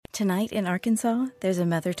Tonight in Arkansas, there's a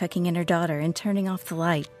mother tucking in her daughter and turning off the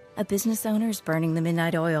light. A business owner's burning the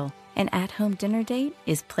midnight oil. An at-home dinner date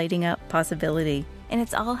is plating up possibility. And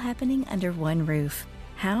it's all happening under one roof.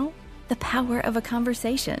 How? The power of a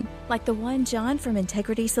conversation, like the one John from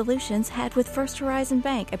Integrity Solutions had with First Horizon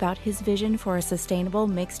Bank about his vision for a sustainable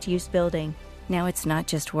mixed-use building. Now it's not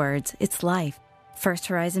just words, it's life. First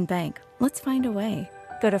Horizon Bank. Let's find a way.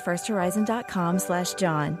 Go to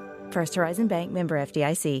firsthorizon.com/John. First Horizon Bank, member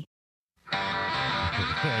FDIC.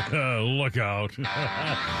 Look out.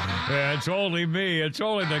 Yeah, it's only me. It's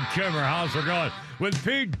only the Kimmer. How's it going? With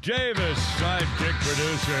Pete Davis, sidekick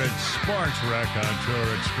producer and sparks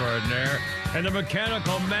raconteur extraordinaire, and the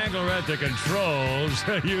mechanical mangler at the controls.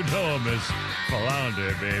 You know him as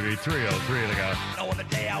Flounder, baby. 303 to go. On the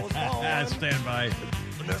day I was born. Stand by.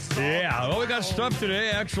 Yeah, well, we got stuff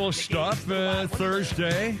today. Actual stuff.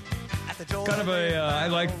 Thursday. Kind of I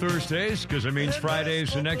like Thursdays because it means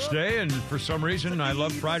Friday's the next day, and for some reason I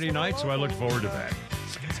love Friday night, so I look forward to that.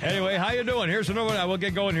 Anyway, how you doing? Here's another one. I will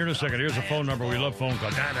get going here in a second. Here's a phone number. We love phone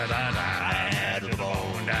calls. Yeah,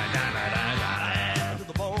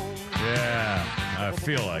 I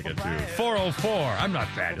feel like it too. 404. I'm not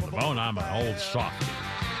bad to the bone. I'm an old softy.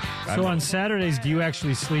 So on Saturdays, do you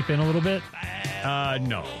actually sleep in a little bit?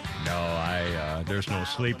 No, there's no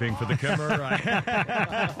sleeping for the Kimmer.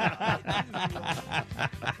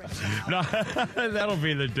 No, that'll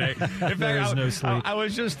be the day. In fact, There's no sleep. I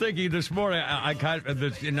was just thinking this morning.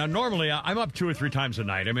 Normally I'm up 2 or 3 times a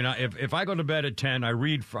night. I mean, if I go to bed at 10, I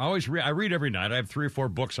read. I read every night. I have 3 or 4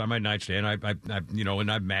 books on my nightstand. I and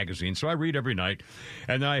I have magazines, so I read every night.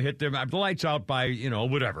 And then I hit them. The lights out by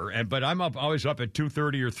whatever. But I'm always up at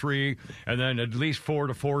 2:30 or 3, and then at least 4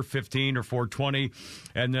 to 4:15 or 4:20,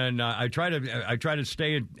 and then I try to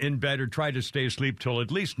stay in bed or try to stay asleep till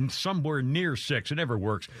at least somewhere near 6. It never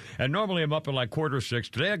works. And normally I'm up at like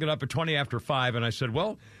 5:45. Today I got up at 20 after 5, and I said,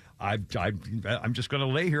 well, I'm just going to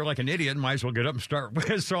lay here like an idiot and might as well get up and start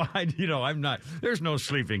with. So I'm not. There's no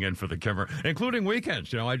sleeping in for the Kimmer, including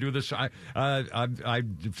weekends. I do this. I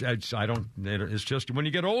don't. It's just when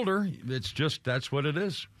you get older, it's just that's what it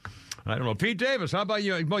is. I don't know. Pete Davis, how about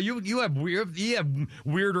you? Well, you have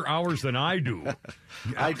weirder hours than I do.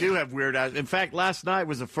 I do have weird hours. In fact, last night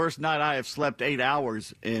was the first night I have slept 8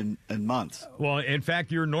 hours in months. Well, in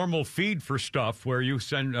fact, your normal feed for stuff where you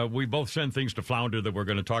send, we both send things to Flounder that we're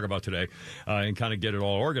going to talk about today and kind of get it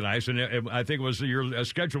all organized. And I think it was your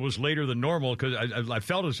schedule was later than normal because I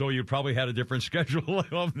felt as though you probably had a different schedule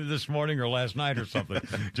this morning or last night or something.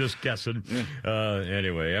 Just guessing.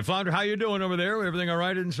 Anyway, Flounder, how you doing over there? Everything all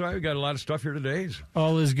right inside? We got a lot of stuff here today.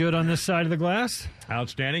 All is good on this side of the glass.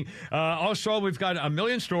 Outstanding. Also, we've got a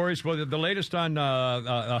million stories. Well, the latest on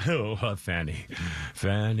Fanny,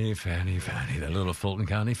 that little Fulton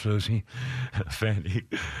County floozy. Fanny,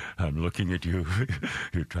 I'm looking at you.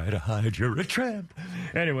 You try to hide, you're a tramp.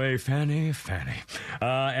 Anyway, Fanny,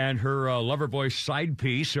 and her lover boy side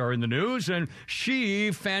piece are in the news, and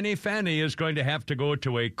Fanny, is going to have to go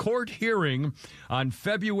to a court hearing on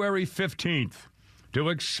February 15th. to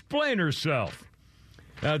explain herself.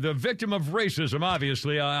 The victim of racism,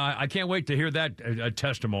 obviously. I can't wait to hear that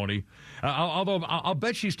testimony. Although I'll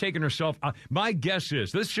bet she's taken herself. My guess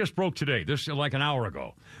is, this just broke today, this like an hour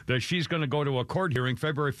ago, that she's going to go to a court hearing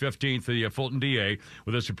February 15th, the Fulton DA,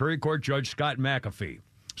 with a Superior Court Judge Scott McAfee.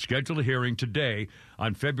 Scheduled a hearing today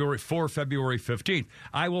on February 15th.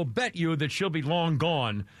 I will bet you that she'll be long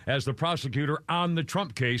gone as the prosecutor on the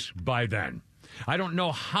Trump case by then. I don't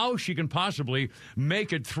know how she can possibly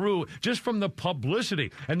make it through just from the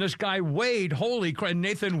publicity. And this guy Wade, holy crap,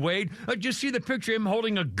 Nathan Wade, did you see the picture of him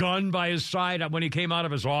holding a gun by his side when he came out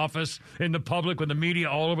of his office in the public with the media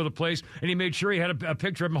all over the place? And he made sure he had a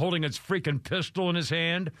picture of him holding his freaking pistol in his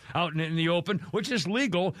hand out in the open, which is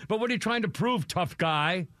legal. But what are you trying to prove, tough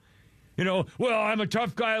guy? You know, well, I'm a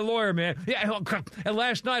tough guy lawyer, man. Yeah, and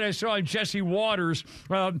last night I saw on Jesse Waters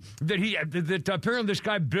that apparently this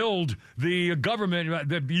guy billed the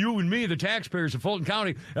government, you and me, the taxpayers of Fulton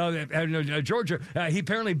County, Georgia. He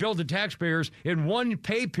apparently billed the taxpayers in one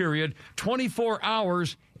pay period 24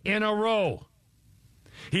 hours in a row.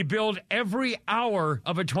 He billed every hour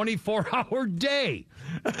of a 24-hour day.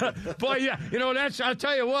 But, yeah, you know, I'll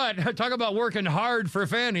tell you what, talk about working hard for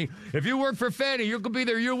Fannie. If you work for Fannie, you could be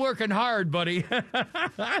there. You're working hard, buddy.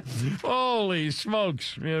 Holy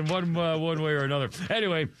smokes, in one way or another.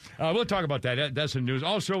 Anyway, we'll talk about that. That's the news.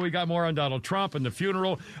 Also, we got more on Donald Trump and the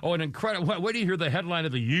funeral. Oh, an incredible. Wait do you hear the headline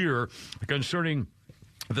of the year concerning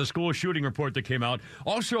The school shooting report that came out.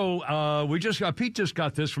 Also, Pete just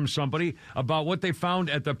got this from somebody about what they found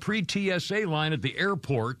at the pre-TSA line at the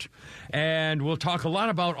airport. And we'll talk a lot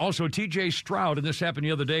about also T.J. Stroud. And this happened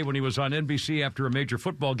the other day when he was on NBC after a major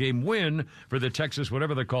football game win for the Texas,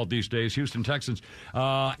 whatever they're called these days, Houston Texans.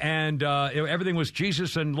 Everything was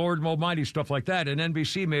Jesus and Lord Almighty, stuff like that. And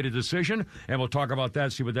NBC made a decision. And we'll talk about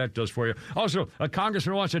that, see what that does for you. Also, a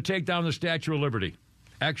congressman wants to take down the Statue of Liberty.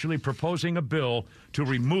 Actually proposing a bill to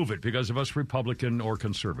remove it because of us Republican or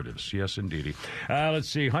conservatives. Yes, indeedy. Let's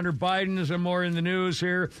see. Hunter Biden is more in the news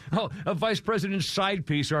here. Oh, a vice president's side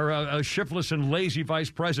piece, or a shiftless and lazy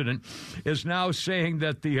vice president, is now saying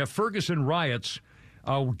that the Ferguson riots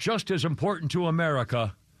are just as important to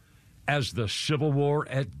America as the Civil War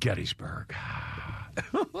at Gettysburg.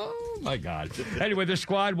 Oh, my God. Anyway, the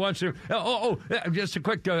squad wants to... just a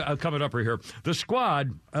quick coming up right here. The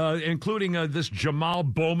squad, including this Jamal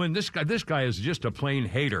Bowman, this guy is just a plain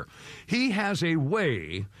hater. He has a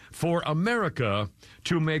way for America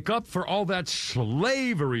to make up for all that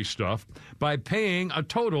slavery stuff by paying a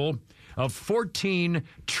total of $14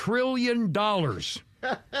 trillion.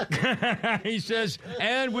 He says,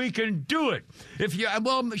 and we can do it.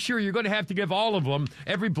 Sure, you're going to have to give all of them,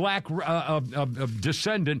 every black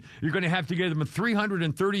descendant, you're going to have to give them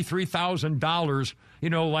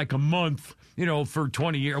 $333,000, like a month, for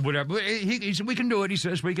 20 years or whatever. He said, we can do it. He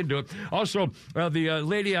says, we can do it. Also, the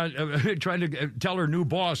lady trying to tell her new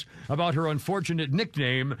boss about her unfortunate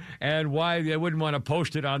nickname and why they wouldn't want to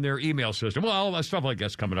post it on their email system. Well, stuff like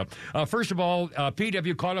that's coming up. First of all, Pete, have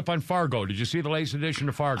you caught up on Fargo? Did you see the latest edition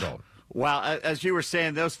of Fargo? Wow, as you were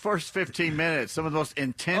saying, those first 15 minutes, some of the most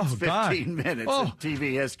intense 15 minutes in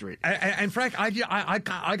TV history. And Frank, I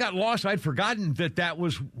got lost. I'd forgotten that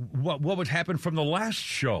was what would happen from the last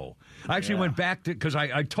show. I actually went back to, because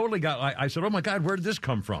I totally got, I said, oh my God, where did this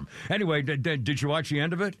come from? Anyway, did you watch the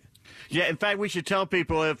end of it? Yeah, in fact, we should tell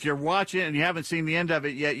people if you're watching and you haven't seen the end of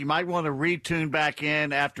it yet, you might want to retune back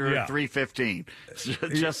in after 3:15.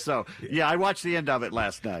 Just so. Yeah, I watched the end of it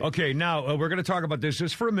last night. Okay, now we're going to talk about this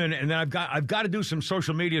just for a minute, and then I've got to do some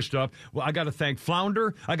social media stuff. Well, I got to thank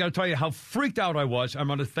Flounder. I got to tell you how freaked out I was. I'm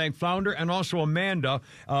going to thank Flounder and also Amanda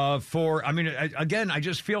for. I mean, again, I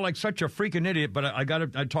just feel like such a freaking idiot, but I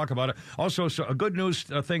got to talk about it. Also, so a good news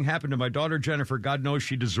thing happened to my daughter Jennifer. God knows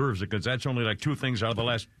she deserves it because that's only like 2 things out of the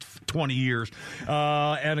last 20 years.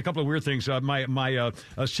 And a couple of weird things. My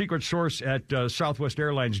secret source at Southwest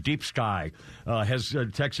Airlines Deep Sky has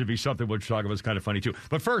texted me something which talk about is kind of funny too.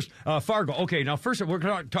 But first, Fargo. Okay, now first we're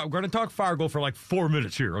going to talk Fargo for like 4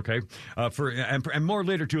 minutes here. Okay, and more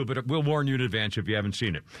later too. But we'll warn you in advance if you haven't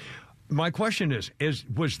seen it. My question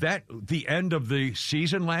was that the end of the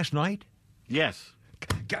season last night? Yes.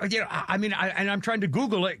 I mean, I'm trying to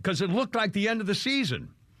Google it because it looked like the end of the season.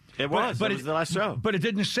 It was. But it was the last show. But it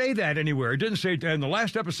didn't say that anywhere. It didn't say in the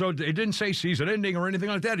last episode. It didn't say season ending or anything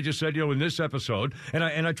like that. It just said, in this episode. And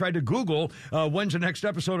I tried to Google when's the next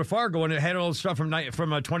episode of Fargo, and it had all the stuff from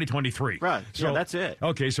 2023. Right. So yeah, that's it.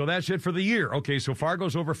 Okay, so that's it for the year. Okay, so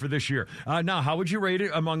Fargo's over for this year. Now, how would you rate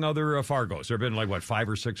it among other Fargos? There have been like 5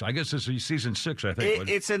 or 6. I guess this is season 6. I think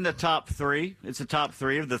it's in the top 3. It's the top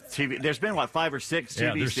 3 of the TV. There's been 5 or 6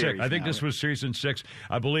 TV there's series. 6. I think this was season 6,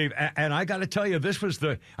 I believe. And I got to tell you,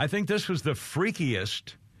 I think this was the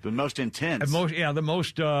freakiest, the most intense, the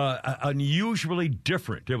most unusually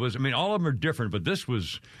different. It was. I mean, all of them are different, but this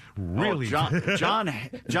was really John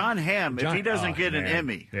Hamm. If he doesn't get an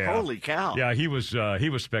Emmy, holy cow! Yeah, he was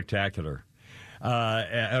spectacular.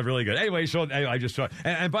 Really good. Anyway, so I just thought,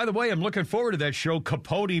 and by the way, I'm looking forward to that show,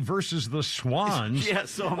 Capote versus the Swans. Yes,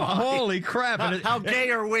 so am I. Holy crap! How gay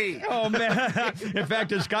are we? Oh man! In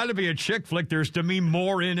fact, it's got to be a chick flick. There's Demi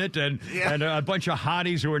Moore in it, and a bunch of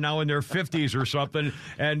hotties who are now in their 50s or something,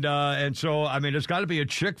 and so I mean, it's got to be a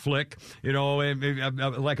chick flick,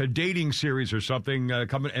 like a dating series or something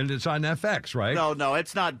coming, and it's on FX, right? No,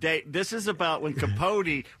 it's not date. This is about when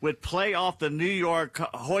Capote would play off the New York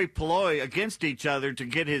hoi polloi against each other to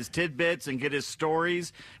get his tidbits and get his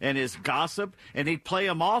stories and his gossip, and he'd play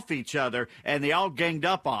them off each other, and they all ganged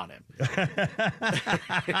up on him.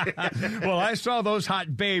 Well, I saw those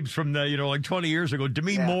hot babes from the, like 20 years ago.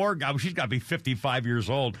 Demi Moore, she's got to be 55 years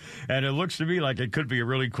old, and it looks to me like it could be a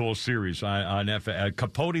really cool series on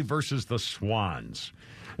Capote versus the Swans.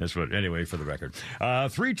 That's what, anyway, for the record.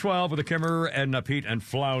 312 with the Kimmer and Pete and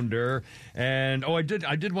Flounder. And, I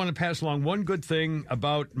did want to pass along one good thing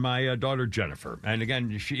about my daughter, Jennifer. And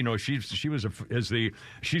again, she's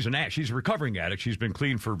a recovering addict. She's been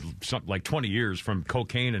clean for something like 20 years from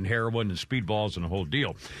cocaine and heroin and speedballs and the whole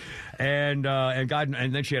deal. And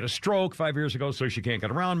then she had a stroke 5 years ago, so she can't get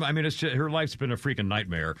around. I mean, her life's been a freaking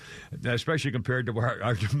nightmare, especially compared to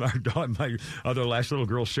my other last little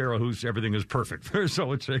girl, Sarah, whose everything is perfect.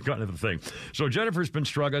 So it's kind of the thing. So Jennifer's been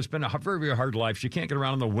struggling. It's been a very, very hard life. She can't get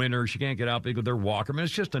around in the winter. She can't get out with their walker. I mean,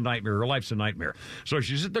 it's just a nightmare. Her life's a nightmare. So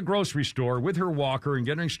she's at the grocery store with her walker and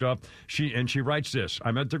getting stuff. She writes this: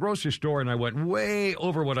 I'm at the grocery store and I went way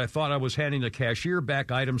over what I thought I was handing the cashier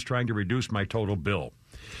back items trying to reduce my total bill.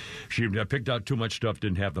 She picked out too much stuff,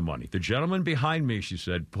 didn't have the money. The gentleman behind me, she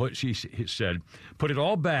said, put it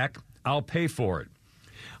all back. I'll pay for it.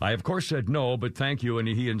 I, of course, said no, but thank you, and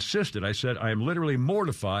he insisted. I said, I am literally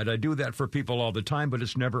mortified. I do that for people all the time, but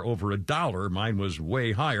it's never over $1. Mine was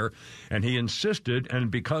way higher, and he insisted, and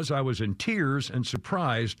because I was in tears and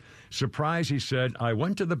surprised, he said, I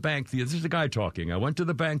went to the bank. This is the guy talking. I went to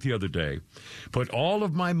the bank the other day, put all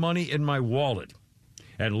of my money in my wallet,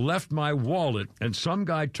 and left my wallet, and some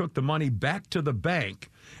guy took the money back to the bank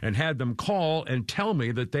and had them call and tell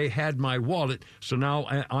me that they had my wallet, so now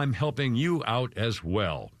I'm helping you out as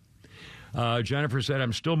well. Jennifer said,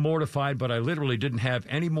 I'm still mortified, but I literally didn't have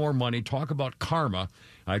any more money. Talk about karma.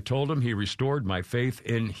 I told him he restored my faith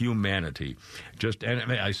in humanity.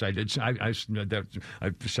 I sent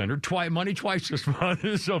her money twice this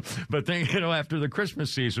month. But after the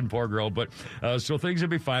Christmas season, poor girl. But so things will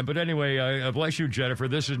be fine. But anyway, bless you, Jennifer.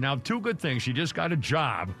 This is now two good things. She just got a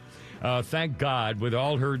job. Thank God, with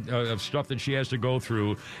all her stuff that she has to go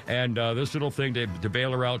through, and this little thing to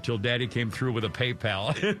bail her out till Daddy came through with a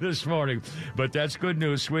PayPal this morning. But that's good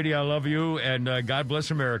news, sweetie. I love you, and God bless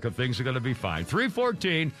America. Things are going to be fine.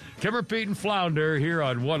 3:14, Kimmer, Pete, and Flounder here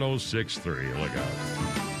on 106.3. Look out.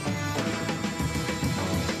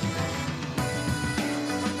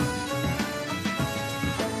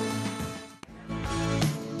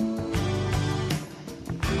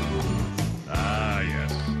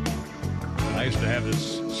 I used to have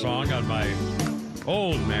this song on my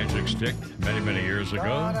old Magic Stick many, many years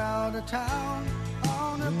ago.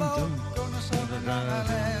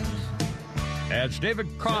 That's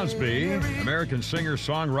David Crosby, American singer,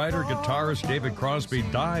 songwriter, guitarist. David Crosby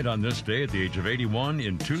died on this day at the age of 81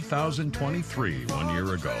 in 2023, 1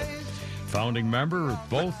 year ago. Founding member of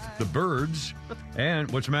both the Byrds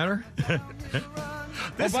and, what's the matter?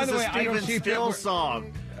 This is a Stephen Stills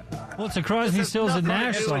song. Well, it's a Crosby, Stills, and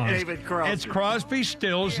Nash song. It's Crosby,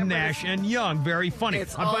 Stills, Nash, and Young. Very funny.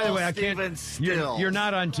 It's by the way, I Stephen can't. Stills. You're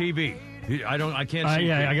not on TV. I can't see.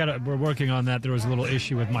 Yeah, we're working on that. There was a little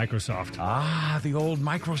issue with Microsoft. The old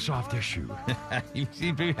Microsoft issue. You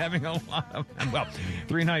seem to be having a lot of. Well,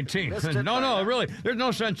 319. No, really. There's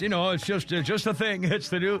no sense. It's just a thing. It's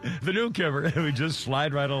the new Kimmer. We just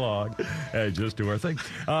slide right along and just do our thing.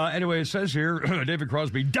 Anyway, it says here, David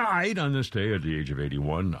Crosby died on this day at the age of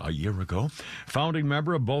 81 a year ago. Founding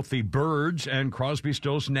member of both the Byrds and Crosby,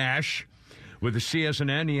 Stills, Nash. With the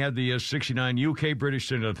CSNN, he had the 69 UK British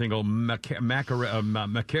thing called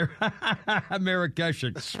Marrakesh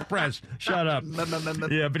Express. Shut up.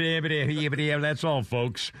 Yeah, that's all,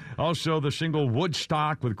 folks. Also, the single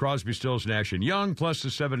Woodstock with Crosby, Stills, Nash, and Young, plus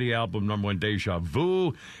the 70 album #1 Deja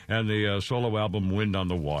Vu, and the solo album Wind on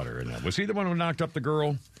the Water. And was he the one who knocked up the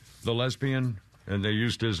girl, the lesbian, and they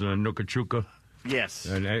used his Nukachuka? Yes.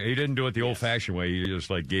 And he didn't do it the old-fashioned way. He just,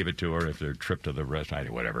 gave it to her after a trip to the restaurant,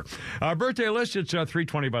 whatever. Birthday list, it's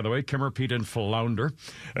 3:20, by the way. Kimmer, Pete, and Flounder.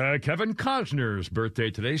 Kevin Costner's birthday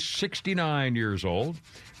today, 69 years old.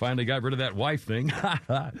 Finally got rid of that wife thing.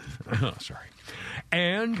 Sorry.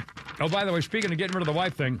 And, by the way, speaking of getting rid of the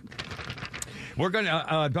wife thing, we're going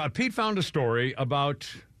to... Pete found a story about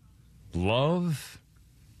love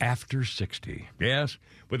after 60. Yes,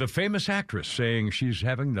 with a famous actress saying she's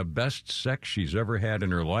having the best sex she's ever had in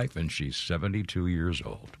her life, and she's 72 years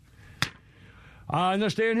old. On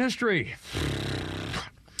this day in history,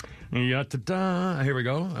 here we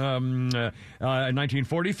go. In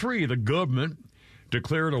 1943, the government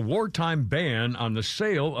declared a wartime ban on the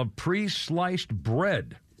sale of pre-sliced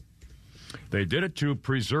bread. They did it to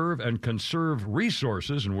preserve and conserve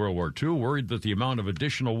resources in World War II, worried that the amount of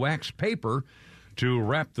additional wax paper to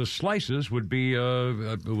wrap the slices would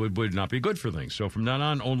not be good for things. So from then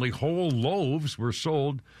on, only whole loaves were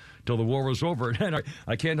sold till the war was over. And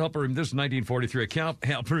I can't help remember, this is 1943. I can't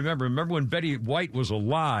help remember when Betty White was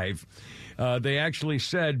alive, they actually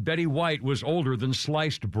said Betty White was older than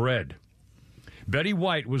sliced bread. Betty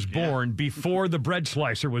White was born before the bread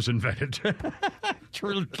slicer was invented.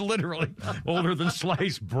 Literally older than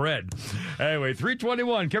sliced bread. Anyway,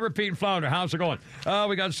 321, Kimber, Pete, and Flounder. How's it going?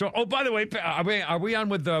 We got Oh, by the way, are we on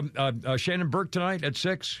with Shannon Burke tonight at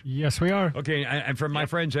 6? Yes, we are. Okay, and for my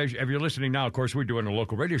friends, if you're listening now, of course, we're doing a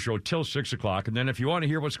local radio show till 6 o'clock. And then if you want to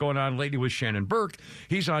hear what's going on lately with Shannon Burke,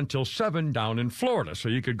 he's on till 7 down in Florida. So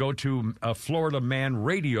you could go to Florida Man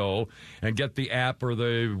Radio and get the app or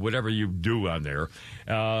the whatever you do on there.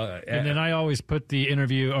 And then I always put the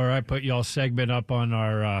interview, or I put y'all's segment up on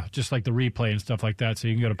our, just like the replay and stuff like that, so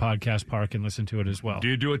you can go to Podcast Park and listen to it as well. Do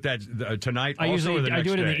you do it tonight? I do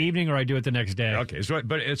it in the evening, or I do it the next day. Okay, so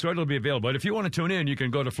it'll be available. But if you want to tune in, you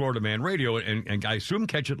can go to Florida Man Radio and I assume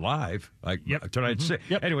catch it live, like tonight.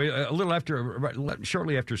 Mm-hmm. Yep. Anyway, a little after,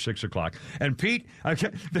 shortly after 6 o'clock. And Pete,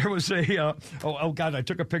 there was a oh God, I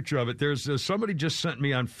took a picture of it. There's somebody just sent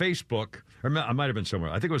me on Facebook, or I might have been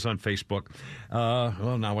somewhere. I think it was on Facebook.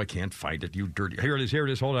 Well, now I can't find it. You dirty. Here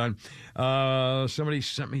it is. Hold on. Somebody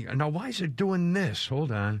sent me. Now, why is it doing this?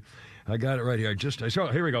 Hold on. I got it right here. So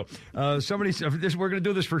here we go. Somebody said we're going to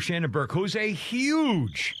do this for Shannon Burke, who's a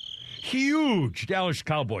huge Dallas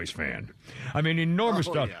Cowboys fan. I mean, enormous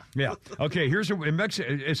stuff. Yeah. Okay,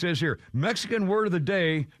 it says here, Mexican word of the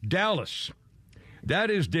day, Dallas.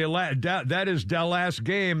 That is the last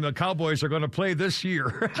game the Cowboys are going to play this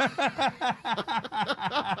year.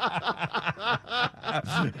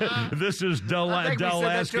 This is the last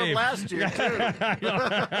game. Last year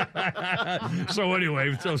too. So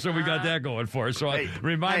anyway, so we got that going for us. So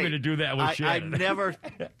remind me to do that with Shannon.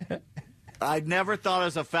 I never thought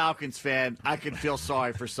as a Falcons fan I could feel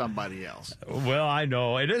sorry for somebody else. Well, I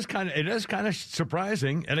know it is kind of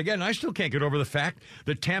surprising, and again, I still can't get over the fact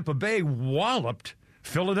that Tampa Bay walloped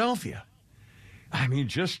Philadelphia. I mean,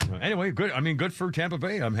 anyway, good. I mean, good for Tampa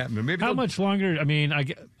Bay. I'm happy. Maybe how much longer? I mean,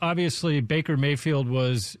 obviously Baker Mayfield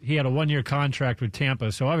he had a 1-year contract with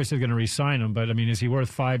Tampa, so obviously they're going to re-sign him. But I mean, is he worth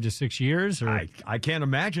 5 to 6 years? Or? I can't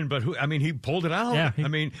imagine. But he pulled it out. Yeah, I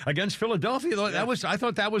mean, against Philadelphia, though, I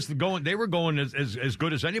thought that was they were going as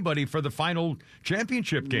good as anybody for the final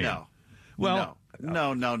championship game. No. Well.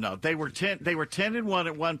 No. They were 10-1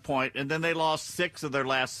 at one point, and then they lost 6 of their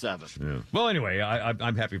last 7. Yeah. Well, anyway,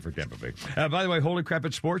 I'm happy for Tampa Bay. By the way, Holy Crap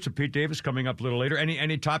at Sports with Pete Davis coming up a little later.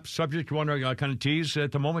 Any top subject you want to kind of tease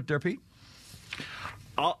at the moment there, Pete?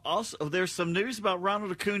 Also, there's some news about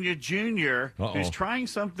Ronald Acuna Jr., who's trying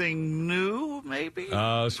something new, maybe?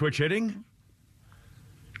 Switch hitting?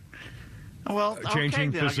 Well,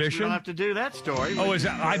 changing position. You don't have to do that story. I was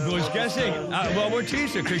guessing. Well, we're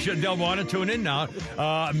teasing because they'll want to tune in now.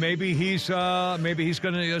 Maybe he's going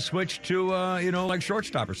to switch to like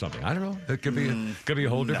shortstop or something. I don't know. It could be a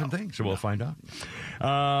whole different thing. So we'll find out.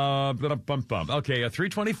 Okay,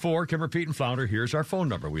 324. Kimber, Pete, and Flounder. Here's our phone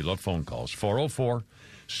number. We love phone calls. 404-741-1230.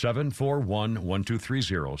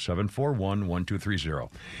 741-1230.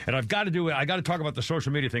 And I got to talk about the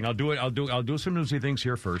social media thing. I'll do some newsy things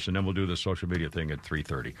here first, and then we'll do the social media thing at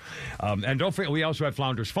 3:30. And don't forget, we also have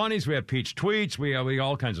Flounder's Funnies. We have Pete's Tweets. We have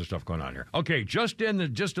all kinds of stuff going on here. Okay, just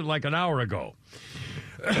like an hour ago.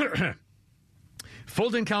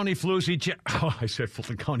 Fulton County Floozy. I said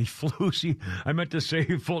Fulton County Floozy. I meant to say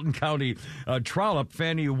Fulton County Trollop.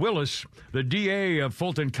 Fannie Willis, the DA of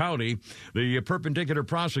Fulton County, the perpendicular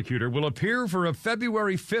prosecutor, will appear for a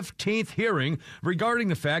February 15th hearing regarding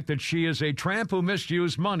the fact that she is a tramp who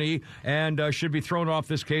misused money and should be thrown off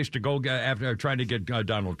this case to go after trying to get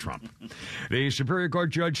Donald Trump. The Superior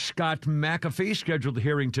Court Judge Scott McAfee scheduled the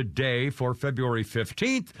hearing today for February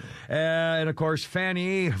 15th. And, of course,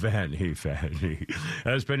 Fannie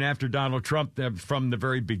has been after Donald Trump from the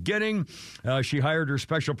very beginning. She hired her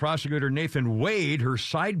special prosecutor, Nathan Wade, her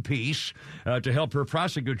side piece, to help her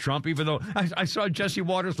prosecute Trump, even though I saw Jesse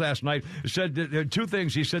Waters last night said two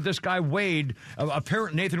things. He said this guy Wade,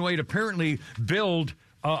 Nathan Wade, apparently billed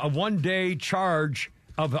a one-day charge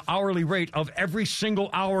of the hourly rate of every single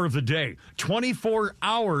hour of the day. 24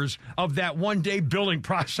 of that one-day billing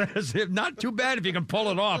process. Not too bad if you can pull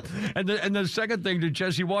it off. And the second thing that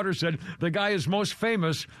Jesse Waters said, the guy is most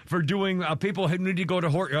famous for doing people who need to go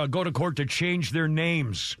to court to change their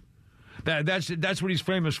names. That's what he's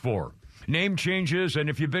famous for. Name changes, and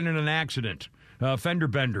if you've been in an accident, fender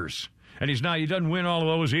benders. And he doesn't win all of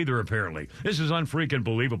those either, apparently. This is unfreaking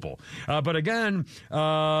believable. But again,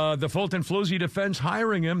 the Fulton Floozy defends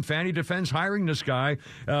hiring him. Fannie defends hiring this guy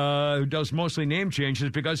who does mostly name changes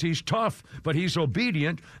because he's tough, but he's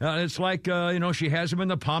obedient. It's like, she has him in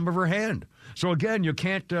the palm of her hand. So again, you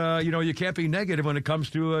can't be negative when it comes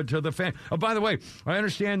to the fan. Oh, by the way, I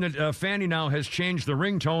understand that Fannie now has changed the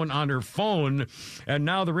ringtone on her phone, and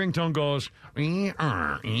now the ringtone goes, So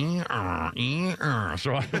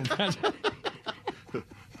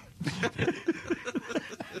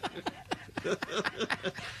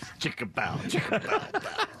Chicka bow, chicka bow,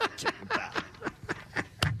 chicka bow.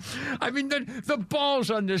 I mean, the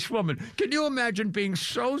balls on this woman. Can you imagine being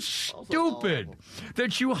so stupid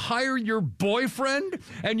that you hire your boyfriend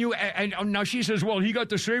and now she says, well, he got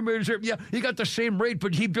the same rate as her. Yeah, he got the same rate,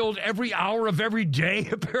 but he billed every hour of every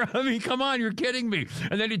day. I mean, come on, you're kidding me.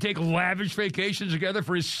 And then you take lavish vacations together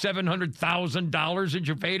for his $700,000 that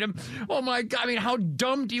you paid him. Oh, my God. I mean, how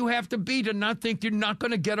dumb do you have to be to not think you're not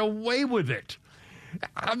going to get away with it?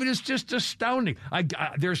 I mean, it's just astounding.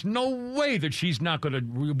 There's no way that she's not going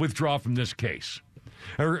to withdraw from this case.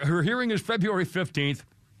 Her hearing is February 15th.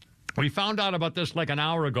 We found out about this like an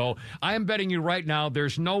hour ago. I am betting you right now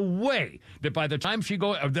there's no way that by the time she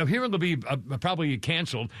goes, the hearing will be probably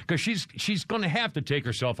canceled because she's going to have to take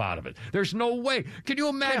herself out of it. There's no way. Can you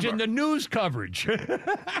imagine the news coverage?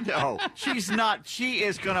 No, she's not. She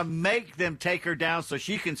is going to make them take her down so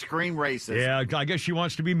she can scream racist. Yeah, I guess she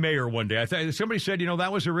wants to be mayor one day. Somebody said,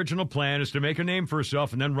 that was her original plan is to make a name for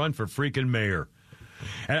herself and then run for freaking mayor.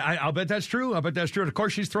 And I'll bet that's true. Of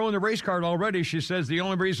course, she's throwing the race card already. She says the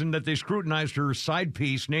only reason that they scrutinized her side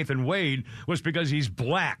piece, Nathan Wade, was because he's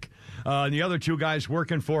black. And the other two guys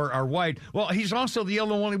working for are white. Well, he's also the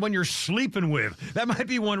only one you're sleeping with. That might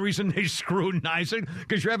be one reason they scrutinize it,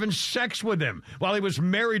 because you're having sex with him while he was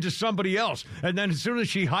married to somebody else. And then as soon as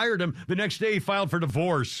she hired him, the next day he filed for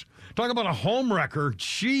divorce. Talk about a homewrecker.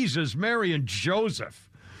 Jesus, Mary and Joseph.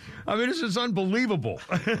 I mean, this is unbelievable.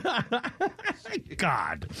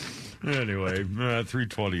 God. Anyway,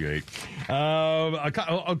 328.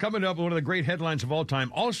 Coming up, one of the great headlines of all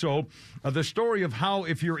time. Also, the story of how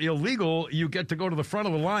if you're illegal, you get to go to the front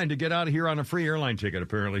of the line to get out of here on a free airline ticket,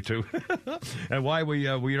 apparently, too. And why we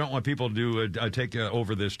don't want people to take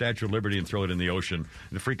over the Statue of Liberty and throw it in the ocean.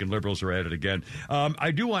 The freaking liberals are at it again.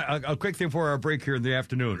 I do want a quick thing for our break here in the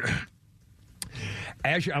afternoon.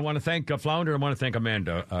 I want to thank Flounder. I want to thank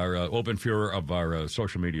Amanda, our open Führer of our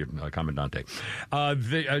social media commandante.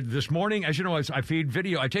 This morning, as you know, I feed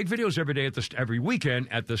video. I take videos every day every weekend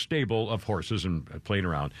at the stable of horses and playing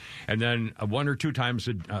around, and then one or two times,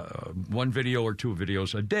 one video or two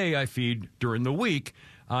videos a day I feed during the week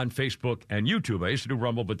on Facebook and YouTube. I used to do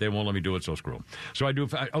Rumble, but they won't let me do it, so screw them. So I do.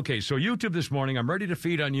 Okay, so YouTube this morning, I'm ready to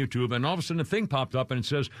feed on YouTube, and all of a sudden a thing popped up, and it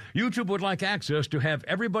says, YouTube would like access to have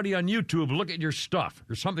everybody on YouTube look at your stuff,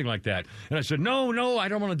 or something like that. And I said, no, I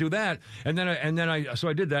don't want to do that. So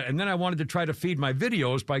I did that, and then I wanted to try to feed my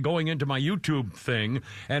videos by going into my YouTube thing,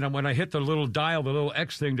 and when I hit the little dial, the little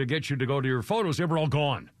X thing to get you to go to your photos, they were all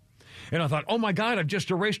gone. And I thought, oh, my God, I've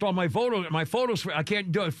just erased all my photos. I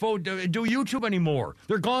can't do YouTube anymore.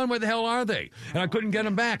 They're gone. Where the hell are they? And I couldn't get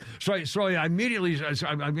them back. So I immediately,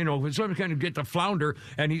 sort of kind of get the Flounder.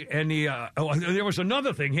 And there was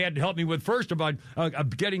another thing he had to help me with first about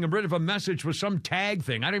getting rid of a message with some tag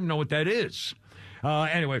thing. I don't even know what that is.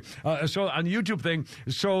 Anyway, so on the YouTube thing,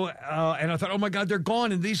 and I thought, oh my God, they're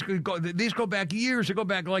gone, and these go back years. They go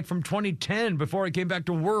back like from 2010, before I came back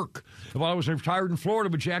to work while I was retired in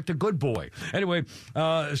Florida with Jack the Good Boy. Anyway, then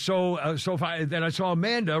I saw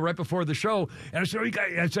Amanda right before the show, and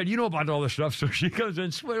I said, you know about all this stuff. So she comes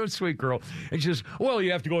in, sweet girl, and she says, well,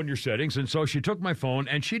 you have to go in your settings. And so she took my phone,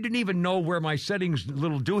 and she didn't even know where my settings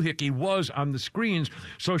little doohickey was on the screens.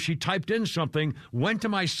 So she typed in something, went to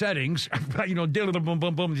my settings, boom,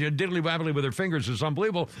 boom, boom, diddly-wabbly with her fingers. It's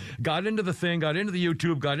unbelievable. Got into the thing, got into the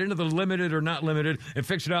YouTube, got into the limited or not limited, and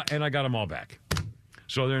fixed it out, and I got them all back.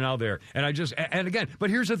 So they're now there. And again, but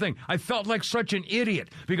here's the thing. I felt like such an idiot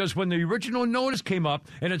because when the original notice came up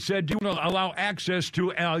and it said, do you want to allow access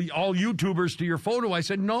to all YouTubers to your photo? I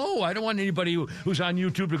said, no, I don't want anybody who's on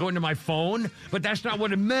YouTube to go into my phone. But that's not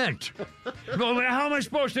what it meant. Well, how am I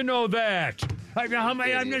supposed to know that? I'm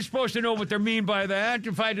not supposed to know what they mean by that.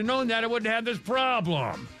 If I'd have known that, I wouldn't have this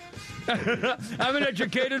problem. I'm an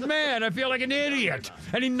educated man. I feel like an idiot.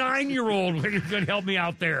 Any 9-year-old could help me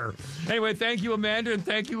out there. Anyway, thank you, Amanda, and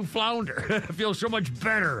thank you, Flounder. I feel so much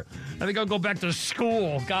better. I think I'll go back to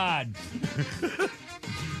school. God.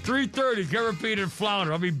 3:30, get repeated,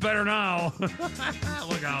 Flounder. I'll be better now.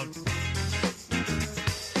 Look out.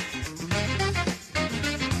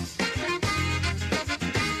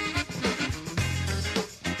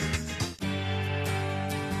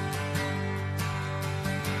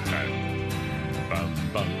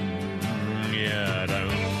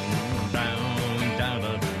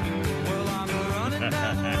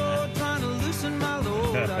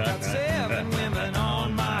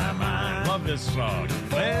 this song.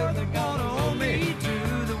 They're gonna owe me.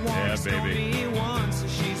 Yeah, baby.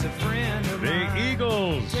 The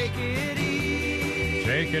Eagles. Taking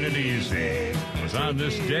it easy. Was on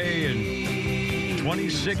this day in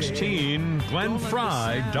 2016. Glenn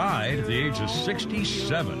Frey died at the age of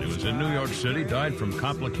 67. It was in New York City. Died from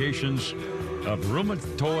complications of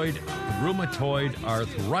rheumatoid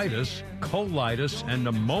arthritis, colitis, and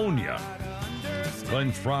pneumonia.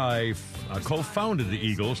 Glenn Frey co-founded the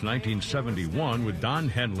Eagles in 1971 with Don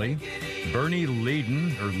Henley, Bernie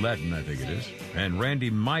Leadon, I think it is, and Randy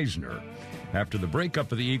Meisner. After the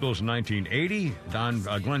breakup of the Eagles in 1980,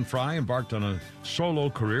 Glenn Frey embarked on a solo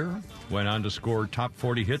career, went on to score top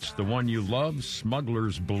 40 hits, The One You Love,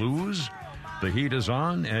 Smuggler's Blues, The Heat Is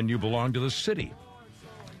On, and You Belong to the City.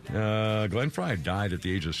 Glenn Frey died at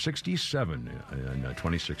the age of 67 in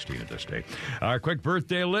 2016 at this day. Our quick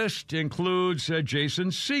birthday list includes Jason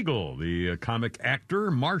Segel, the comic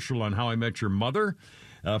actor, Marshall on How I Met Your Mother,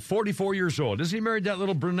 44 years old. Is he married that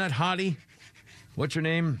little brunette hottie? What's her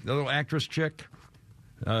name? The little actress chick?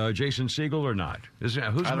 Jason Segel or not? Who's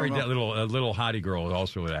married that little hottie girl,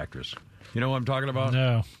 also an actress? You know what I'm talking about?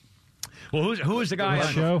 No. Well, who is the guy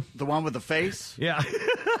on show? The one with the face? Yeah.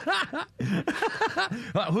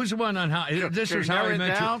 Who's the one on how? This is how I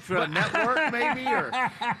met down you. For a network, maybe? Or?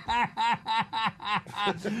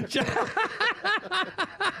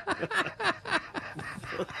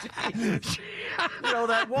 You know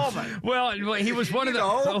that woman. Well, he was one of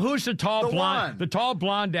the. Who's the tall blonde? One. The tall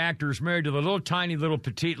blonde actor is married to the little tiny, little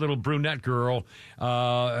petite, little brunette girl.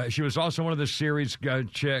 She was also one of the series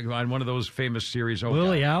chick on one of those famous series. Oh,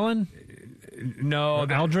 Lily Allen? No,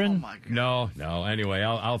 Aldrin? Oh my God. No. Anyway,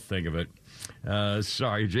 I'll think of it.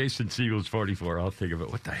 Sorry, Jason Segel's 44. I'll think of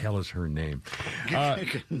it. What the hell is her name?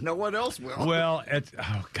 No one else will. Well,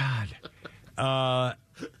 God.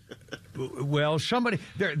 Well, somebody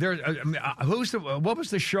there. What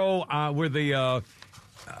was the show where the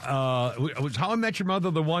was How I Met Your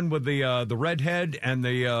Mother, the one with the redhead and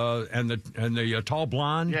the tall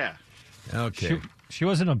blonde? Yeah. Okay. She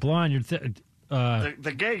wasn't a blonde.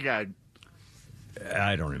 The gay guy.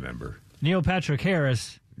 I don't remember. Neil Patrick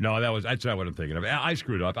Harris. No, that's not what I'm thinking of. I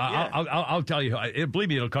screwed up. I'll tell you. Believe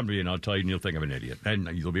me, it'll come to you, and I'll tell you, and you'll think I'm an idiot, and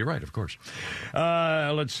you'll be right, of course.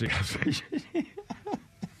 Let's see.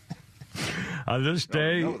 On this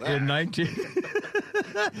day in 19...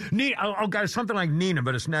 God, something like Nina,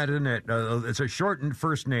 but it's not, isn't it? It's a shortened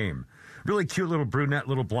first name. Really cute little brunette,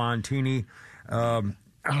 little blonde, teeny. Oh,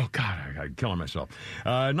 God, I'm killing myself.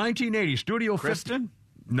 1980, Studio Kristen?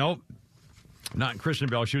 Nope. Not Kristen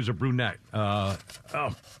Bell. She was a brunette. Oh,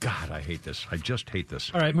 God, I hate this. I just hate this.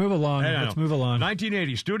 All right, move along. Let's move along.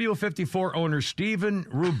 1980, Studio 54 owner Stephen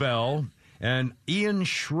Rubel and Ian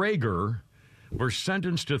Schrager were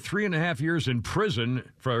sentenced to 3.5 years in prison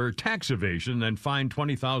for tax evasion, then fined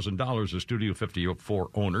 $20,000 as Studio 54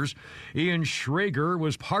 owners. Ian Schrager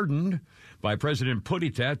was pardoned by President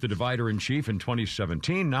Putinat, the divider-in-chief, in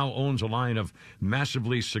 2017, now owns a line of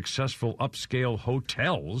massively successful upscale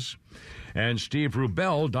hotels. And Steve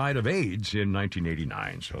Rubel died of AIDS in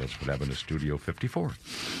 1989, so that's what happened to Studio 54.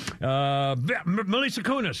 Mila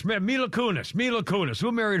Kunis.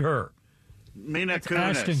 Who married her? Mila Kunis.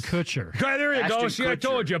 Ashton Kutcher. Okay, there you go. See, Kutcher. I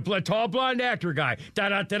told you. Tall blonde actor guy.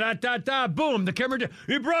 Da-da-da-da-da-da. Boom. The camera.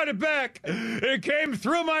 He brought it back. It came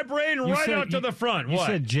through my brain out to the front. You what?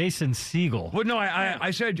 said Jason Segel. Well, no,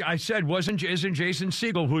 I said, isn't Jason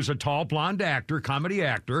Segel, who's a tall blonde actor, comedy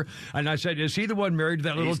actor, and I said, is he the one married to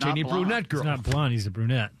that little He's not teeny blonde. brunette girl? He's not blonde. He's a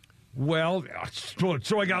brunette. Well,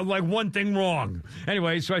 so I got like one thing wrong.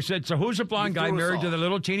 Anyway, so I said, so who's the blonde guy married to the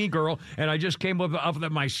little teeny girl? And I just came up with it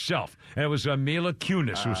myself. And it was Mila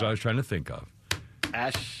Kunis, who I was trying to think of.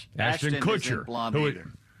 Ashton Kutcher. Isn't blonde either.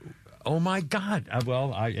 Oh, my God.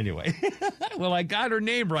 Anyway. Well, I got her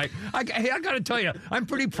name right. I got to tell you, I'm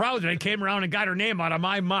pretty proud that I came around and got her name out of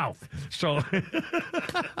my mouth. So,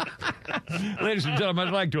 ladies and gentlemen,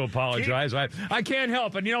 I'd like to apologize. I can't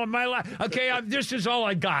help it. You know, in my life, okay, this is all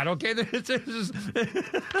I got, okay? This is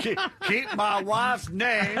Keep my wife's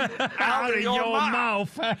name out of your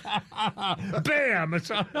mouth. Bam!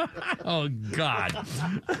 Oh, God.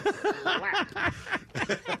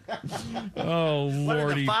 Oh,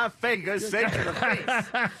 Lordy. 5 fingers, say to the face.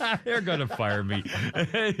 They're going to fire me.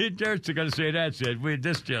 They're going to say, that's it.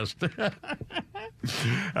 This just...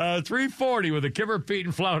 340 with a Kimmer, Pete,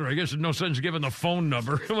 and Flounder. I guess there's no sense giving the phone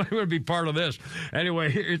number. I'm going to be part of this.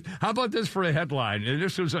 Anyway, how about this for a headline? And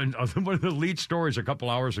this was one of the lead stories a couple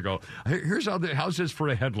hours ago. How's this for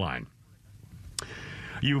a headline?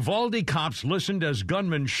 Uvalde cops listened as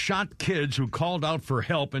gunmen shot kids who called out for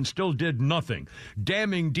help and still did nothing.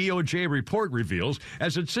 Damning DOJ report reveals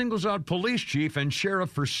as it singles out police chief and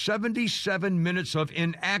sheriff for 77 minutes of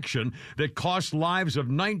inaction that cost lives of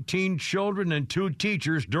 19 children and 2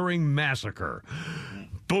 teachers during massacre.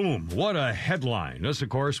 Boom. What a headline. This, of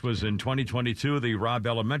course, was in 2022, the Robb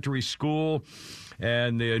Elementary School.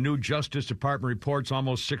 And the new Justice Department report's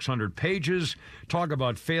almost 600 pages. Talk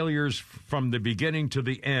about failures from the beginning to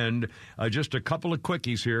the end. Just a couple of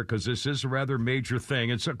quickies here, because this is a rather major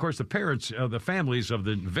thing. And so, of course, the parents, the families of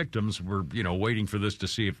the victims were, waiting for this to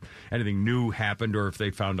see if anything new happened or if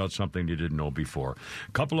they found out something they didn't know before.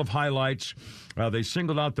 A couple of highlights. They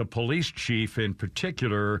singled out the police chief in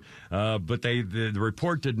particular, but the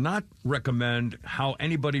report did not recommend how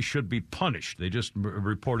anybody should be punished. They just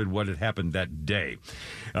reported what had happened that day.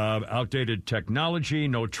 Outdated technology,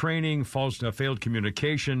 no training, failed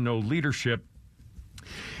communication, no leadership.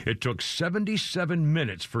 It took 77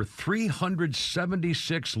 minutes for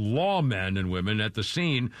 376 lawmen and women at the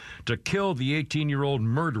scene to kill the 18-year-old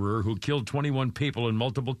murderer who killed 21 people in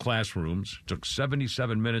multiple classrooms. It took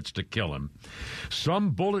 77 minutes to kill him. Some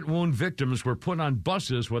bullet wound victims were put on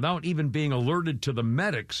buses without even being alerted to the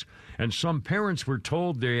medics, and some parents were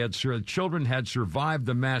told their children had survived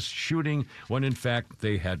the mass shooting when, in fact,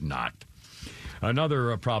 they had not.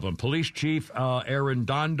 Another problem. Police Chief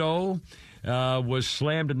Arredondo was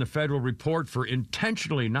slammed in the federal report for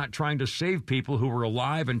intentionally not trying to save people who were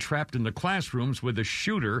alive and trapped in the classrooms with a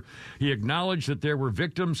shooter. He acknowledged that there were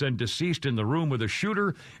victims and deceased in the room with a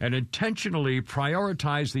shooter and intentionally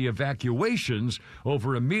prioritized the evacuations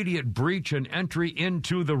over immediate breach and entry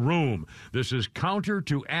into the room. This is counter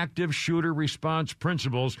to active shooter response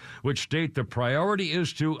principles, which state the priority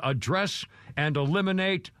is to address and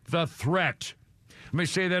eliminate the threat. Let me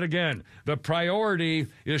say that again. The priority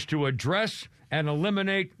is to address and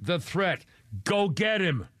eliminate the threat. Go get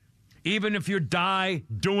him. Even if you die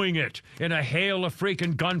doing it in a hail of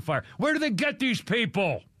freaking gunfire. Where do they get these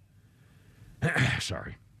people?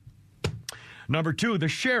 Sorry. Number 2, the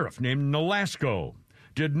sheriff named Nolasco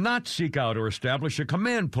did not seek out or establish a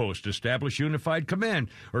command post, establish unified command,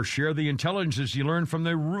 or share the intelligence he learned from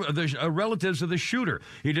the relatives of the shooter.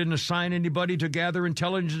 He didn't assign anybody to gather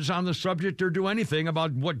intelligence on the subject or do anything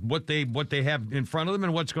about what they have in front of them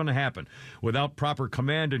and what's going to happen. Without proper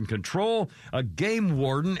command and control, a game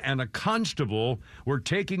warden and a constable were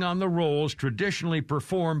taking on the roles traditionally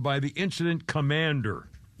performed by the incident commander.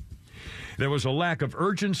 There was a lack of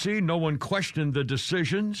urgency. No one questioned the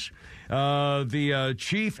decisions. The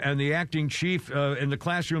chief and the acting chief in the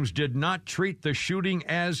classrooms did not treat the shooting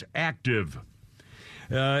as active.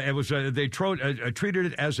 They treated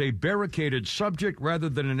it as a barricaded subject rather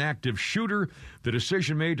than an active shooter. The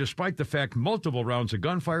decision made despite the fact multiple rounds of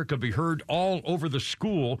gunfire could be heard all over the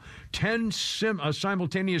school. 10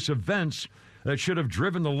 simultaneous events that should have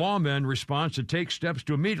driven the lawmen response to take steps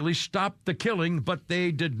to immediately stop the killing, but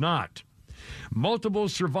they did not. Multiple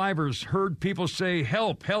survivors heard people say,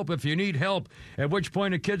 "Help, help if you need help," at which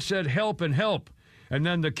point a kid said, "Help and help." And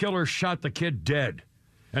then the killer shot the kid dead.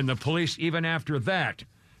 And the police, even after that,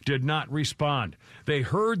 did not respond. They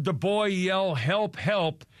heard the boy yell, "Help,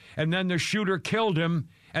 help," and then the shooter killed him,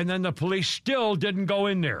 and then the police still didn't go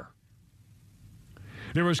in there.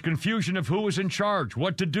 There was confusion of who was in charge,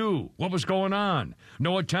 what to do, what was going on.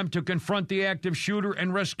 No attempt to confront the active shooter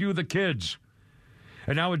and rescue the kids.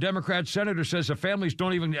 And now a Democrat senator says the families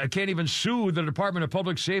can't even sue the Department of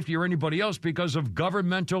Public Safety or anybody else because of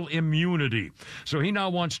governmental immunity. So he now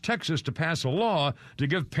wants Texas to pass a law to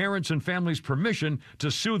give parents and families permission to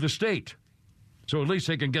sue the state. So at least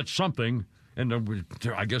they can get something, and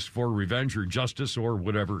I guess for revenge or justice or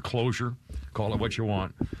whatever, closure, call it what you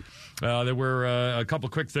want. There were a couple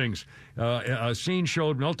quick things. A scene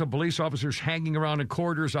showed multiple police officers hanging around in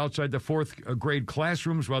corridors outside the 4th grade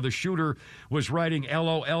classrooms while the shooter was writing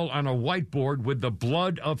LOL on a whiteboard with the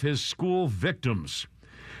blood of his school victims.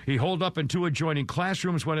 He holed up in 2 adjoining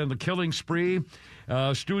classrooms, went on the killing spree.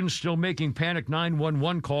 Students still making panic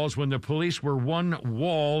 911 calls when the police were 1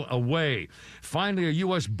 wall away. Finally, a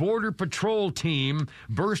U.S. Border Patrol team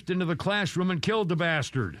burst into the classroom and killed the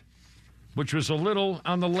bastard, which was a little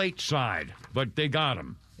on the late side, but they got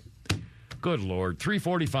him. Good Lord.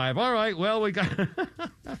 3:45. All right, well, we got...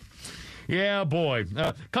 Yeah, boy.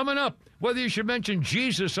 Coming up, whether you should mention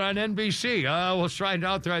Jesus on NBC. We'll find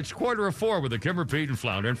out there. It's 3:45 with the Kimmer, Pete, and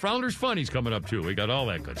Flounder. And Flounder's Funny's coming up, too. We got all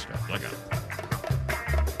that good stuff. Look out.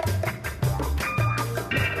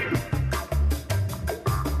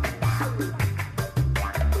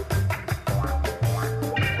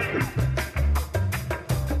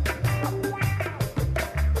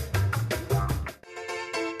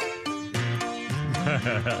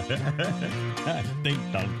 Ding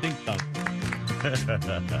dong, ding dong.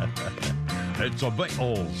 It's a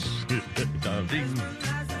Beatles. Ding.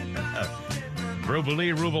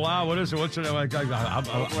 Rubelee, Rubela, what is it? What's it? Oblada.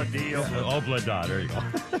 There you go.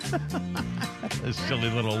 A silly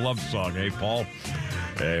little love song, eh, Paul?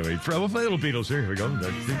 Anyway, we'll play little Beatles here. Here we go.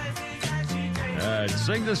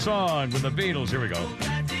 Sing the song with the Beatles. Here we go.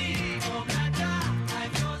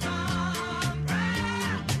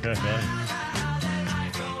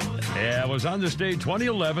 Yeah, it was on this day,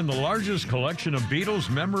 2011, the largest collection of Beatles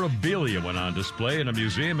memorabilia went on display in a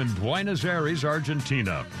museum in Buenos Aires,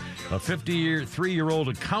 Argentina. A 53-year-old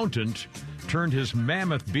accountant turned his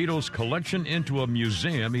mammoth Beatles collection into a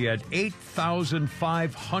museum. He had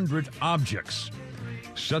 8,500 objects.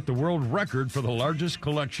 Set the world record for the largest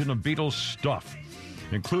collection of Beatles stuff,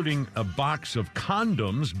 including a box of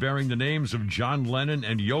condoms bearing the names of John Lennon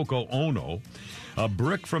and Yoko Ono, a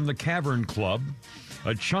brick from the Cavern Club,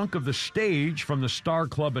 a chunk of the stage from the Star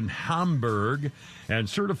Club in Hamburg, and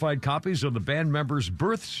certified copies of the band members'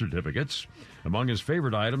 birth certificates. Among his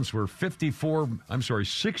favorite items were 64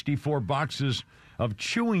 boxes of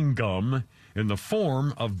chewing gum in the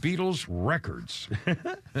form of Beatles records.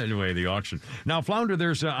 Anyway, the auction. Now, Flounder,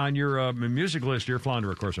 there's on your music list here,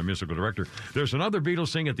 Flounder, of course, our musical director, there's another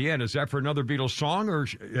Beatles thing at the end. Is that for another Beatles song? Or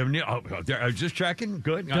I was just checking.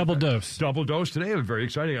 Good. Double dose. Double dose today. Very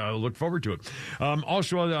exciting. I look forward to it.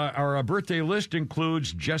 Also, our birthday list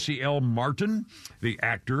includes Jesse L. Martin, the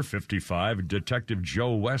actor, 55, Detective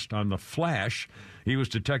Joe West on The Flash. He was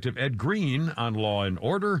Detective Ed Green on Law and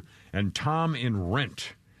Order, and Tom in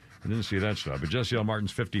Rent. I didn't see that stuff. But Jesse L.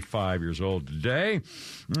 Martin's 55 years old today.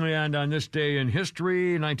 And on this day in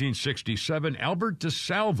history, 1967, Albert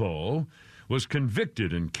DeSalvo was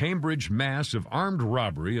convicted in Cambridge, Mass. Of armed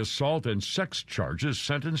robbery, assault, and sex charges,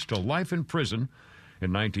 sentenced to life in prison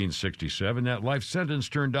in 1967. That life sentence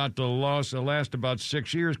turned out to last about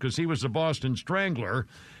 6 years because he was the Boston Strangler.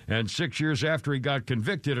 And 6 years after he got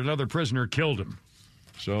convicted, another prisoner killed him.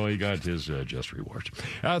 So he got his just rewards.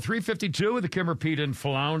 3:52 with the Kimmer, Pete, and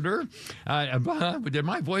Flounder. Did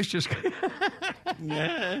my voice just...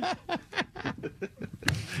 Yeah.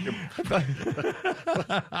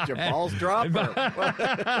 Your balls drop?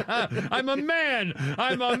 I'm a man.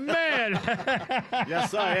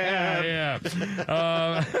 Yes, I am.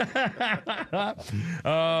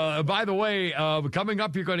 Yeah. By the way, coming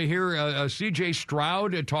up, you're going to hear C.J.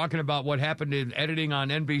 Stroud talking about what happened in editing on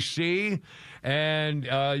NBC. And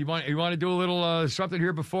you want to do a little something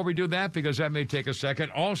here before we do that, because that may take a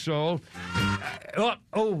second. Also,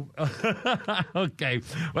 okay.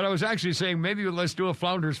 What I was actually saying, maybe let's do a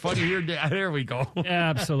Flounder's Funny here. There we go.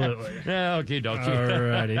 Absolutely. Yeah, okay, dokie. All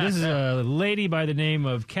righty. This is a lady by the name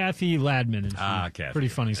of Kathy Ladman. Kathy. Pretty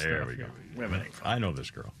funny stuff. There we go. Women. I know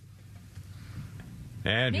this girl.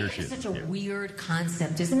 And here she is. It's such a weird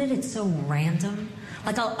concept, isn't it? It's so random.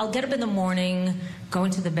 Like, I'll get up in the morning, go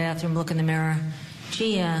into the bathroom, look in the mirror.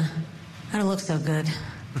 Gee, I don't look so good.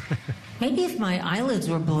 Maybe if my eyelids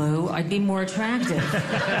were blue, I'd be more attractive.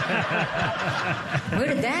 Where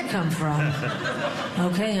did that come from?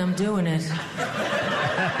 Okay, I'm doing it.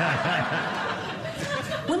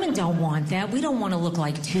 Women don't want that. We don't want to look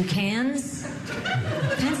like toucans.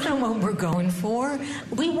 That's not what we're going for.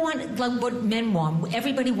 We want, like, what men want.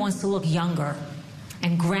 Everybody wants to look younger.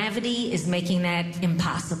 And gravity is making that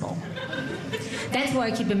impossible. That's why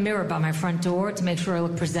I keep a mirror by my front door to make sure I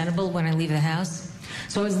look presentable when I leave the house.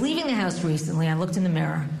 So I was leaving the house recently. I looked in the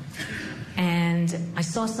mirror, and I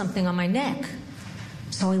saw something on my neck.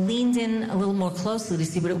 So I leaned in a little more closely to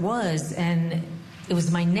see what it was, and it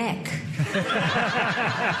was my neck.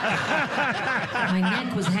 My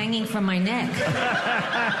neck was hanging from my neck.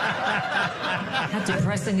 How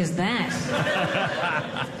depressing is that?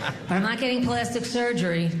 But I'm not getting plastic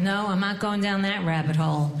surgery. No, I'm not going down that rabbit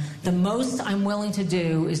hole. The most I'm willing to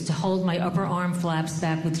do is to hold my upper arm flaps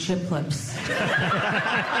back with chip clips. Because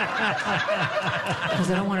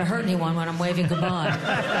I don't want to hurt anyone when I'm waving goodbye.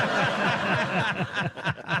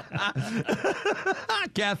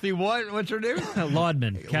 Kathy, what? What's her name?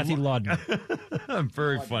 Laudman. Kathy Laudman.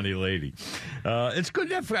 Very funny lady. It's good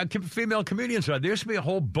to have female comedians. There used to be a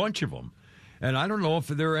whole bunch of them. And I don't know if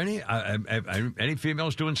there are any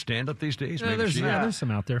females doing stand-up these days. Yeah, there's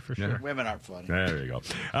some out there for sure. Women aren't funny. There you go.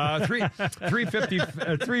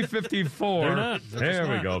 354. They're not. There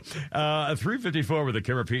we go. 354 with the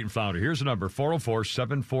Kimmer, Pete, and Flounder. Here's the number,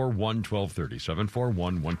 404-741-1230,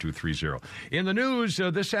 741-1230. In the news,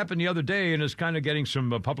 this happened the other day and is kind of getting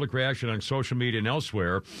some public reaction on social media and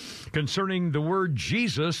elsewhere concerning the word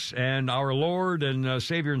Jesus and our Lord and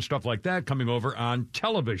Savior and stuff like that coming over on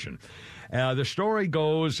television. The story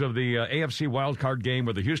goes of the AFC wildcard game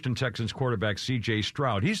with the Houston Texans quarterback C.J.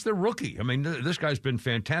 Stroud. He's the rookie. I mean, this guy's been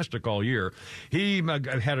fantastic all year. He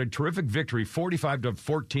had a terrific victory,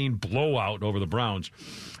 45-14 blowout over the Browns.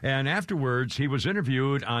 And afterwards, he was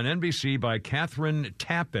interviewed on NBC by Catherine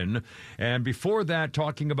Tappan. And before that,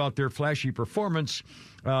 talking about their flashy performance,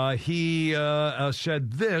 he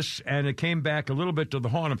said this, and it came back a little bit to the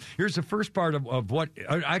haunt him. Here's the first part of what...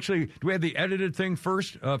 actually, do we have the edited thing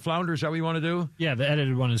first? Flounder, is that what you want to do? Yeah, the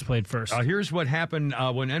edited one is played first. Here's what happened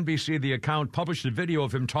when NBC, the account, published a video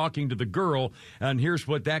of him talking to the girl, and here's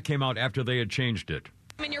what that came out after they had changed it.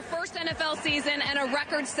 In your first NFL season and a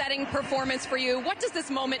record-setting performance for you, what does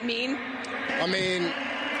this moment mean? I mean,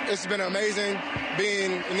 it's been amazing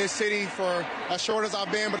being in this city for as short as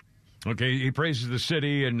I've been. Okay, he praises the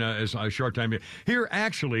city in a short time. Here,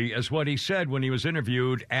 actually, is what he said when he was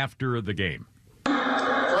interviewed after the game. First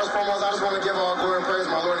and foremost, I just want to give all glory and praise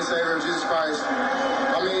to my Lord and Savior, Jesus Christ.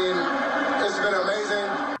 I mean, it's been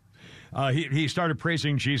amazing. He started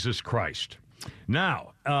praising Jesus Christ.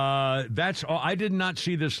 Now, that's all. I did not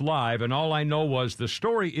see this live, and all I know was the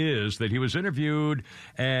story is that he was interviewed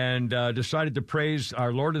and decided to praise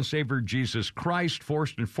our Lord and Savior Jesus Christ.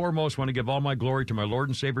 First and foremost, want to give all my glory to my Lord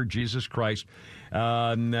and Savior Jesus Christ.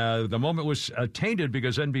 The moment was tainted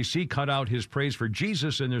because NBC cut out his praise for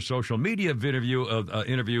Jesus in their social media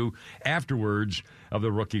interview afterwards of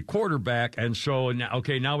the rookie quarterback. And so,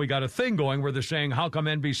 now we got a thing going where they're saying, how come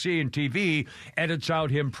NBC and TV edits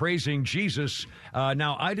out him praising Jesus?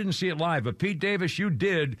 Now, I didn't see it live, but Pete Davis, you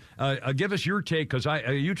did. Give us your take, because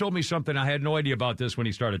you told me something. I had no idea about this when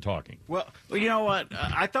he started talking. Well, you know what?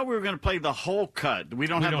 I thought we were going to play the whole cut. We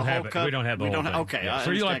don't have the whole cut. We don't have the whole thing. Okay. Yeah.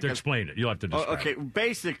 So you'll have to explain it. You'll have to describe Okay,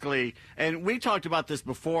 basically, and we talked about this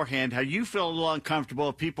beforehand, how you feel a little uncomfortable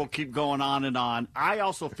if people keep going on and on. I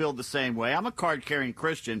also feel the same way. I'm a card-carrying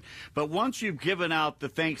Christian, but once you've given out the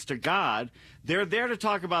thanks to God, they're there to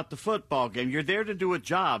talk about the football game. You're there to do a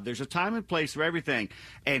job. There's a time and place for everything.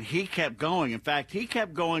 And he kept going. In fact, he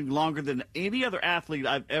kept going longer than any other athlete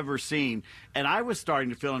I've ever seen. And I was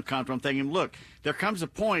starting to feel uncomfortable. I'm thinking, look, there comes a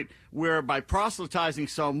point where by proselytizing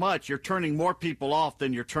so much, you're turning more people off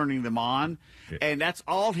than you're turning them on. Yeah. And that's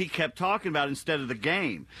all he kept talking about instead of the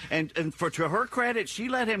game. And to her credit, she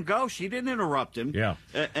let him go. She didn't interrupt him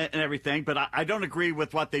and everything. But I don't agree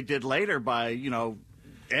with what they did later by,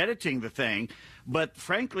 editing the thing. But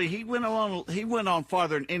frankly, he went on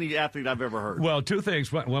farther than any athlete I've ever heard. Well, two things.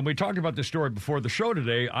 When we talked about the story before the show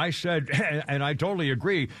today, I said, and I totally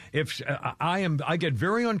agree, if I get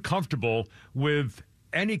very uncomfortable with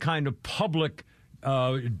any kind of public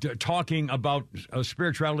talking about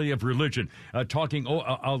spirituality of religion, talking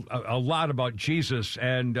a lot about Jesus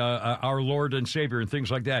and our Lord and Savior and things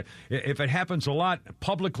like that. If it happens a lot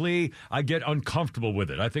publicly, I get uncomfortable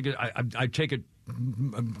with it. I think I take it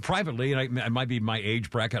privately, and it might be my age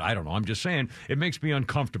bracket. I don't know. I'm just saying it makes me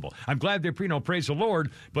uncomfortable. I'm glad they praise the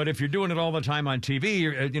Lord, but if you're doing it all the time on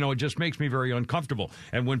TV, it just makes me very uncomfortable.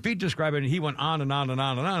 And when Pete described it, he went on and on and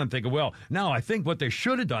on and on. I'm thinking, well, now I think what they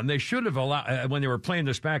should have done, they should have allowed, when they were playing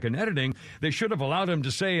this back in editing, they should have allowed him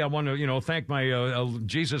to say, I want to, thank my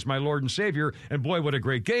Jesus, my Lord and Savior, and boy, what a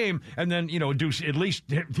great game. And then, do at least,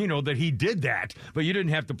 that he did that, but you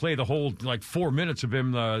didn't have to play the whole 4 minutes of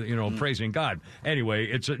him, praising God.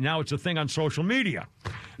 Anyway, now it's a thing on social media.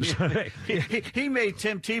 He made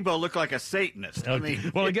Tim Tebow look like a Satanist. I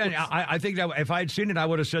mean, well, again, I think that if I'd seen it, I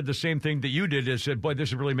would have said the same thing that you did. Is said, boy, this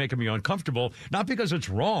is really making me uncomfortable. Not because it's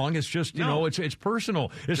wrong. It's just it's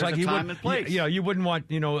personal. It's like a time and place. You wouldn't want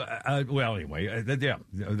well, anyway,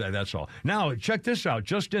 that's all. Now check this out.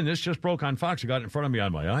 This just broke on Fox. I got it in front of me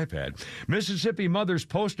on my iPad. Mississippi mother's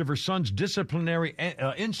post of her son's disciplinary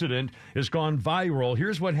incident has gone viral.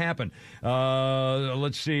 Here's what happened.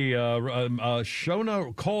 Let's see.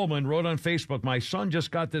 Shona Coleman wrote on Facebook, my son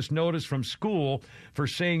just got this notice from school for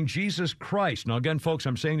saying Jesus Christ. Now, again, folks,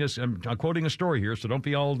 I'm saying this, I'm quoting a story here, so don't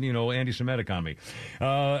be all, anti-Semitic on me.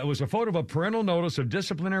 It was a photo of a parental notice of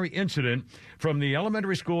disciplinary incident from the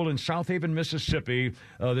elementary school in South Haven, Mississippi.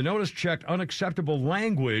 The notice checked unacceptable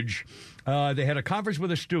language. They had a conference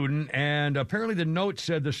with a student, and apparently the note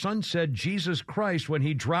said the son said Jesus Christ when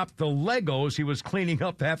he dropped the Legos he was cleaning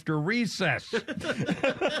up after recess.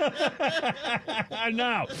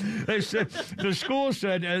 Now, the school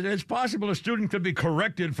said it's possible a student could be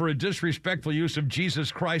corrected for a disrespectful use of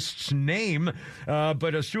Jesus Christ's name,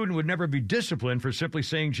 but a student would never be disciplined for simply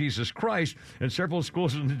saying Jesus Christ. And several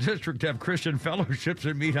schools in the district have Christian fellowships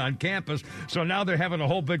that meet on campus. So now they're having a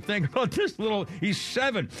whole big thing about this he's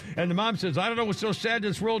 7. And the mom mom says, I don't know what's so sad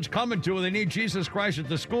this world's coming to. They need Jesus Christ at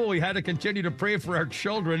the school. We had to continue to pray for our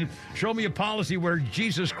children. Show me a policy where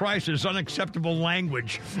Jesus Christ is unacceptable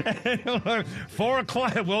language. 4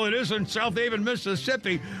 o'clock. Well, it is in South Haven,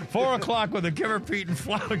 Mississippi. 4 o'clock with a Kimmer, Pete, and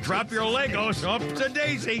Flower. Drop your Legos up to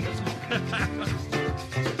Daisy.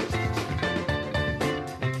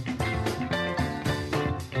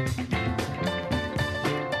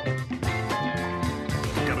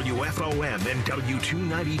 WFOM and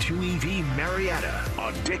W292EV Marietta,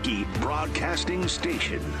 a Dickey broadcasting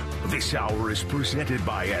station. This hour is presented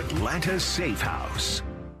by Atlanta Safe House.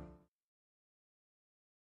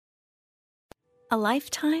 A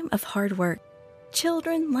lifetime of hard work,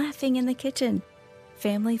 children laughing in the kitchen,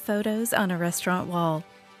 family photos on a restaurant wall,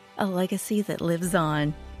 a legacy that lives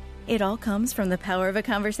on. It all comes from the power of a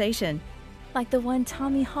conversation, like the one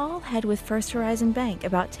Tommy Hall had with First Horizon Bank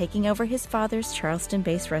about taking over his father's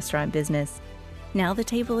Charleston-based restaurant business. Now the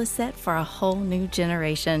table is set for a whole new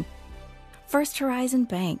generation. First Horizon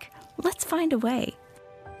Bank. Let's find a way.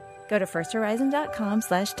 Go to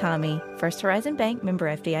firsthorizon.com/Tommy. First Horizon Bank, member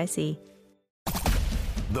FDIC.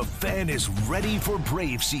 The Fan is ready for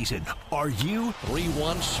Brave season. Are you?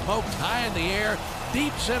 3-1 smoked high in the air,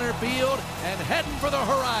 deep center field, and heading for the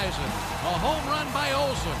horizon. A home run by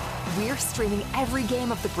Olsen. We're streaming every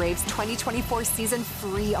game of the Braves 2024 season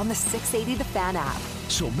free on the 680 The Fan app.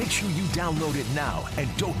 So make sure you download it now and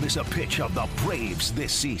don't miss a pitch of the Braves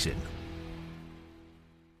this season.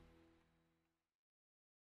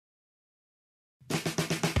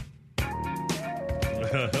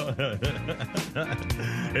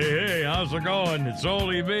 Hey, how's it going? It's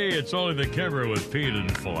only me. It's only the Kimmer with Pete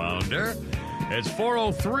and Flounder. It's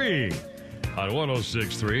 4:03 on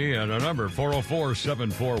 106.3 and our number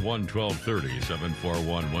 404-741-1230,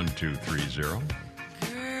 741-1230. Girl,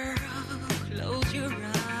 close your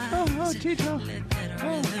eyes. Oh, Tito. Let that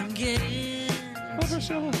rhythm get in. Oh,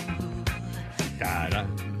 Priscilla. God,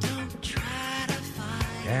 Don't try to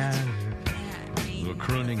find yeah. A little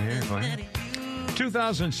crooning here for you.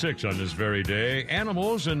 2006, on this very day,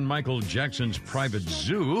 animals in Michael Jackson's private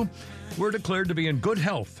zoo were declared to be in good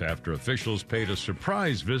health after officials paid a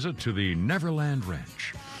surprise visit to the Neverland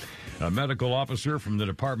Ranch. A medical officer from the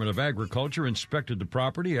Department of Agriculture inspected the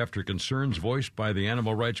property after concerns voiced by the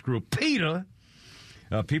animal rights group PETA,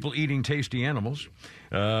 people eating tasty animals.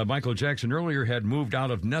 Michael Jackson earlier had moved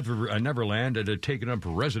out of Neverland and had taken up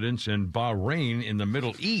residence in Bahrain in the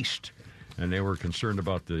Middle East. And they were concerned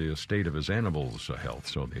about the state of his animals' health,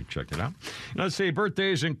 so they checked it out. Now, let's say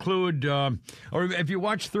birthdays include, or if you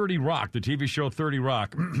watch 30 Rock, the TV show 30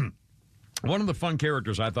 Rock, one of the fun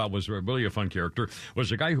characters I thought was really a fun character was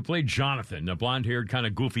the guy who played Jonathan, the blonde-haired, kind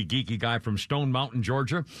of goofy, geeky guy from Stone Mountain,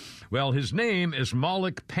 Georgia. Well, his name is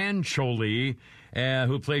Malik Pancholi,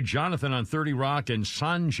 who played Jonathan on 30 Rock and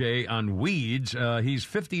Sanjay on Weeds. He's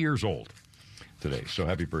 50 years old today, so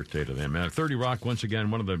happy birthday to them. 30 Rock, once again,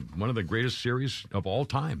 one of the greatest series of all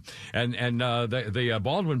time. And the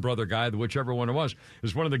Baldwin brother guy, whichever one it was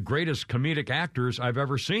one of the greatest comedic actors I've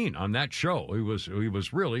ever seen on that show. He was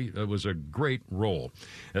really, it was a great role.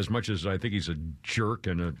 As much as I think he's a jerk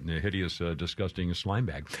and a hideous, disgusting slime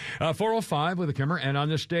bag. 4:05 with a Kimmer, and on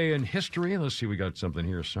this day in history, let's see, we got something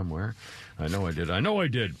here somewhere. I know I did.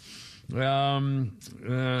 Well,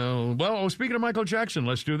 speaking of Michael Jackson,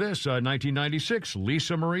 let's do this. 1996,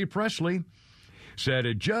 Lisa Marie Presley said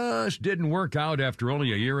it just didn't work out after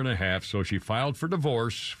only a year and a half, so she filed for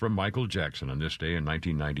divorce from Michael Jackson on this day in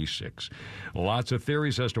 1996. Lots of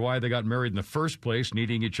theories as to why they got married in the first place,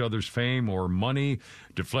 needing each other's fame or money,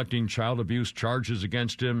 deflecting child abuse charges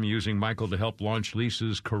against him, using Michael to help launch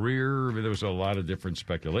Lisa's career. There was a lot of different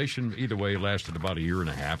speculation. Either way, it lasted about a year and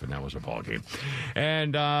a half, and that was a ballgame.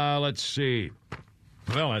 And let's see.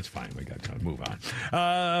 Well, that's fine. We got to move on.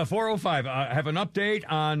 4:05. I have an update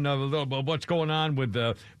on what's going on with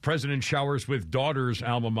President Showers with Daughters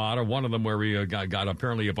alma mater. One of them where we got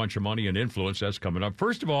apparently a bunch of money and influence. That's coming up.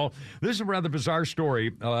 First of all, this is a rather bizarre story.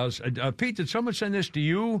 Pete, did someone send this to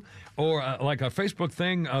you or like a Facebook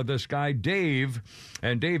thing? This guy, Dave,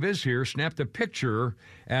 and Dave is here, snapped a picture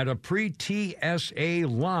at a pre-TSA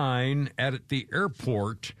line at the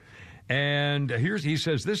airport. And he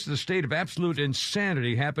says, this is the state of absolute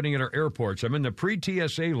insanity happening at our airports. I'm in the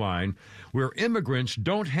pre-TSA line where immigrants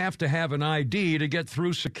don't have to have an ID to get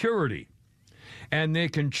through security. And they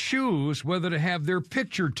can choose whether to have their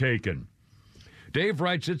picture taken. Dave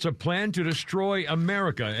writes, it's a plan to destroy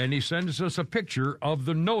America. And he sends us a picture of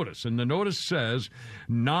the notice. And the notice says,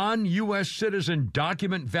 non-U.S. citizen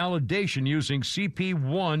document validation using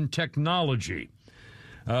CP1 technology.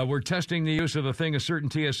 We're testing the use of the thing of certain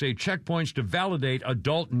TSA checkpoints to validate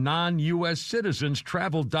adult non-U.S. citizens'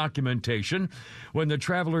 travel documentation when the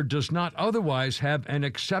traveler does not otherwise have an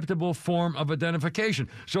acceptable form of identification.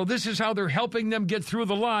 So this is how they're helping them get through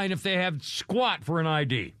the line if they have squat for an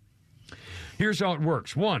ID. Here's how it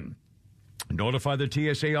works. 1, notify the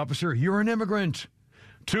TSA officer you're an immigrant.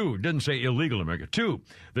 2, didn't say illegal immigrant. 2,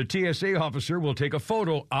 the TSA officer will take a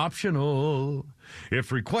photo, optional.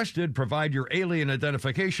 If requested, provide your alien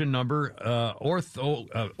identification number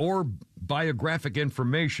or biographic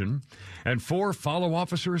information. And 4, follow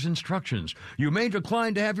officer's instructions. You may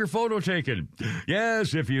decline to have your photo taken.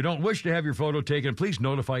 Yes, if you don't wish to have your photo taken, please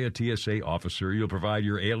notify a TSA officer. You'll provide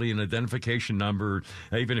your alien identification number,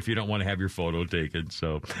 even if you don't want to have your photo taken.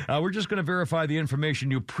 So we're just going to verify the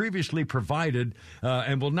information you previously provided,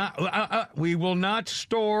 and we will not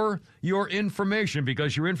store your information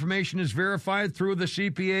because your information is verified through the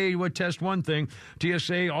CPA would test one thing.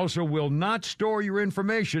 TSA also will not store your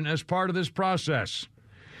information as part of this process.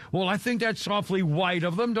 Well, I think that's awfully white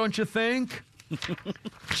of them, don't you think?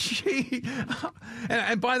 Gee.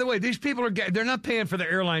 And by the way, these people they're not paying for the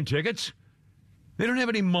airline tickets. They don't have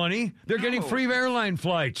any money. They're getting free airline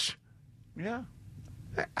flights. Yeah.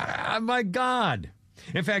 My God.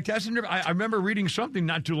 In fact, I remember reading something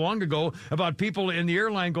not too long ago about people in the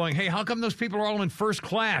airline going, hey, how come those people are all in first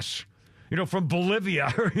class? From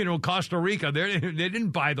Bolivia or, Costa Rica. They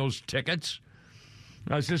didn't buy those tickets.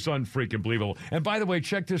 It's just unfreaking believable. And by the way,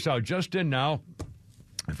 check this out. Just in now.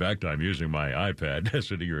 In fact, I'm using my iPad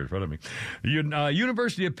sitting here in front of me.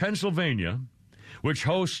 University of Pennsylvania, which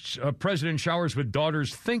hosts President Showers with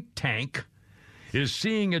Daughters think tank, is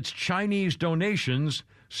seeing its Chinese donations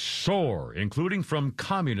soar, including from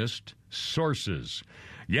communist sources.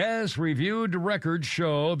 Yes, reviewed records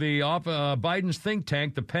show the Biden's think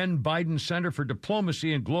tank, the Penn Biden Center for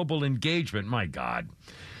Diplomacy and Global Engagement, my God,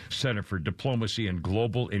 Center for Diplomacy and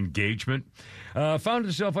Global Engagement, found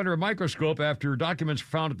itself under a microscope after documents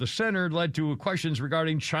found at the center led to questions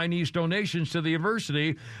regarding Chinese donations to the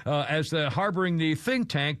university as harboring the think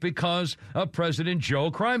tank because of President Joe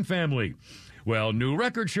crime family. Well, new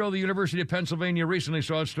records show the University of Pennsylvania recently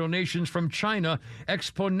saw its donations from China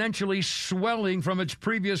exponentially swelling from its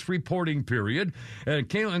previous reporting period,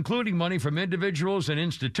 including money from individuals and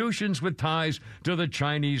institutions with ties to the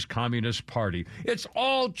Chinese Communist Party. It's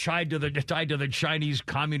all tied to the Chinese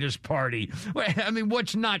Communist Party. I mean,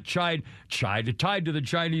 what's not tied to the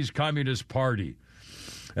Chinese Communist Party?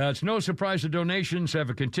 It's no surprise the donations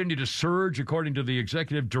have continued to surge, according to the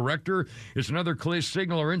executive director. It's another clear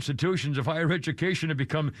signal our institutions of higher education have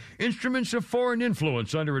become instruments of foreign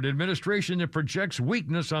influence under an administration that projects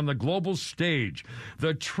weakness on the global stage.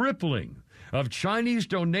 The tripling of Chinese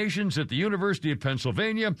donations at the University of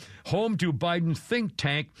Pennsylvania, home to Biden's think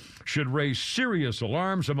tank, should raise serious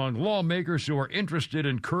alarms among lawmakers who are interested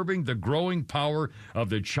in curbing the growing power of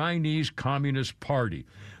the Chinese Communist Party.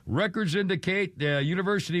 Records indicate the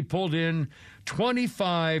university pulled in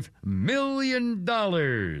 $25 million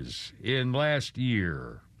in last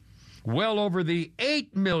year. Well over the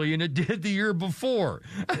 $8 million it did the year before.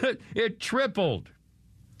 It tripled.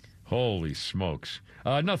 Holy smokes.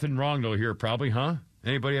 Nothing wrong, though, here probably, huh?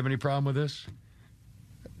 Anybody have any problem with this?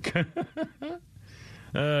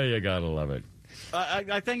 You gotta love it.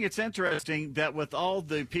 I think it's interesting that with all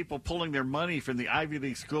the people pulling their money from the Ivy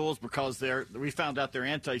League schools because we found out they're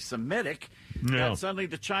anti-Semitic, that suddenly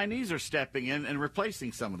the Chinese are stepping in and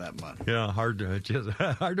replacing some of that money. Yeah, hard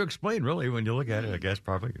to explain, really, when you look at it. I guess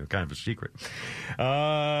probably kind of a secret.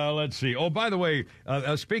 Let's see. Oh, by the way,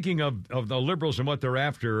 speaking of the liberals and what they're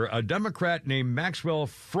after, a Democrat named Maxwell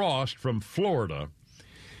Frost from Florida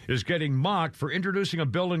is getting mocked for introducing a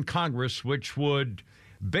bill in Congress which would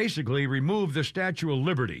basically remove the Statue of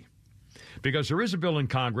Liberty. Because there is a bill in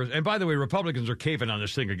Congress, and by the way, Republicans are caving on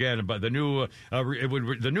this thing again. But the new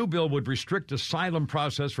bill would restrict asylum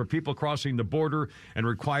process for people crossing the border and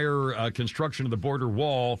require construction of the border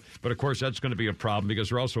wall. But of course, that's going to be a problem because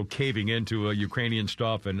they're also caving into Ukrainian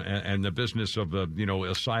stuff and the business of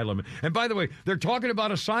asylum. And by the way, they're talking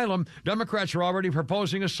about asylum. Democrats are already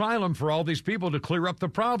proposing asylum for all these people to clear up the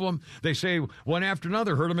problem. They say one after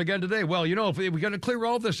another. Heard them again today. Well, if we're going to clear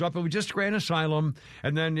all this up, and we just grant asylum,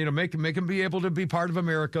 and then make them be able to be part of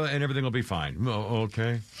America, and everything will be fine. Oh,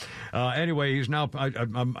 okay. Anyway, he's now.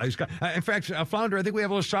 In fact, Flounder, I think we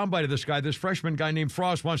have a little soundbite of this guy. This freshman guy named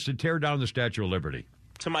Frost wants to tear down the Statue of Liberty.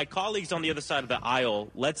 To my colleagues on the other side of the aisle,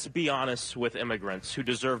 let's be honest with immigrants who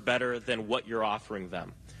deserve better than what you're offering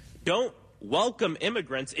them. Don't welcome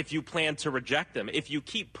immigrants if you plan to reject them. If you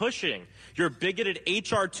keep pushing your bigoted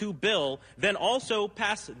H.R. 2 bill, then also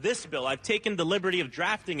pass this bill. I've taken the liberty of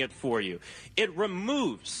drafting it for you. It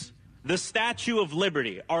removes the Statue of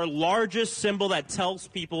Liberty, our largest symbol that tells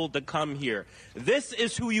people to come here. This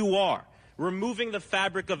is who you are, removing the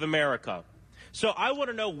fabric of America. So I want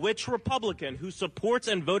to know which Republican who supports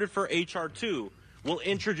and voted for H.R. 2 will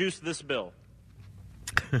introduce this bill.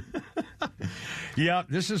 Yeah,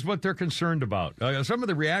 this is what they're concerned about. Some of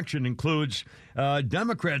the reaction includes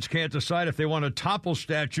Democrats can't decide if they want to topple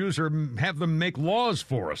statues or have them make laws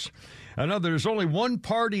for us. There's only one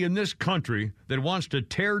party in this country that wants to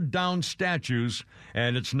tear down statues,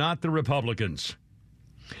 and it's not the Republicans.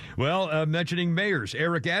 Well, mentioning mayors,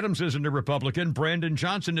 Eric Adams isn't a Republican. Brandon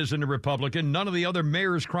Johnson isn't a Republican. None of the other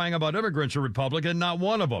mayors crying about immigrants are Republican, not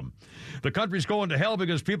one of them. The country's going to hell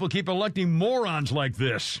because people keep electing morons like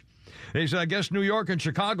this. They say, I guess New York and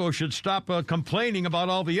Chicago should stop complaining about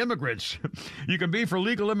all the immigrants. You can be for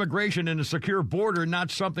legal immigration and a secure border,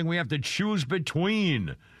 not something we have to choose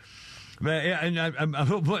between.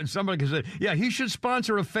 And somebody can say, yeah, he should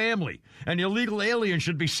sponsor a family. An illegal alien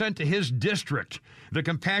should be sent to his district. The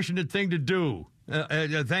compassionate thing to do.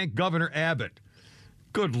 Thank Governor Abbott.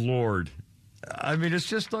 Good Lord. I mean, it's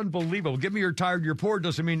just unbelievable. Give me your tired, your poor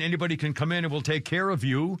doesn't mean anybody can come in and will take care of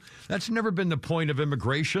you. That's never been the point of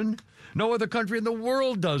immigration. No other country in the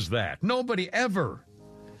world does that. Nobody ever.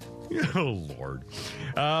 Oh, Lord.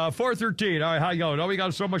 413. All right, how you going? Oh, we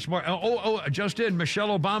got so much more. Just in,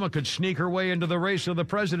 Michelle Obama could sneak her way into the race of the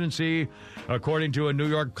presidency, according to a New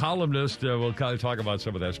York columnist. We'll kind of talk about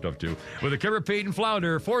some of that stuff, too. With the Kimmer, Pete, and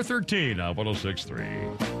Flounder, 413 on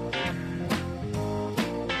 106.3.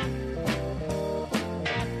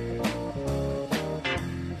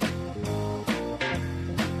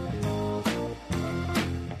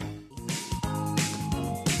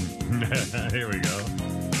 Here we go.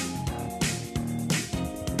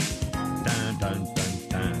 Dun, dun, dun,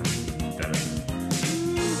 dun, dun.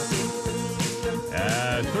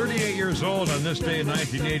 38 years old on this day in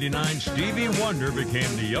 1989, Stevie Wonder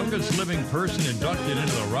became the youngest living person inducted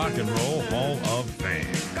into the Rock and Roll Hall of Fame.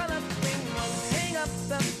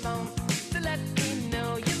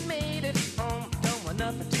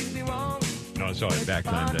 No, sorry, back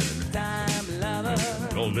time then.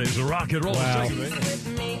 Old days of rock and roll. Wow.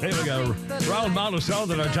 Hey, we got a round mound of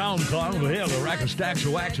sound in our town clown. We have a rack of stacks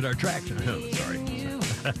of wax in our traction. Oh, sorry.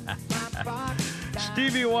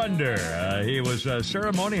 Stevie Wonder. He was a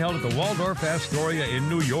ceremony held at the Waldorf Astoria in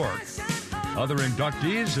New York. Other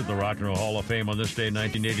inductees at the Rock and Roll Hall of Fame on this day in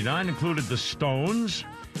 1989 included the Stones,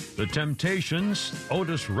 the Temptations,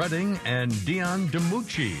 Otis Redding, and Dion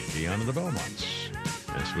DiMucci, Dion of the Belmonts.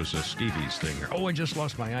 This was Stevie's thing here. Oh, I just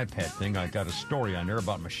lost my iPad thing. I got a story on there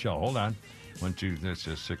about Michelle. Hold on. 1, 2, this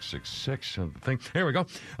is 666 thing. Here we go.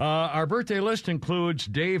 Our birthday list includes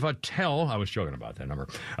Dave Attell. I was joking about that number.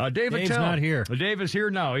 Dave's Attell. Not here. Dave is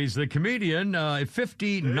here now. He's the comedian,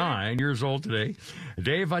 59 years old today.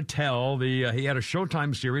 Dave Attell. He had a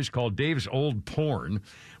Showtime series called Dave's Old Porn,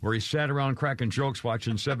 where he sat around cracking jokes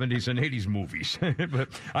watching 70s and 80s movies. But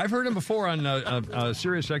I've heard him before on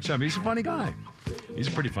Sirius XM. He's a funny guy. He's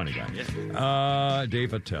a pretty funny guy.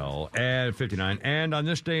 Dave Attell at 59. And on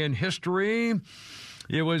this day in history,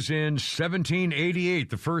 it was in 1788,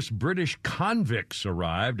 the first British convicts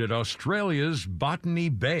arrived at Australia's Botany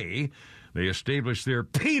Bay. They established their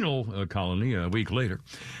penal colony a week later.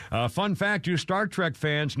 Fun fact, you Star Trek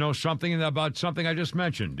fans know something about something I just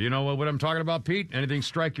mentioned. Do you know what I'm talking about, Pete? Anything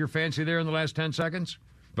strike your fancy there in the last 10 seconds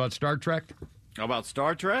about Star Trek? About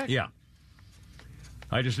Star Trek? Yeah.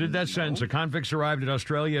 I just did that sentence. The convicts arrived at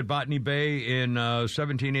Australia at Botany Bay in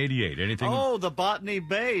 1788. Anything? Oh, the Botany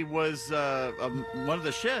Bay was one of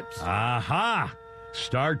the ships. Aha!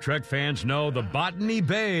 Star Trek fans know the Botany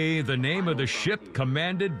Bay, the name of the ship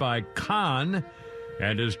commanded by Khan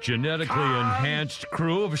and his genetically enhanced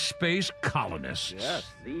crew of space colonists.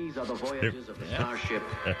 Yes. These are the voyages of the Starship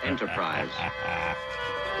Enterprise.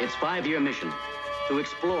 Its 5-year mission, to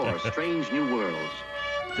explore strange new worlds,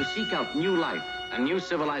 to seek out new life and new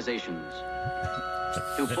civilizations,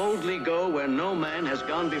 to boldly go where no man has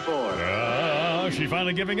gone before. She's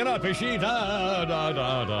finally giving it up, is she? All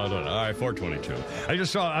right, 422. I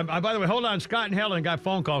just saw, by the way, hold on, Scott and Helen got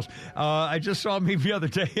phone calls. I just saw me the other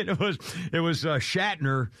day, and it was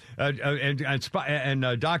Shatner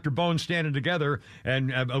and Dr. Bones standing together,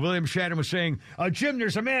 and William Shatner was saying, Jim,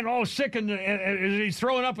 there's a man all sick, and he's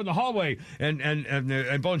throwing up in the hallway.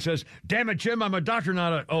 And Bones says, damn it, Jim, I'm a doctor,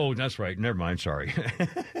 not a... Oh, that's right. Never mind, sorry.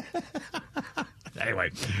 Anyway,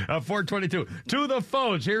 422. To the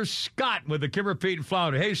phones. Here's Scott with the Kimmer, Pete, and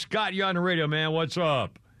Flounder. Hey, Scott, you on the radio, man. What's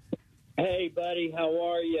up? Hey, buddy, how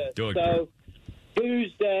are you? Doing so,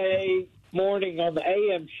 Tuesday morning on the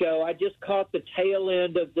AM show, I just caught the tail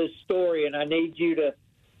end of this story, and I need you to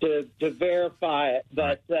verify it.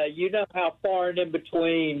 But you know how far and in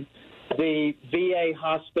between the VA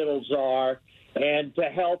hospitals are, and to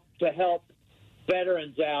help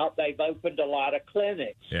veterans out, they've opened a lot of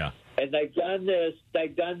clinics. Yeah. And they've done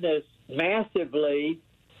this massively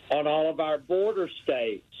on all of our border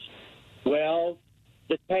states. Well,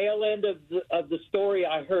 the tail end of the story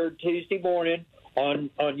I heard Tuesday morning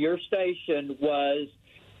on your station was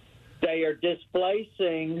they are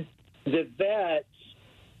displacing the vets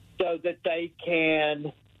so that they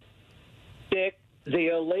can stick the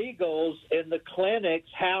illegals in the clinics,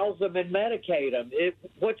 house them, and medicate them.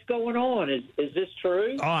 What's going on? Is this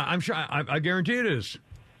true? Oh, I'm sure. I guarantee it is.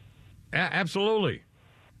 Absolutely.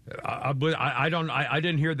 I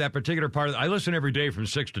didn't hear that particular part of it. I listen every day from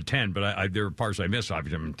 6 to 10, but there are parts I miss.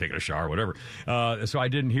 Obviously, I'm taking a shower, whatever. So I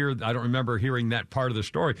don't remember hearing that part of the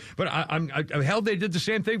story. But hell, they did the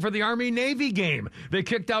same thing for the Army-Navy game. They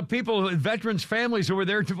kicked out people, veterans' families who were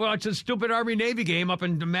there to watch a stupid Army-Navy game up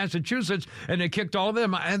in Massachusetts, and they kicked all of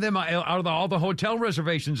them out of all the hotel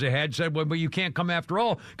reservations they had, said, well, you can't come after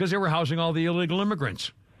all, because they were housing all the illegal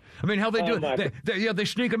immigrants. I mean, how they do it? They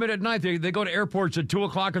sneak them in at night. They go to airports at 2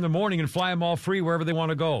 o'clock in the morning and fly them all free wherever they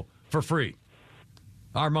want to go for free.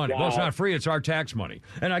 Our money. Wow. Well, it's not free. It's our tax money.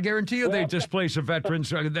 And I guarantee you they displace the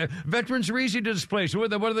veterans. The veterans are easy to displace.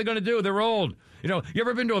 What are they going to do? They're old. You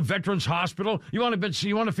ever been to a veterans hospital? You want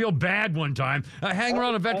to feel bad one time? Hang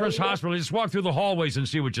around a veterans hospital. Just walk through the hallways and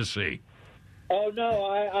see what you see. Oh, no.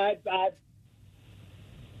 I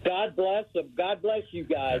God bless them. God bless you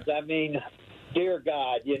guys. I mean... Dear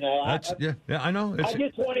God, I know. I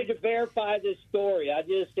just wanted to verify this story. I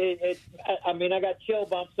got chill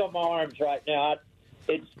bumps on my arms right now.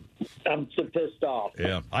 I'm so pissed off.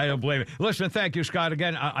 Yeah, I don't blame it. Listen, thank you, Scott.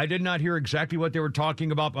 Again, I did not hear exactly what they were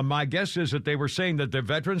talking about, but my guess is that they were saying that the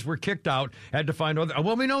veterans were kicked out, had to find other.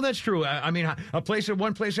 Well, we know that's true. I mean,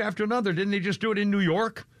 one place after another. Didn't they just do it in New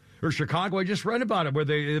York? Or Chicago? I just read about it where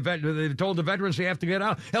they told the veterans they have to get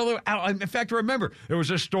out. Hell, in fact, I remember there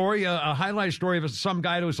was a story, a highlight story of some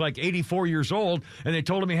guy that was like 84 years old, and they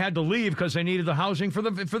told him he had to leave because they needed the housing for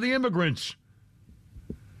the immigrants,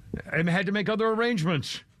 and had to make other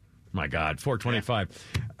arrangements. My God,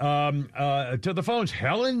 425. To the phones,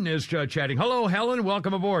 Helen is chatting. Hello, Helen.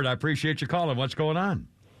 Welcome aboard. I appreciate you calling. What's going on?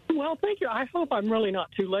 Well, thank you. I hope I'm really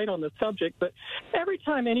not too late on the subject, but every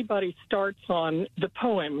time anybody starts on the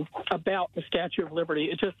poem about the Statue of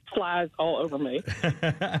Liberty, it just flies all over me.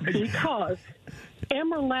 Because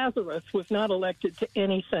Emmer Lazarus was not elected to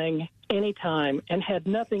anything, anytime, and had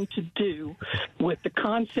nothing to do with the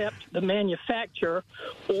concept, the manufacture,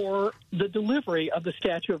 or the delivery of the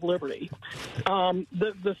Statue of Liberty.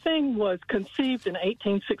 The thing was conceived in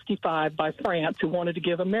 1865 by France, who wanted to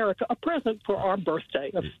give America a present for our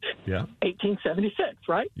birthday of 1876,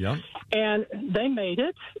 right? Yeah. And they made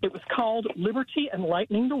it. It was called Liberty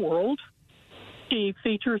Enlightening the World. She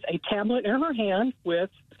features a tablet in her hand with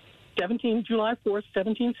July 4th,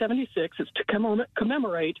 1776. It's to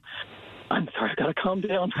commemorate. I'm sorry, I got to calm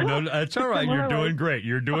down. No, that's all right. You're doing great.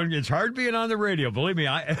 It's hard being on the radio. Believe me,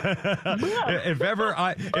 if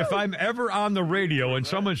I'm ever on the radio and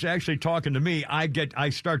someone's actually talking to me, I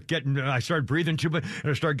start breathing too much,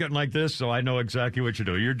 and I start getting like this. So I know exactly what you're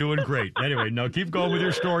doing. You're doing great. Anyway, no, keep going with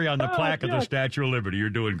your story on the plaque of the Statue of Liberty. You're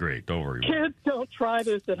doing great. Don't worry. Kids, don't try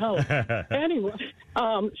this at home. Anyway,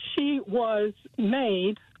 she was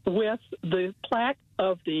made with the plaque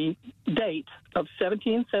of the date of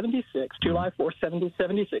 1776, July 4th,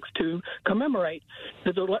 1776, to commemorate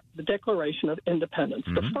the Declaration of Independence,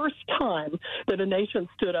 the first time that a nation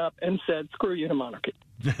stood up and said, screw you to monarchy.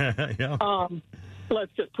 Yeah.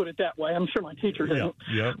 Let's just put it that way. I'm sure my teacher didn't.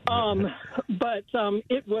 But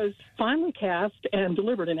it was finally cast and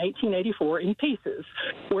delivered in 1884 in pieces,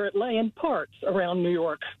 where it lay in parts around New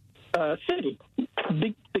York City,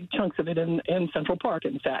 big chunks of it in Central Park,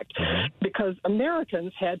 in fact, because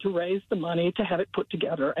Americans had to raise the money to have it put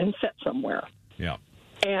together and set somewhere. Yeah.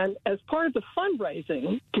 And as part of the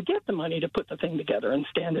fundraising to get the money to put the thing together and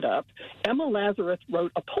stand it up, Emma Lazarus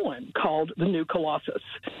wrote a poem called The New Colossus.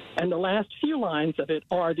 And the last few lines of it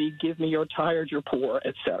are the give me your tired, your poor,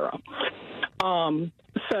 etc.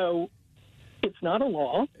 So it's not a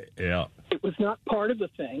law. Yeah. It was not part of the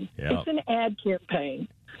thing. Yeah. It's an ad campaign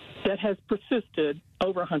that has persisted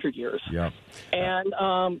over 100 years. Yeah. And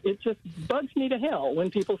it just bugs me to hell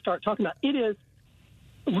when people start talking about it. Is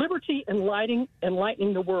liberty and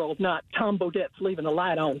enlightening the world, not Tom Bodette's leaving the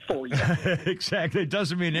light on for you. Exactly. It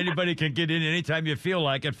doesn't mean anybody can get in anytime you feel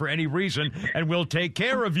like it for any reason, and we'll take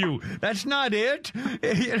care of you. That's not it.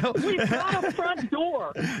 We've got a front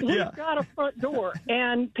door. We've got a front door,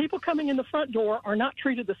 and people coming in the front door are not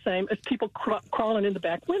treated the same as people crawling in the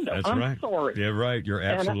back window. That's I'm right. sorry. Yeah, right. You're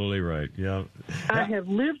absolutely right. Yeah. I have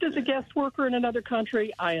lived as a guest worker in another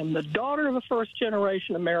country. I am the daughter of a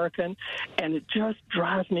first-generation American, and it just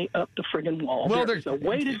drives me up the friggin' wall. Well, there's a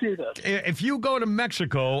way to do this. If you go to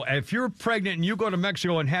Mexico, if you're pregnant and you go to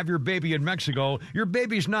Mexico and have your baby in Mexico, your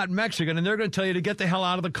baby's not Mexican, and they're going to tell you to get the hell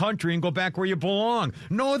out of the country and go back where you belong.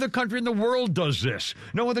 No other country in the world does this.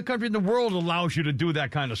 No other country in the world allows you to do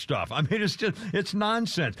that kind of stuff. I mean, it's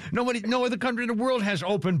nonsense. No other country in the world has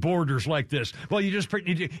open borders like this. Well,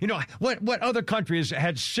 what other country has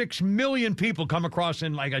had 6 million people come across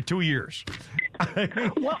in like 2 years?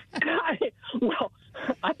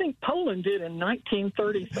 I think Poland did in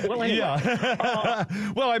 1930. Well, anyway. Yeah.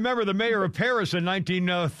 Well, I remember the mayor of Paris in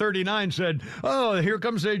 1939 said, "Oh, here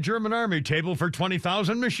comes a German army. Table for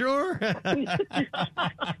 20,000, monsieur."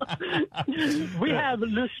 We have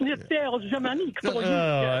le schnitzel germanique for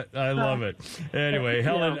you. I love it. Anyway,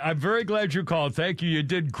 Helen, I'm very glad you called. Thank you. You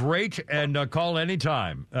did great, and call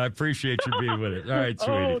anytime. I appreciate you being with it. All right,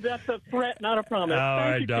 sweetie. Oh, that's a threat, not a promise. All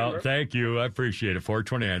right, Kimmer. thank you. I appreciate it.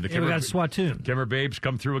 429. We got Swatoon. Kimmer Babes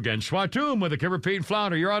come through again. Swatoon with the Kimmer, Pete, and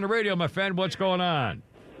Flounder. You're on the radio, my friend. What's going on?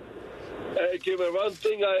 Hey, Kimmer, one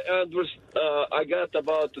thing I got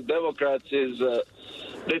about the Democrats is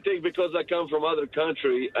they think because I come from other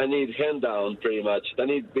country, I need hand down pretty much. I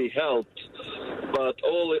need to be helped. But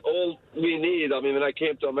all we need, I mean, when I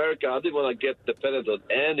came to America, I didn't want to get dependent on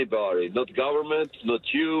anybody, not government, not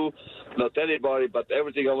you, not anybody, but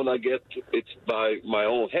everything I want to get, it's by my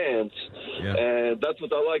own hands. Yeah. And that's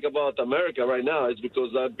what I like about America right now, is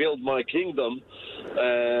because I built my kingdom,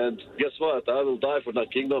 and guess what? I will die for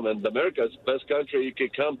that kingdom, and America is the best country you can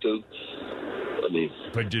come to. I mean,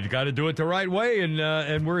 but you got to do it the right way, and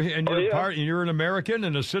you're an American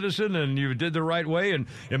and a citizen, and you did the right way, and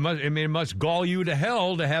it must gall you to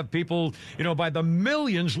hell to have people, by the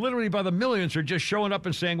millions, literally by the millions, are just showing up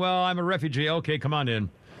and saying, "Well, I'm a refugee. Okay, come on in."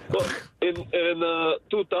 Well, in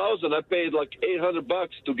 2000, I paid like $800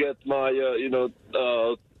 to get my,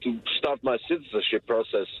 to start my citizenship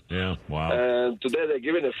process. Yeah, wow. And today they're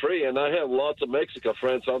giving it free, and I have lots of Mexican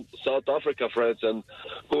friends, South Africa friends, and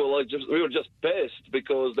who were we were just pissed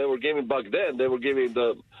because they were giving back then. They were giving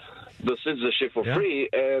the citizenship for free,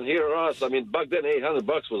 and here are us. I mean, back then, $800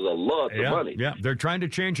 was a lot of money. Yeah, they're trying to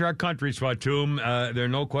change our country, Swatoon. There's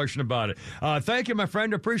no question about it. Thank you, my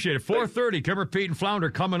friend. Appreciate it. 4:30, Kimmer, Pete, and Flounder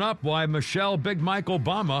coming up. Why Michelle Big Mike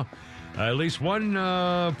Obama, at least one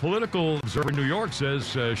political observer in New York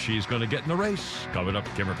says she's going to get in the race. Coming up,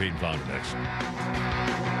 Kimmer, Pete, and Flounder next.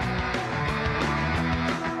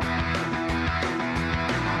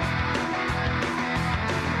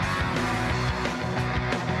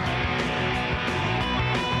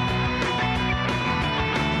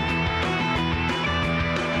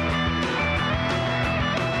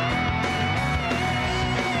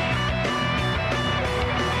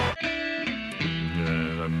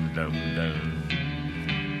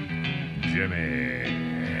 Jimmy.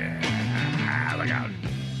 Look out.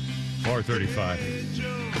 4:35.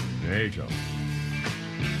 Hey, Joe.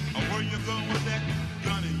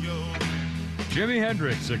 Jimi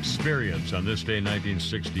Hendrix Experience on this day,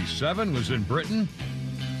 1967, was in Britain.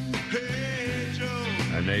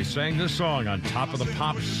 And they sang this song on Top of the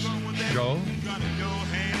Pops show.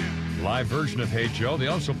 Live version of Hey Joe. They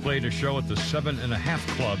also played a show at the 7.5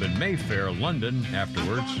 Club in Mayfair, London,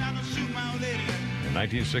 afterwards. In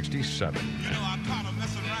 1967.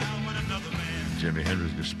 Jimi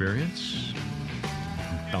Hendrix Experience.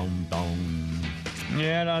 Dum, dum.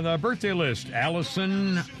 And on the birthday list,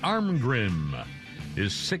 Allison Armgrim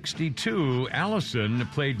is 62. Allison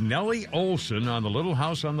played Nellie Olson on The Little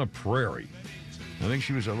House on the Prairie. I think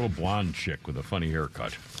she was a little blonde chick with a funny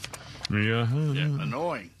haircut. Yeah.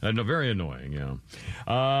 Annoying. Very annoying, yeah.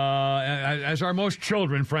 As are most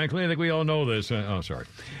children, frankly. I think we all know this. Sorry.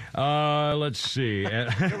 Let's see.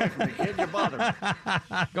 Get away from me, kid. You're bothering me.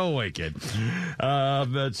 Go away, kid.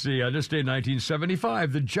 Let's see. On this day,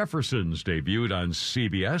 1975, The Jeffersons debuted on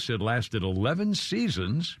CBS. It lasted 11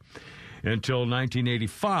 seasons until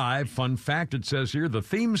 1985. Fun fact, it says here, the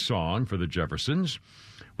theme song for The Jeffersons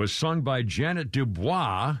was sung by Janet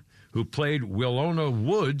Dubois, who played Willona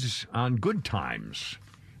Woods on Good Times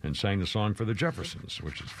and sang the song for the Jeffersons,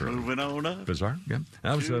 which is fairly moving on up. Bizarre. Yeah,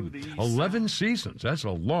 that was 11 seasons. That's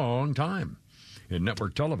a long time. in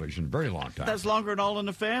network television, very long time. That's longer than All in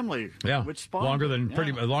the Family. Yeah, which spawned longer it. than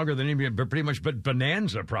Yeah. longer than even, but pretty much, but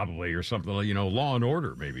Bonanza probably or something. Law and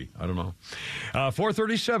Order maybe. I don't know.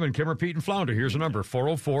 437. Kimmer, Pete, and Flounder. Here's a number: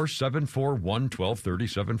 404-741-1230,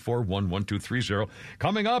 741-1230.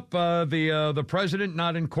 Coming up, the president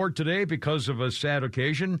not in court today because of a sad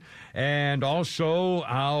occasion, and also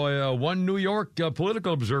how one New York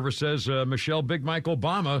political observer says Michelle Big Mike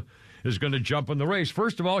Obama is going to jump in the race.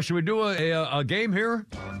 First of all, should we do a game here?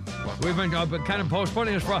 We've been kind of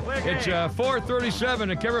postponing this. It's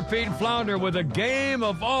 4:37, and Kimmer, Pete, and Flounder with a game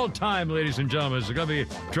of all time, ladies and gentlemen. It's going to be a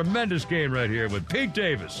tremendous game right here with Pete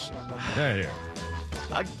Davis. Right here.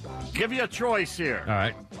 I'll give you a choice here. All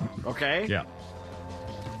right. Okay? Yeah.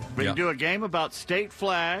 We Yeah. can do a game about state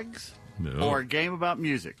flags or a game about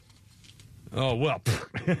music. Oh, well.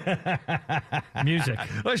 Music.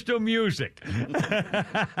 Let's do music.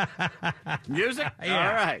 Music? Yeah.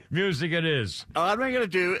 All right. Music it is. I'm going to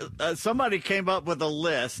do, somebody came up with a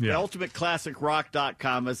list. Yeah.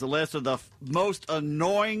 UltimateClassicRock.com is a list of the most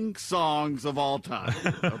annoying songs of all time.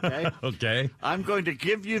 Okay? Okay. I'm going to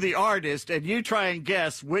give you the artist, and you try and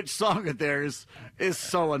guess which song of theirs is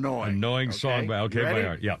so annoying. Annoying song by, You ready? by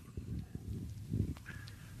art. Yeah.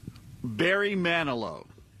 Barry Manilow.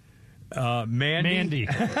 Mandy.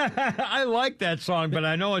 I like that song, but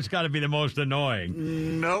I know it's got to be the most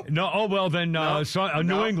annoying. Nope. No. Oh well, then New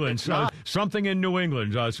No, England. it's not. Something in New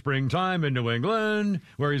England. Springtime in New England,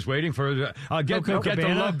 where he's waiting for get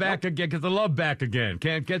the love back again. Get the love back again.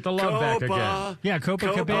 Can't get the love back again. Yeah,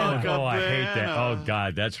 Copacabana. Oh, I hate that. Oh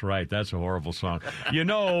God, that's right. That's a horrible song.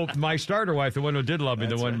 My starter wife, the one who did love me,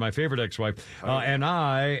 my favorite ex-wife, and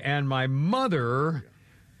I and my mother.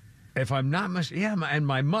 If I'm not mistaken, and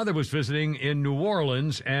my mother was visiting in New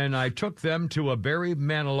Orleans, and I took them to a Barry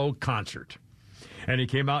Manilow concert. And he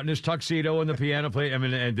came out in his tuxedo and the piano player.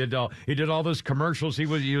 And he did all those commercials. He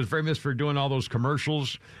was famous for doing all those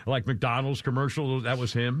commercials, like McDonald's commercials. That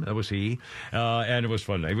was him. That was he. And it was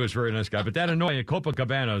fun. He was a very nice guy. But that annoying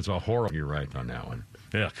Copacabana is a horrible. You're right on that one.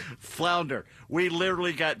 Yeah. Flounder. We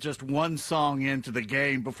literally got just one song into the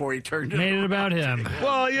game before he turned it Made it about him.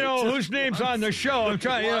 Well, whose name's on the show? I'm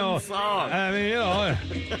trying, song. I mean,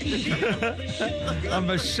 I'm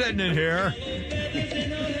just sitting in here.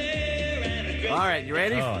 All right, you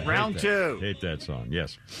ready? Round two. Hate that song,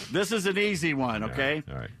 yes. This is an easy one, okay?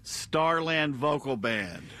 All right. Starland Vocal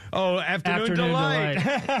Band. Oh, Afternoon Delight.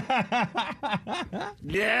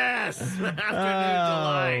 Yes! Afternoon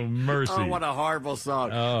Delight. Mercy. Oh, what a horrible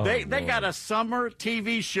song. Oh, they Lord. got a summer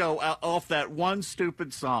TV show off that one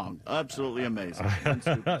stupid song. Absolutely amazing. One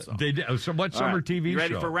stupid song. They did. So what summer right. TV You show?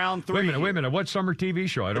 ready for round three? Wait a minute. What summer TV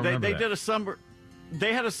show? I don't remember They that. did a summer...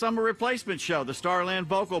 They had a summer replacement show, the Starland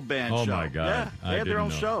Vocal Band Oh, show. my God. Yeah, they had their own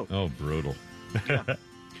show. Oh, brutal. All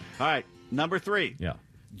right, number three. Yeah.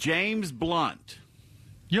 James Blunt.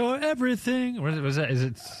 You're everything. What was that? Is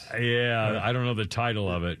it? Yeah, I don't know the title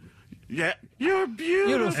of it. Yeah, you're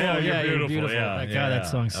beautiful. Yeah, you're beautiful. Yeah, My God, that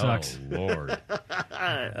song sucks. Oh, Lord.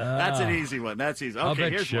 That's an easy one. That's easy. Okay, I'll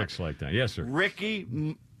bet here's chicks one. like that. Yes, sir. Ricky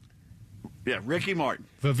Martin.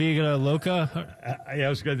 Viviga Loca. Yeah, it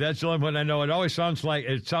was good. That's the only one I know. It sounded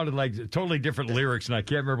like totally different lyrics, and I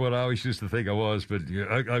can't remember what I always used to think it was, but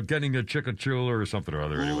I'm getting a Chicka-chula or something or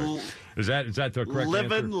other. Anyway, is that the correct answer?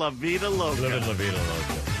 Livin' La Vida Loca. Livin' La Vida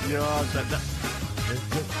Loca. Yeah, all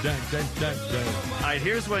right,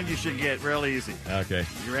 here's one you should get real easy. Okay.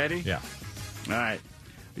 You ready? Yeah. All right.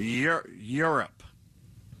 Europe.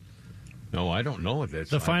 No, I don't know what that's.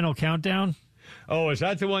 The Final Countdown. Oh, is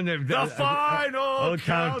that the one that... The Final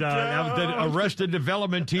Countdown. The Arrested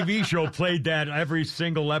Development TV show played that every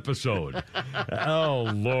single episode. Oh,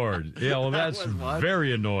 Lord. Yeah, well, that's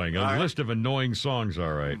very annoying. A list of annoying songs,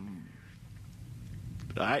 all right.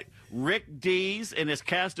 All right. Rick Dees and his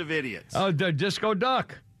cast of idiots. Oh, the Disco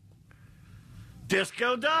Duck.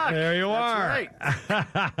 Disco Duck. There you are. Right.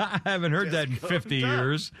 I haven't heard that in 50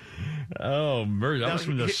 years. Oh, mercy. That was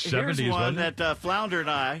from the 70s, Here's one wasn't it? that Flounder and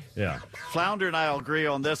I will agree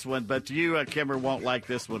on this one, but you, Kimmer, won't like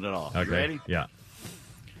this one at all. Okay. You ready? Yeah.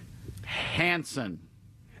 Hanson.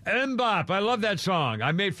 Mbop. I love that song.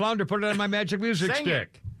 I made Flounder put it on my magic music Sing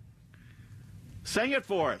stick. Sing it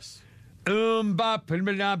for us. Bop,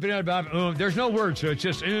 there's no word, so it's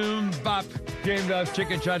just bop, James of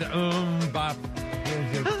Chicken Chud, bop.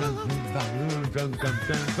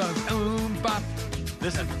 Bop.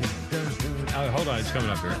 This is hold on, it's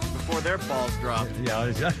coming up here. before their balls drop.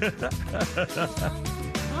 Yeah.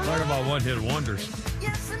 Talk about one-hit wonders.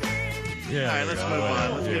 Yeah. All right, let's move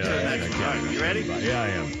on. Let's get to the next one. All right, you ready? Yeah,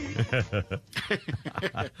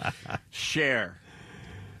 I am. Cher.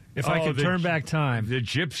 If I could turn back time. The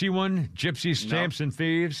Gypsy one? Gypsy Stamps and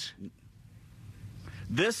Thieves?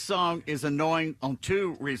 This song is annoying on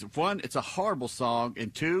two reasons. One, it's a horrible song,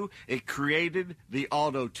 and two, it created the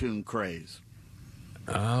auto-tune craze.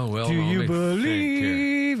 Oh, well, Do you let me think here.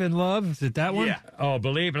 believe in love? Is it that one? Yeah. Oh,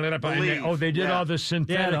 Believe. They did all the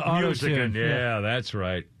synthetic the music. auto-tune. Yeah, that's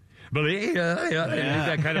right. Believe. Yeah. They did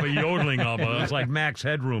that kind of a yodeling almost. It's like Max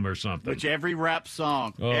Headroom or something. Which every rap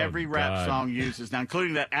song God. song uses now,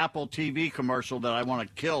 including that Apple TV commercial that I want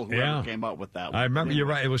to kill whoever came up with that one. I remember, you're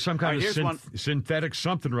right. It was some kind All right, of here's one. synthetic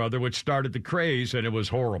something or other which started the craze, and it was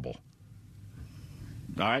horrible.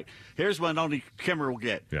 All right. Here's one only Kimmer will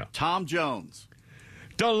get. Yeah. Tom Jones.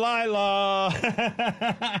 Delilah.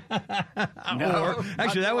 No,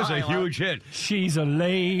 Actually, that was a Delilah. huge hit. She's a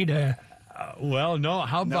lady. Well, no.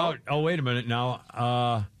 How about? Oh, wait a minute now.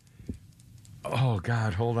 Oh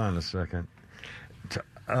God, hold on a second.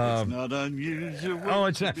 It's not unusual. Oh,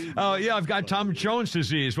 it's that. Oh, yeah, I've got Tom Jones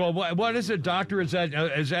disease. Well, what is it, doctor? Is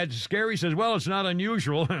that scary? He says, well, it's not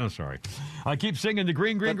unusual. Oh, sorry. I keep singing the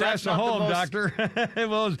green But grass that's of not the home, most- doctor.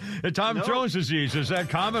 Well, it's Tom Jones disease. Is that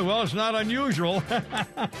common? Well, it's not unusual.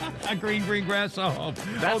 green grass of home.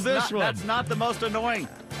 This one. That's not the most annoying.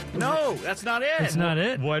 No, that's not it. It's not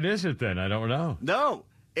it. What is it then? I don't know. No,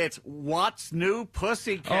 it's What's New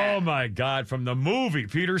Pussycat. Oh, my God. From the movie,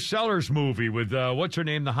 Peter Sellers movie with, what's her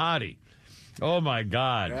name, the hottie. Oh, my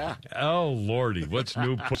God. Yeah. Oh, Lordy. What's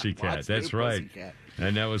New Pussycat? What's That's New right. Pussycat.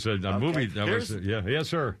 And that was a movie. That was, Here's- yeah. Yes,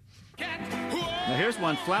 sir. Now here's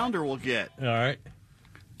one Flounder will get. All right.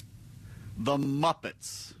 The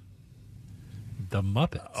Muppets. The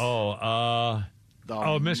Muppets.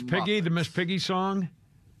 The Miss Piggy, the Miss Piggy song.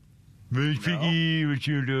 Miss Piggy, what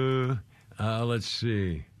you do? Let's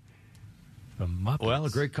see. The Muppets. Well, a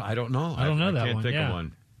great. I don't know. I don't know that can't one, think yeah. of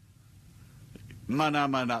one. Mana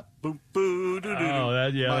mana boo boo doo doo. Oh,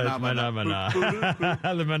 that's Mana Mana.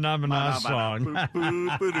 The Mana Mana song.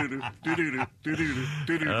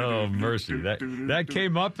 Oh, mercy. That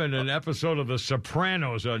came up in an episode of The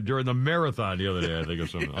Sopranos during the marathon the other day. I think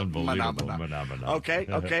it was unbelievable. Mana Mana. Okay.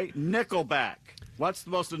 Nickelback. What's the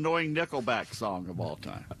most annoying Nickelback song of all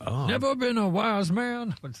time? Never been a wise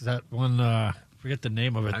man. What's that one? Forget the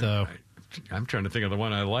name of it, though. I'm trying to think of the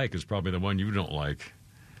one I like. Is probably the one you don't like.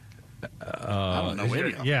 I don't know any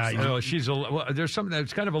of them. Yeah, you know, there's something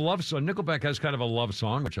that's kind of a love song. Nickelback has kind of a love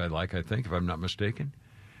song, which I like, I think, if I'm not mistaken.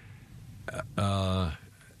 I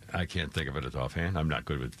can't think of it offhand. I'm not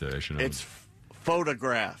good with It's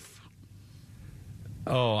Photograph.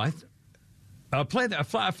 Oh, play that.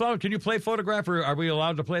 Flower, can you play Photograph, or are we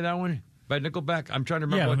allowed to play that one by Nickelback? I'm trying to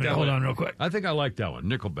remember what that hold was. on real quick. I think I like that one,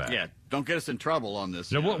 Nickelback. Yeah, don't get us in trouble on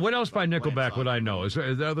this. Now, what else by Nickelback would I know? Is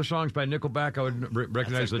there other songs by Nickelback I would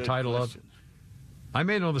recognize the good title question. of? I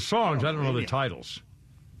may know the songs. I don't know the maybe. titles.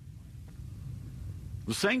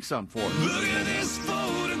 Well, sing some for us. Look at this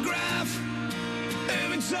photograph.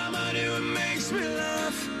 Every time I do, it makes me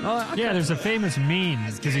laugh. Yeah, there's a famous meme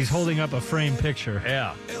because he's holding up a framed picture.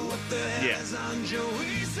 Yeah. Yes.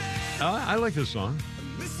 I like this song.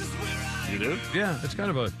 You do? Yeah, it's kind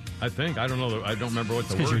of a. I think I don't know. I don't remember what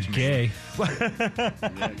the Because words. you're gay.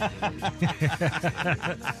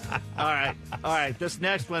 All right. This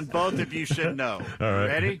next one, both of you should know. All right.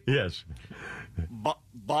 Ready? Yes.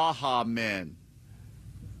 Baha Men.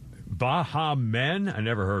 Baha Men? I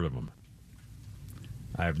never heard of them.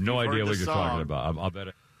 I have no You've idea heard what the you're talking song. about. I'll bet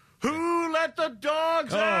it. Who let the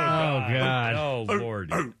dogs out? Oh, God. Oh,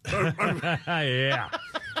 Lord. Yeah.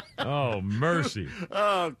 Oh, mercy.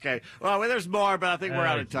 Okay. Well, there's more, but I think we're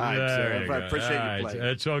out of time, There sir. you But I go. appreciate All you right. playing.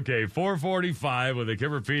 It's okay. 4:45 with the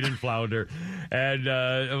Kimmer, Pete, and Flounder. And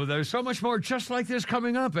there's so much more just like this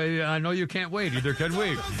coming up. I know you can't wait. Either can we.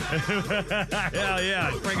 Hell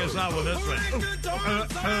yeah. Bring us out with this one.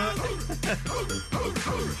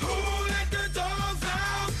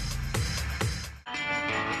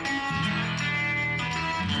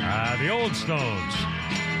 The old Stones.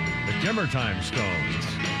 The Kimmer Time Stones.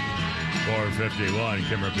 4:51,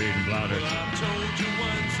 Kimmer, Pete, and Flounder.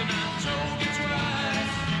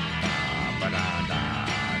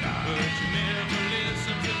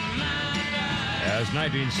 As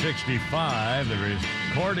 1965, the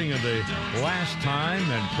recording of the last time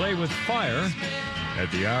and Play with Fire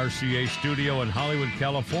at the RCA studio in Hollywood,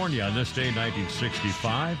 California. On this day,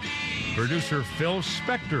 1965, producer Phil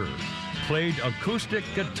Spector played acoustic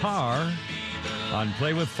guitar on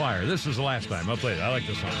Play with Fire. This is the last time. I'll play it. I like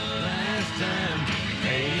this song. Last time,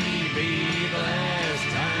 maybe the last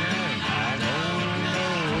time. I don't know.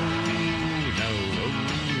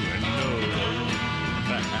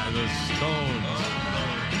 The Stones.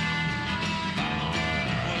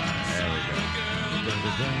 There we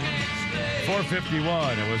go.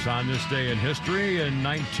 4:51. It was on this day in history in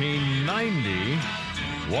 1990.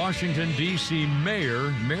 Washington, D.C.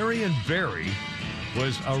 Mayor Marion Barry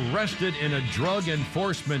was arrested in a drug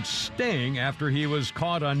enforcement sting after he was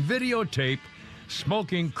caught on videotape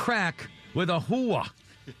smoking crack with a hooah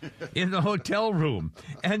in the hotel room.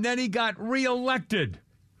 And then he got reelected.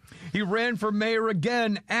 He ran for mayor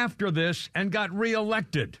again after this and got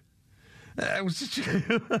reelected.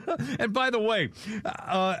 And by the way,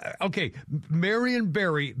 okay, Marion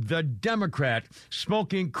Barry, the Democrat,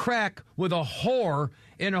 smoking crack with a whore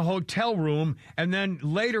in a hotel room, and then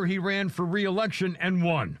later he ran for re-election and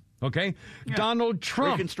won. Okay? Yeah. Donald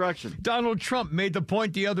Trump. Reconstruction. Donald Trump made the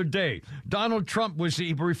point the other day. Donald Trump was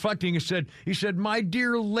reflecting and he said, my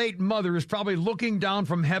dear late mother is probably looking down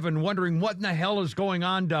from heaven wondering what in the hell is going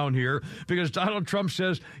on down here, because Donald Trump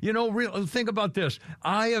says, think about this.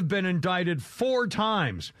 I have been indicted 4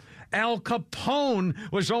 times. Al Capone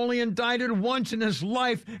was only indicted once in his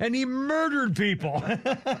life, and he murdered people.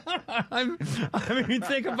 I mean,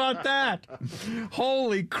 think about that.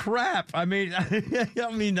 Holy crap. I mean,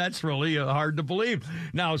 that's really hard to believe.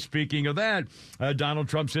 Now, speaking of that, Donald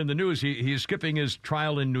Trump's in the news. He's skipping his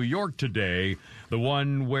trial in New York today, the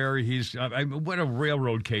one where he's, what a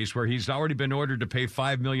railroad case, where he's already been ordered to pay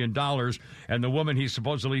 $5 million, and the woman he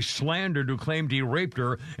supposedly slandered who claimed he raped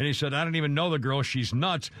her, and he said, I don't even know the girl, she's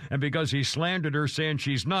nuts, and because he slandered her saying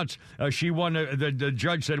she's nuts, she won. The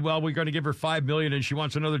judge said, well, we're going to give her $5 million, and she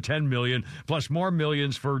wants another $10 million, plus more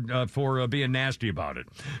millions for being nasty about it.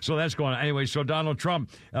 So that's going on. Anyway, so Donald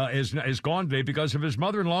Trump is gone today because of his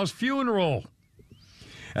mother-in-law's funeral.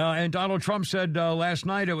 And Donald Trump said last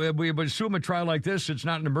night, we would assume a trial like this, it's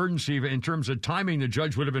not an emergency in terms of timing. The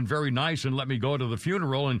judge would have been very nice and let me go to the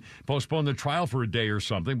funeral and postpone the trial for a day or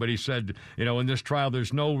something. But he said, in this trial,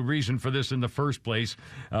 there's no reason for this in the first place.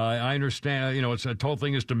 I understand, it's the whole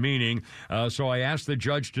thing is demeaning. So I asked the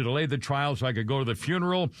judge to delay the trial so I could go to the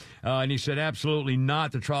funeral. And he said, absolutely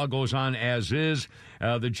not. The trial goes on as is.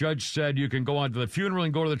 The judge said you can go on to the funeral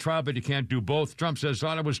and go to the trial, but you can't do both. Trump says,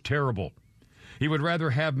 thought it was terrible. He would rather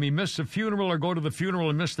have me miss the funeral or go to the funeral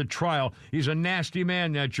and miss the trial. He's a nasty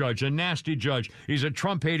man, that judge, a nasty judge. He's a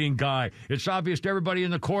Trump-hating guy. It's obvious to everybody in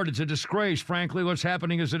the court it's a disgrace. Frankly, what's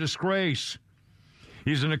happening is a disgrace.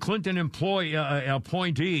 He's a Clinton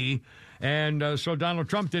appointee. And so Donald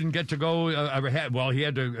Trump didn't get to go. He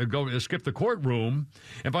had to go skip the courtroom.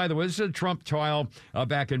 And by the way, this is a Trump trial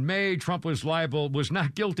back in May. Trump was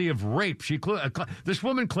not guilty of rape. This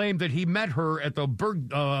woman claimed that he met her at the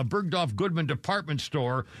Bergdorf Goodman department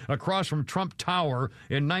store across from Trump Tower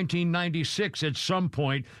in 1996 at some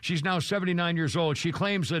point. She's now 79 years old. She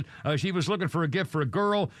claims that she was looking for a gift for a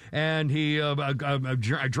girl, and he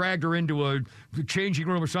dragged her into a changing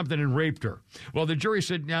room or something and raped her. Well, the jury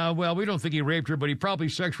said, we don't think he raped her, but he probably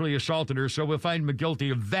sexually assaulted her, so we'll find him guilty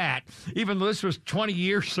of that, even though this was 20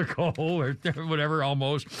 years ago or whatever,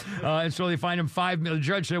 almost. And so they find him $5 million. The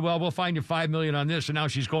judge said, well, we'll find you $5 million on this, and now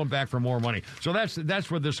she's going back for more money. So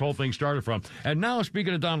that's where this whole thing started from. And now,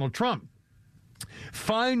 speaking of Donald Trump,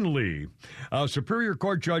 finally, Superior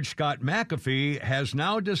Court Judge Scott McAfee has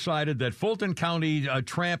now decided that Fulton County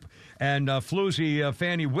tramp and floozy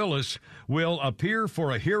Fannie Willis will appear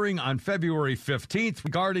for a hearing on February 15th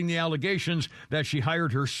regarding the allegations that she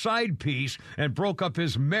hired her side piece and broke up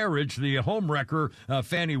his marriage, the homewrecker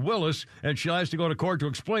Fannie Willis, and she has to go to court to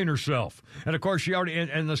explain herself. And, of course, she already,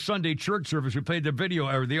 in the Sunday church service, we played the video,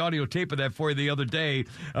 or the audio tape of that for you the other day,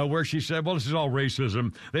 where she said, well, this is all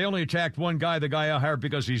racism. They only attacked one guy, the guy I hired,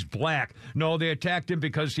 because he's black. No, they attacked him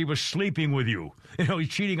because he was sleeping with you. He's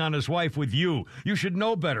cheating on his wife with you. You should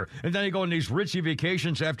know better. And then they go on these ritzy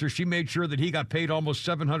vacations after she made sure that he got paid almost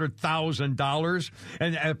 $700,000.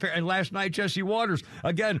 And last night, Jesse Waters,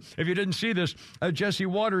 again, if you didn't see this, Jesse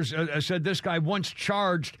Waters said this guy once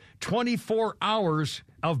charged 24 hours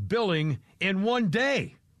of billing in one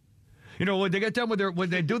day. When they get done with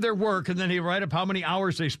when they do their work, and then he write up how many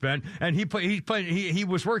hours they spent, and he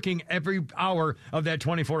was working every hour of that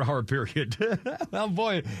 24-hour period. Well,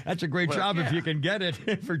 boy, that's a great job if you can get it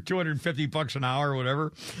for $250 an hour or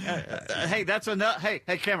whatever. Hey, that's enough. Hey,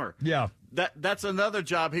 Kimmer. Yeah. That's another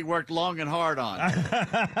job he worked long and hard on.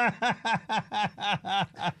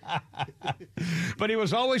 But he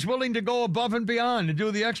was always willing to go above and beyond and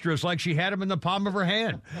do the extras like she had him in the palm of her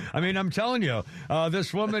hand. I mean, I'm telling you,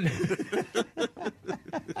 this woman...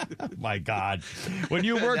 My God. When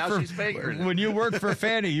you work for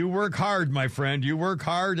Fanny, you work hard, my friend. You work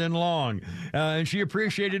hard and long. And she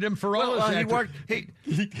appreciated him for all his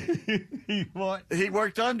He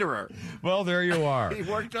worked under her. Well, there you are. He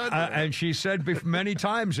worked under her. And she said many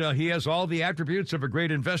times he has all the attributes of a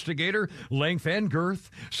great investigator, length and girth.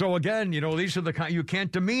 So again, these are the kind you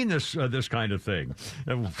can't demean this kind of thing.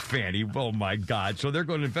 Fanny, oh my God. So they're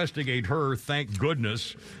going to investigate her, thank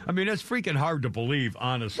goodness. I mean, it's freaking hard to believe,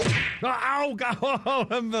 honestly. Oh, God.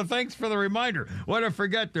 Oh, thanks for the reminder. What a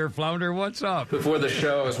forget there, Flounder. What's up? Before the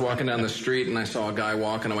show, I was walking down the street and I saw a guy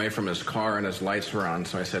walking away from his car and his lights were on.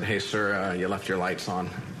 So I said, "Hey, sir, you left your lights on."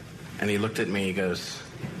 And he looked at me, he goes,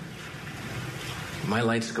 "My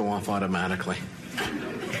lights go off automatically."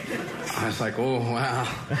 I was like, "Oh, wow."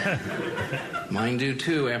 Mine do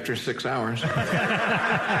too after 6 hours.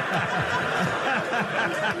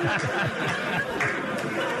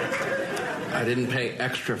 I didn't pay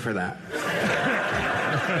extra for that.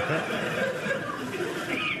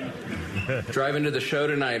 Driving to the show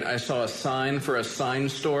tonight, I saw a sign for a sign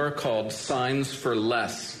store called Signs for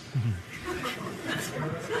Less.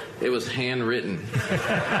 It was handwritten.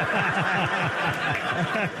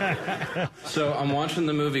 So I'm watching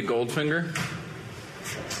the movie Goldfinger.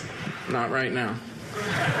 Not right now.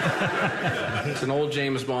 It's an old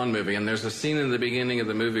James Bond movie, and there's a scene in the beginning of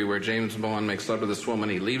the movie where James Bond makes love to this woman.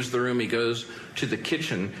 He leaves the room, he goes to the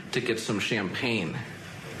kitchen to get some champagne,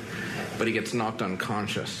 but he gets knocked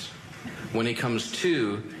unconscious. When he comes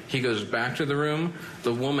to, he goes back to the room.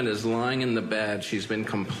 The woman is lying in the bed. She's been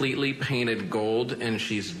completely painted gold, and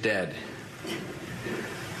she's dead.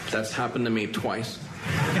 That's happened to me twice.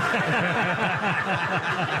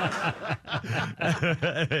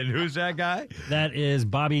 And who's that guy? That is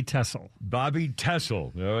Bobby Tessel. Bobby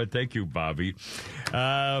Tessel. Oh, thank you, Bobby.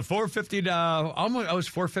 450. Almost. I was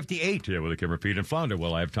 458 here with Kim, Pete, and Flounder.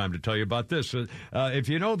 Well, I have time to tell you about this. If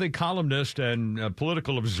you know the columnist and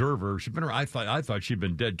political observer, she's been. I thought she'd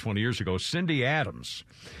been dead 20 years ago. Cindy Adams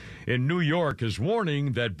in New York is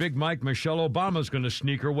warning that Big Mike Michelle Obama is going to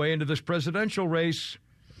sneak her way into this presidential race.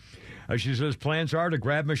 She says plans are to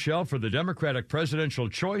grab Michelle for the Democratic presidential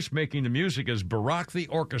choice, making the music as Barack the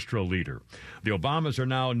orchestra leader. The Obamas are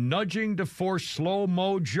now nudging to force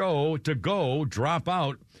Slow-Mo Joe to drop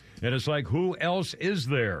out. And it's like, who else is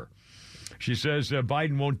there? She says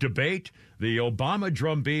Biden won't debate. The Obama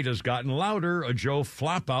drumbeat has gotten louder. A Joe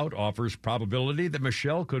flop-out offers probability that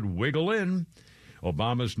Michelle could wiggle in.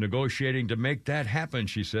 Obama's negotiating to make that happen,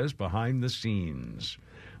 she says, behind the scenes.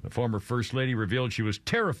 The former First Lady revealed she was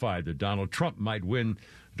terrified that Donald Trump might win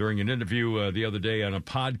during an interview the other day on a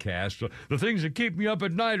podcast. So the things that keep me up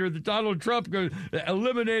at night are that Donald Trump could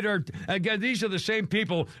eliminate our... Again, these are the same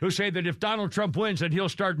people who say that if Donald Trump wins, that he'll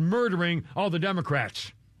start murdering all the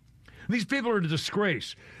Democrats. These people are a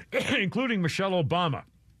disgrace, including Michelle Obama,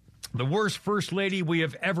 the worst First Lady we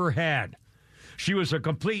have ever had. She was a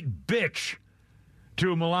complete bitch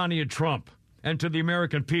to Melania Trump and to the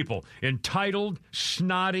American people. Entitled,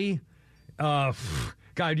 snotty. God,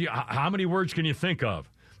 how many words can you think of?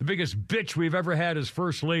 The biggest bitch we've ever had as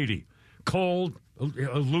First Lady. Cold,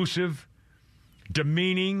 elusive,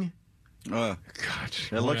 demeaning. God,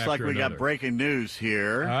 it looks like we got breaking news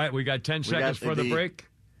here. All right, we got 10 seconds for the break.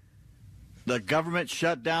 The government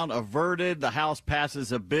shutdown averted. The House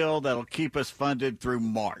passes a bill that'll keep us funded through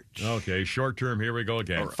March. Okay, short term. Here we go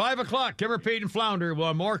again. Right. 5 o'clock. Kimmer, Pete, and Flounder.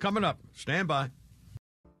 Well, more coming up. Stand by.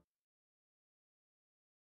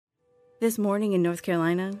 This morning in North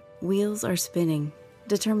Carolina, wheels are spinning.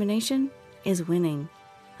 Determination is winning.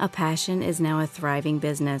 A passion is now a thriving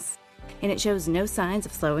business. And it shows no signs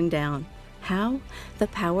of slowing down. How? The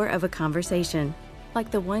power of a conversation. Like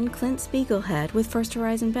the one Clint Spiegel had with First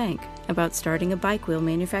Horizon Bank about starting a bike wheel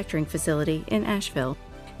manufacturing facility in Asheville.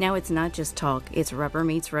 Now it's not just talk, it's rubber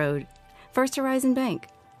meets road. First Horizon Bank.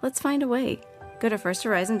 Let's find a way. Go to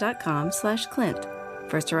firsthorizon.com/Clint.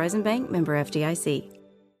 First Horizon Bank, member FDIC.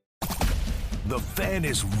 The Fan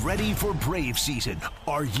is ready for Brave season.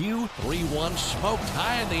 Are you? 3-1 smoked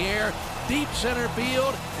high in the air, deep center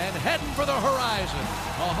field, and heading for the horizon.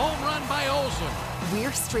 A home run by Olsen.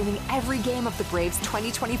 We're streaming every game of the Braves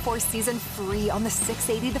 2024 season free on the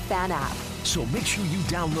 680 The Fan app. So make sure you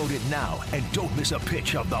download it now and don't miss a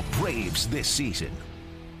pitch of the Braves this season.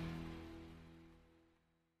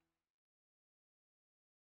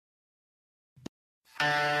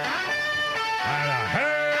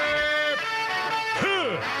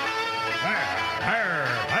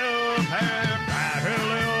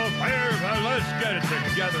 Let's get it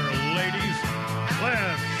together, ladies.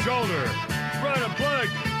 Left shoulder, right of leg.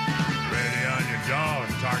 Ready on your dog.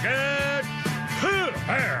 Target.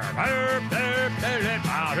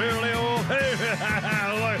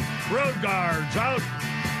 Road guards out.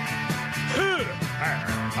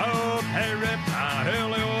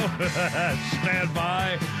 Stand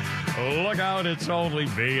by. Look out, it's only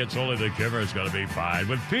me. It's only the Kimmer. It's going to be fine.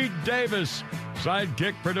 With Pete Davis,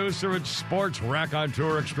 sidekick producer and sports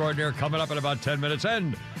raconteur extraordinaire, coming up in about 10 minutes.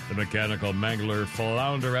 And the mechanical mangler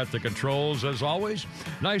Flounder at the controls, as always.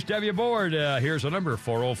 Nice to have you aboard. Here's a number,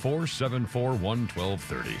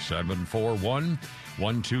 404-741-1230.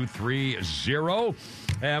 741-1230.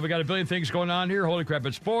 And we got a billion things going on here. Holy crap,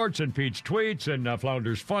 it's sports and Pete's tweets and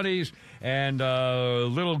Flounder's funnies and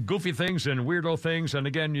little goofy things and weirdo things. And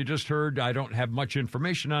again, you just heard, I don't have much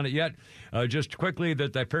information on it yet. Just quickly,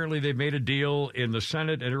 that apparently they made a deal in the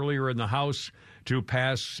Senate and earlier in the House to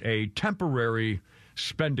pass a temporary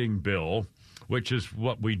spending bill, which is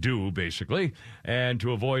what we do, basically, and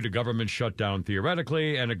to avoid a government shutdown,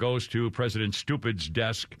 theoretically. And it goes to President Stupid's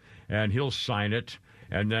desk, and he'll sign it.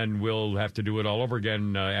 And then we'll have to do it all over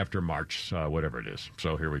again after March, whatever it is.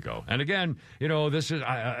 So here we go. And again, this is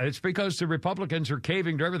it's because the Republicans are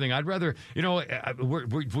caving to everything. I'd rather,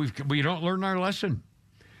 we don't learn our lesson.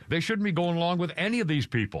 They shouldn't be going along with any of these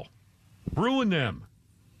people. Ruin them.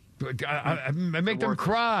 Make them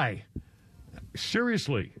cry.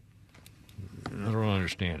 Seriously. I don't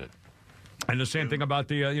understand it. And the same thing about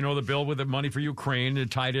the, the bill with the money for Ukraine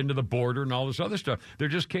and tied into the border and all this other stuff. They're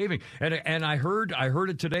just caving. And I heard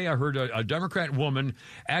it today. I heard a Democrat woman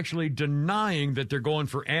actually denying that they're going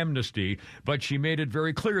for amnesty, but she made it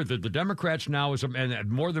very clear that the Democrats now, and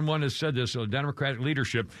more than one has said this, the Democratic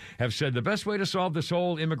leadership have said the best way to solve this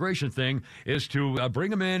whole immigration thing is to bring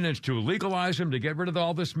them in and to legalize them, to get rid of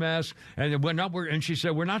all this mess. And she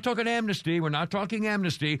said, we're not talking amnesty. We're not talking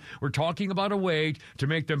amnesty. We're talking about a way to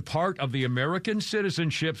make them part of the American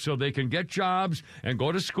citizenship so they can get jobs and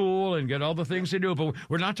go to school and get all the things they do. But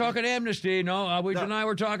we're not talking amnesty. No, deny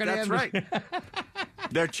we're talking amnesty. That's right.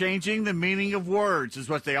 They're changing the meaning of words, is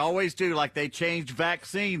what they always do. Like they changed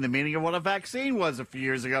vaccine, the meaning of what a vaccine was a few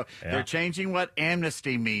years ago. Yeah. They're changing what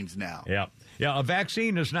amnesty means now. Yeah. Yeah, a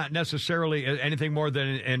vaccine is not necessarily anything more than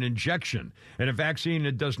an injection. And a vaccine,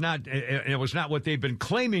 it was not what they've been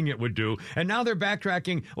claiming it would do. And now they're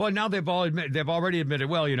backtracking. Well, now they've already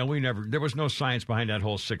admitted, there was no science behind that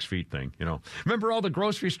whole 6 feet thing, Remember all the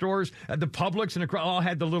grocery stores, the Publix, and all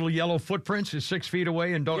had the little yellow footprints 6 feet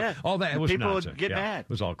away and all that. It was people nonsense. Would get mad. It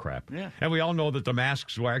was all crap. Yeah. And we all know that the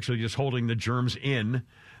masks were actually just holding the germs in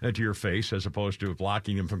to your face as opposed to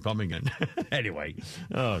blocking them from coming in. Anyway,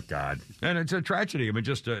 oh, God. And it's a tragedy. I mean,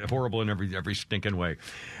 just horrible in every stinking way.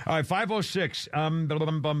 All right, 506.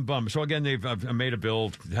 So, again, they've made a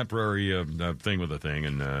bill, temporary thing with a thing,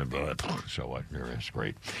 and so what? It's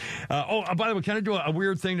great. By the way, can I do a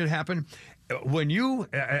weird thing that happened? When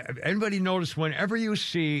anybody notice whenever you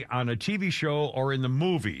see on a TV show or in the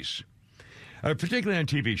movies, particularly on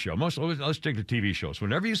TV show. Let's stick to TV shows.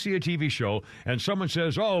 Whenever you see a TV show and someone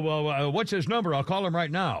says, what's his number? I'll call him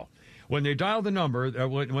right now. When they dial the number,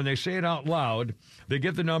 when they say it out loud, they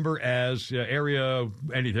give the number as area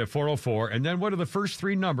 404. And then what are the first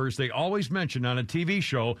three numbers they always mention on a TV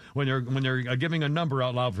show when they're giving a number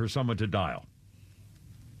out loud for someone to dial?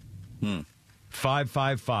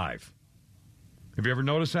 555. Have you ever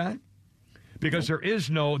noticed that? Because there is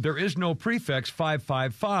no prefix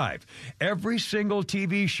 555. Every single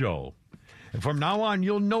TV show, from now on,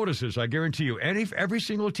 you'll notice this. I guarantee you. Every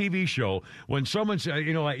single TV show, when someone says,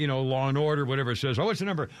 Law and Order, whatever, says, what's the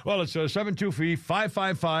number? Well, it's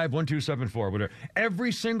 723-555-1274, whatever.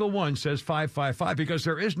 Every single one says 555 because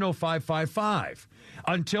there is no 555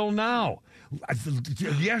 until now.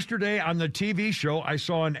 Yesterday on the TV show, I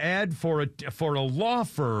saw an ad for a law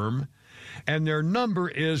firm. And their number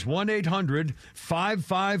is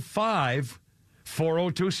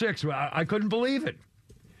 1-800-555-4026. I couldn't believe it.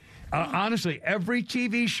 Honestly, every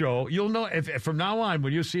TV show, you'll know, if from now on,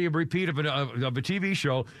 when you see a repeat of a TV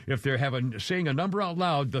show, if they're saying a number out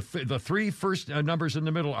loud, the three first numbers in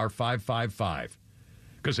the middle are 555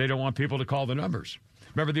 because they don't want people to call the numbers.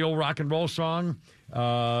 Remember the old rock and roll song?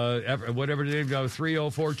 Whatever the name goes,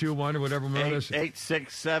 30421 or whatever.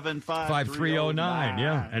 867-5309.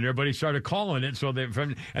 Yeah, and everybody started calling it. So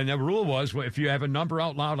and the rule was, if you have a number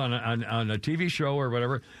out loud on a TV show or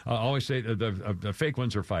whatever, always say the fake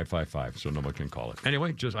ones are 555, so no one can call it.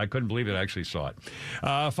 Anyway, I couldn't believe it. I actually saw it.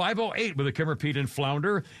 508 with the Kimmer, Pete, and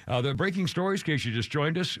Flounder. The breaking stories, in case you just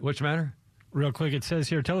joined us. What's the matter? Real quick, it says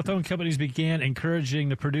here, telephone companies began encouraging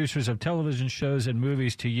the producers of television shows and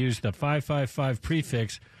movies to use the 555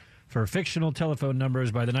 prefix for fictional telephone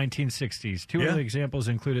numbers by the 1960s. Two early examples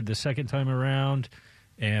included The Second Time Around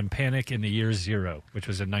and Panic in the Year Zero, which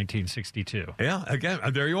was in 1962. Yeah, again,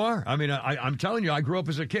 there you are. I mean, I'm telling you, I grew up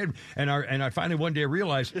as a kid, and I finally one day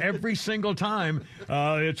realized every single time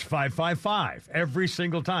it's 555. Every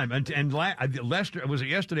single time. And Lester, was it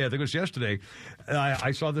yesterday? I think it was yesterday.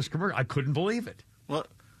 I saw this commercial. I couldn't believe it. Well,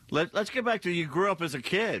 let's get back to you grew up as a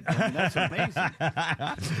kid. I mean, that's amazing.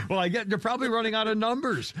 Well, they're probably running out of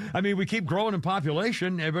numbers. I mean, we keep growing in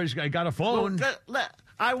population. Everybody's got a phone. Well,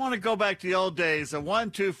 I want to go back to the old days.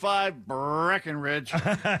 125 Breckenridge.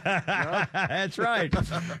 That's right.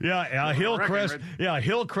 Yeah, Hillcrest. Yeah,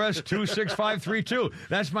 Hillcrest 26532.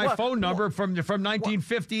 That's my phone number from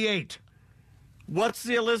 1958. What's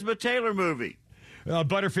the Elizabeth Taylor movie?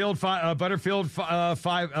 Butterfield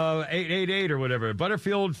 5888 or whatever.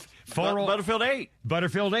 Butterfield 8.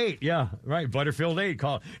 Butterfield 8. Yeah, right. Butterfield 8.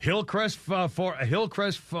 Call Hillcrest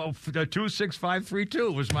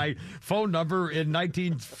 26532 was my phone number in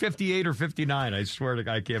 1958 or 59. I swear to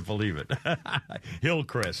God, I can't believe it.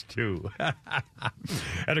 Hillcrest 2.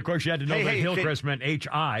 And of course, you had to know that Hillcrest meant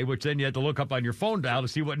HI, which then you had to look up on your phone dial to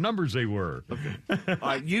see what numbers they were. Okay. All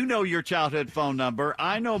right, you know your childhood phone number.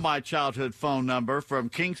 I know my childhood phone number from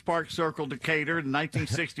Kings Park Circle, Decatur in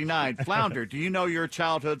 1969. Flounder, do you know your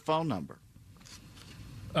childhood phone number?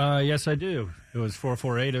 Yes, I do. It was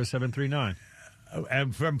 448-0739.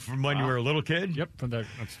 And from when you were a little kid? Yep, because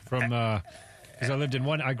I lived in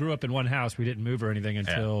I grew up in one house. We didn't move or anything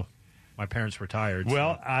until my parents retired.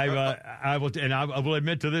 Well, I will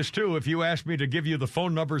admit to this too. If you ask me to give you the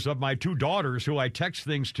phone numbers of my two daughters, who I text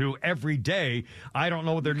things to every day, I don't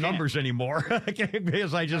know their numbers anymore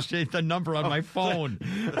because I just changed the number on my phone.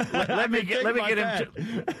 Let me get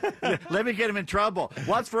him in trouble.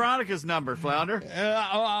 What's Veronica's number, Flounder? Do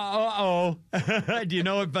you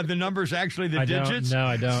know but the number's actually the digits? No,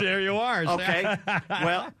 I don't. There you are. Okay.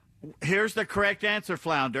 Well, here's the correct answer,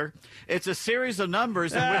 Flounder. It's a series of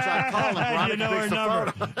numbers in which I call them. Veronica you know her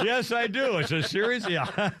number. Photo. Yes, I do. It's a series. Yeah.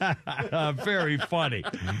 Very funny.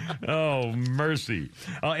 Oh, mercy.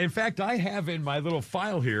 In fact, I have in my little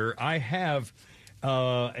file here, I have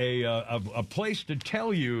a place to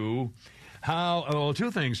tell you how,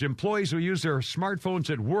 two things. Employees who use their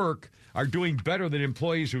smartphones at work are doing better than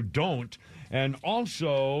employees who don't. And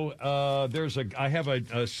also, I have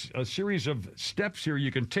a series of steps here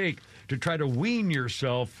you can take to try to wean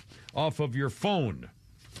yourself off of your phone.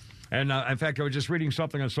 And in fact, I was just reading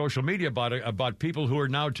something on social media about people who are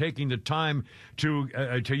now taking the time to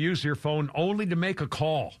use their phone only to make a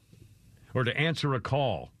call or to answer a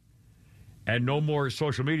call. And no more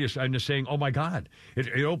social media. I'm just saying, oh, my God,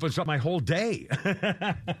 it opens up my whole day.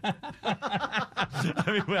 I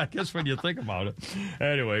mean, I guess when you think about it.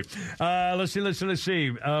 Anyway, let's see. Hunter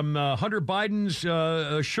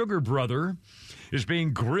Biden's sugar brother is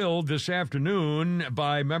being grilled this afternoon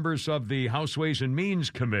by members of the House Ways and Means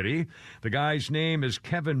Committee. The guy's name is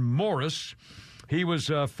Kevin Morris. He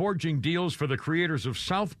was forging deals for the creators of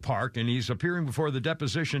South Park, and he's appearing before the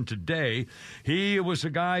deposition today. He was the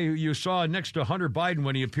guy who you saw next to Hunter Biden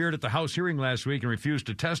when he appeared at the House hearing last week and refused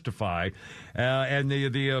to testify. And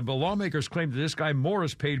the lawmakers claimed that this guy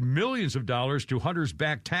Morris paid millions of dollars to Hunter's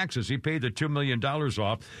back taxes. He paid the $2 million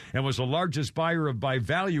off and was the largest buyer by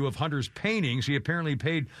value of Hunter's paintings. He apparently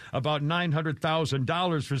paid about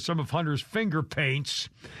 $900,000 for some of Hunter's finger paints.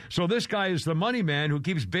 So this guy is the money man who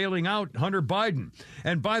keeps bailing out Hunter Biden.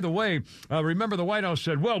 And by the way, remember the White House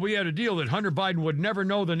said, well, we had a deal that Hunter Biden would never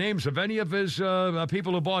know the names of any of his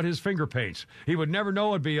people who bought his finger paints. He would never know.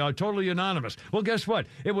 It'd be totally anonymous. Well, guess what?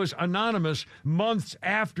 It was anonymous months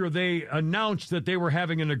after they announced that they were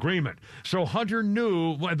having an agreement. So Hunter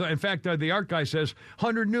knew, in fact, the art guy says,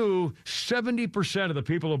 Hunter knew 70% of the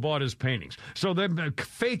people who bought his paintings. So they're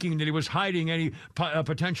faking that he was hiding any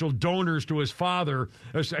potential donors to his father.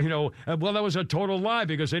 Well, that was a total lie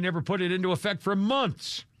because they never put it into effect for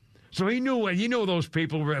months. So he knew those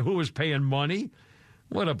people who was paying money.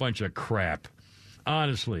 What a bunch of crap.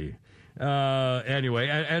 Honestly. Anyway,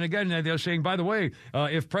 and again, they're saying, by the way,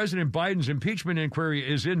 if President Biden's impeachment inquiry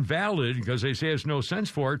is invalid, because they say there's no sense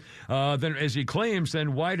for it, then as he claims,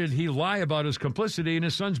 then why did he lie about his complicity in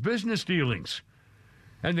his son's business dealings?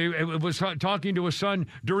 And it was talking to his son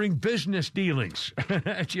during business dealings.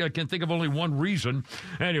 Actually, I can think of only one reason.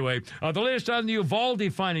 Anyway, the latest on the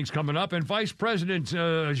Uvalde findings coming up, and Vice President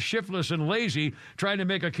Shiftless and Lazy trying to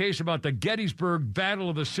make a case about the Gettysburg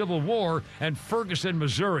Battle of the Civil War and Ferguson,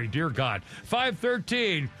 Missouri. Dear God.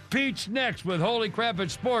 5:13, Pete's next with Holy Crap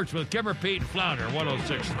at Sports with Kimmer, Pete, and Flounder,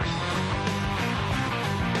 106.3.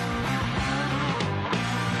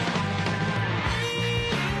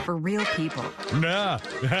 for real people. Nah.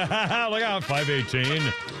 Look out, 518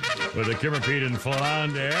 with the Kimmer, Pete, and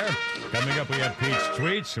Flan there. Coming up, we have Pete's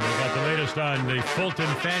tweets, and we got the latest on the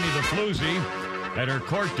Fulton Fanny the Floozy at her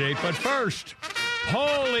court date. But first,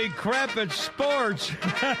 holy crap, it's sports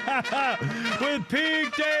with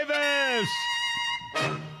Pete Davis.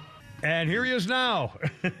 And here he is now.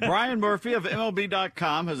 Brian Murphy of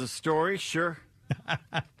MLB.com has a story, sure.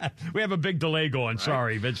 We have a big delay going.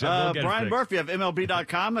 Sorry, Vince. We'll Brian Murphy of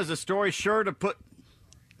MLB.com has a story sure to put...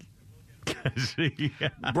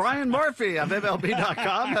 Brian Murphy of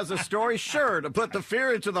MLB.com has a story sure to put the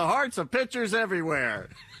fear into the hearts of pitchers everywhere.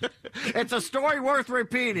 It's a story worth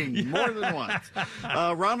repeating more than once.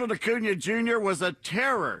 Ronald Acuna Jr. was a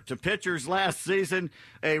terror to pitchers last season,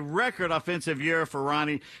 a record offensive year for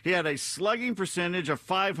Ronnie. He had a slugging percentage of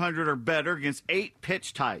 .500 or better against 8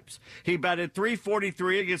 pitch types. He batted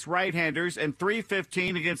 .343 against right-handers and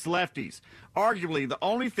 .315 against lefties. Arguably, the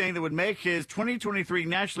only thing that would make his 2023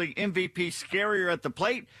 National League MVP scarier at the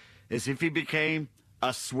plate is if he became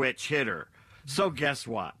a switch hitter. So guess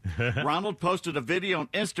what? Ronald posted a video on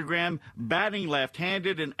Instagram batting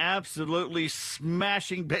left-handed and absolutely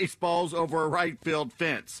smashing baseballs over a right field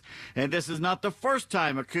fence. And this is not the first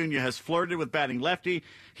time Acuna has flirted with batting lefty.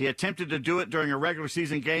 He attempted to do it during a regular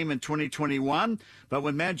season game in 2021, but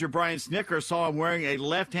when manager Brian Snitker saw him wearing a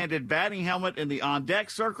left-handed batting helmet in the on-deck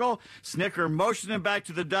circle, Snitker motioned him back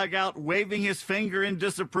to the dugout, waving his finger in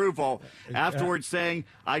disapproval, afterwards saying,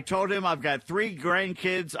 "I told him I've got 3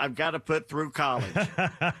 grandkids I've got to put through college."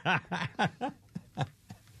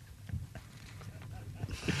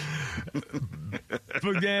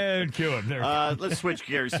 Cue him. Let's switch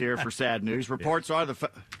gears here for sad news. Reports are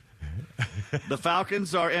the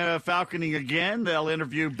Falcons are falconing again. They'll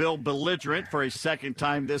interview Bill Belligerent for a second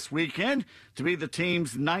time this weekend to be the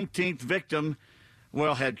team's 19th victim,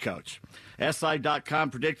 head coach.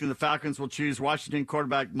 SI.com predicting the Falcons will choose Washington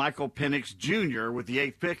quarterback Michael Penix Jr. with the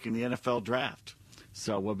 8th pick in the NFL draft.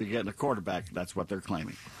 So we'll be getting a quarterback. That's what they're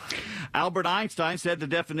claiming. Albert Einstein said the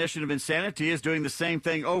definition of insanity is doing the same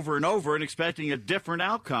thing over and over and expecting a different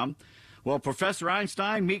outcome. Well, Professor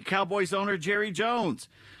Einstein, meet Cowboys owner Jerry Jones.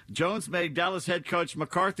 Jones made Dallas head coach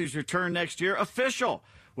McCarthy's return next year official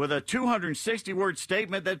with a 260-word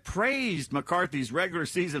statement that praised McCarthy's regular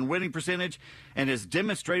season winning percentage and his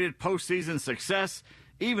demonstrated postseason success,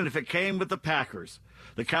 even if it came with the Packers.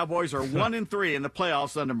 The Cowboys are 1-3 in the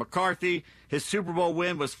playoffs under McCarthy. His Super Bowl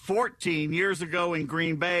win was 14 years ago in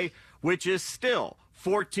Green Bay, which is still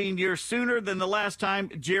 14 years sooner than the last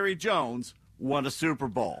time Jerry Jones won a Super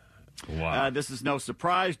Bowl. Wow. This is no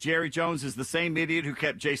surprise. Jerry Jones is the same idiot who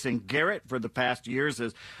kept Jason Garrett for the past years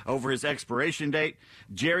over his expiration date.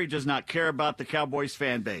 Jerry does not care about the Cowboys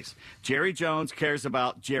fan base. Jerry Jones cares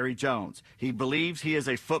about Jerry Jones. He believes he is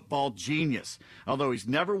a football genius, although he's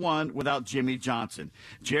never won without Jimmy Johnson.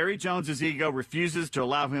 Jerry Jones's ego refuses to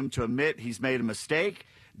allow him to admit he's made a mistake.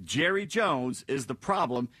 Jerry Jones is the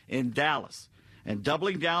problem in Dallas. And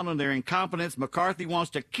doubling down on their incompetence, McCarthy wants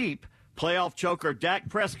to keep playoff choker Dak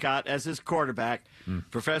Prescott as his quarterback.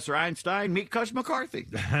 Professor Einstein, meet Coach McCarthy.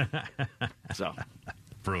 So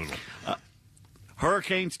brutal.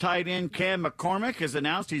 Hurricanes tight end Cam McCormick has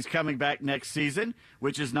announced he's coming back next season,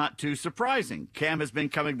 which is not too surprising. Cam has been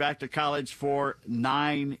coming back to college for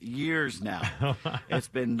 9 years now. It's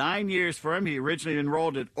been 9 years for him. He originally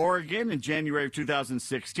enrolled at Oregon in January of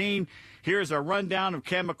 2016. Here's a rundown of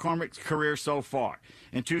Cam McCormick's career so far.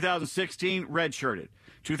 In 2016, redshirted.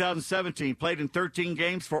 2017, played in 13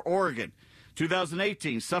 games for Oregon.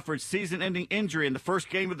 2018, suffered season-ending injury in the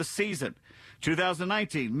first game of the season.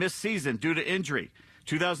 2019, missed season due to injury.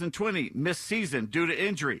 2020, missed season due to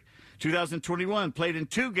injury. 2021, played in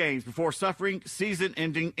 2 games before suffering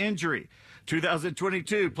season-ending injury.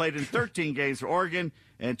 2022, played in 13 games for Oregon.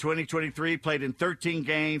 And 2023, played in 13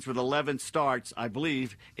 games with 11 starts, I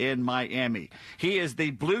believe, in Miami. He is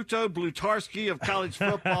the Bluto Blutarski of college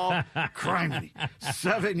football. Criminy.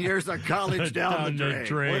 7 years of college down the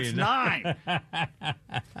drain. Well, it's 9.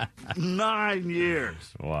 9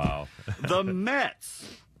 years. Wow. The Mets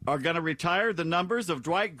are going to retire the numbers of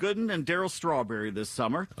Dwight Gooden and Darryl Strawberry this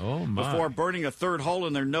summer. Oh, my. Before burning a third hole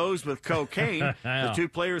in their nose with cocaine. The 2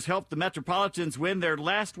 players helped the Metropolitans win their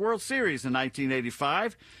last World Series in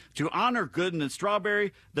 1985. To honor Gooden and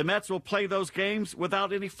Strawberry, the Mets will play those games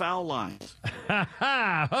without any foul lines.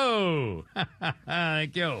 Ho!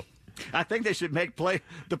 Thank you. I think they should make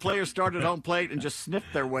the players start at home plate and just sniff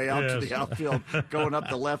their way out to the outfield, going up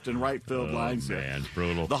the left and right field lines. Man,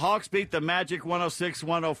 brutal. The Hawks beat the Magic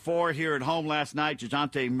 106-104 here at home last night.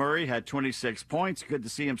 DeJounte Murray had 26 points. Good to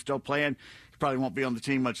see him still playing. He probably won't be on the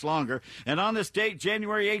team much longer. And on this date,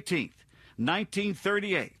 January 18th,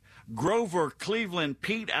 1938, Grover Cleveland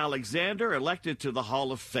Pete Alexander elected to the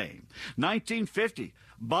Hall of Fame. 1950,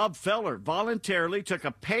 Bob Feller voluntarily took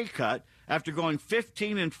a pay cut after going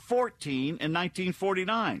 15-14 in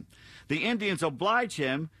 1949. The Indians oblige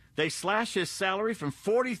him. They slash his salary from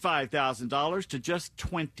 $45,000 to just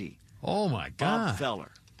 $20,000. Oh, my God. Bob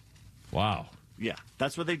Feller. Wow. Yeah,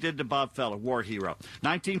 that's what they did to Bob Feller, war hero.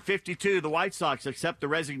 1952, the White Sox accept the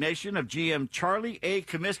resignation of GM Charlie A.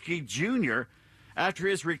 Comiskey Jr. after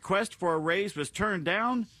his request for a raise was turned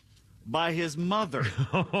down by his mother.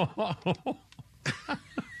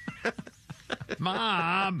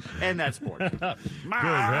 Mom. And that's sports. Mom. Good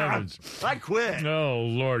heavens. I quit. Oh,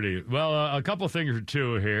 Lordy. Well, a couple things or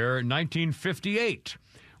two here. 1958.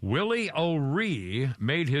 Willie O'Ree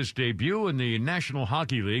made his debut in the National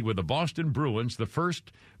Hockey League with the Boston Bruins, the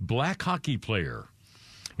first black hockey player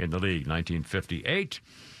in the league, 1958.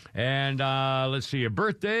 And let's see, a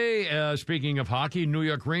birthday, speaking of hockey, New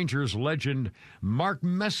York Rangers legend Mark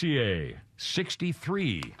Messier,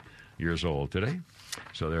 63 years old today.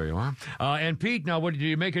 So there you are. And Pete, now, what did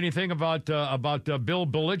you make anything about Bill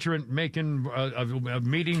Belligerent making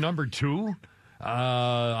meeting number 2?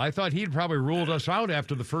 I thought he'd probably ruled us out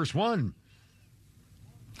after the first one.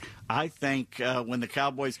 I think when the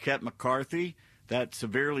Cowboys kept McCarthy, that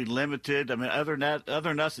severely limited. I mean, other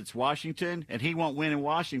than us, it's Washington, and he won't win in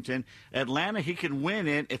Washington. Atlanta, he can win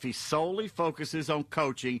in if he solely focuses on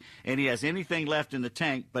coaching and he has anything left in the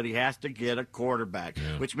tank, but he has to get a quarterback,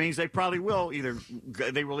 which means they probably will either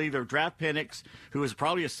draft Penix, who is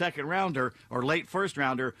probably a second rounder or late first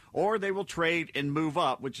rounder, or they will trade and move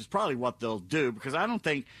up, which is probably what they'll do, because I don't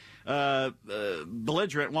think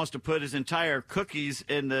Belligerent wants to put his entire cookies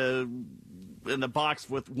in the box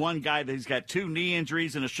with one guy that he's got 2 knee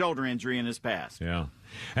injuries and a shoulder injury in his past. Yeah.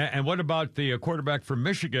 And what about the quarterback from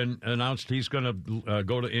Michigan announced he's going to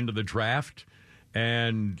go into the draft?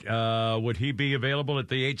 And would he be available at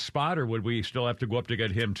the 8th spot, or would we still have to go up to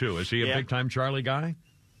get him too? Is he a big-time Charlie guy?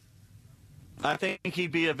 I think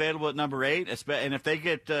he'd be available at number 8. And if they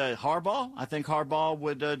get Harbaugh, I think Harbaugh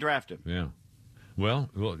would draft him. Yeah. Well,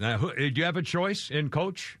 now, do you have a choice in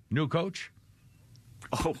new coach?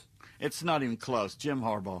 Oh, it's not even close. Jim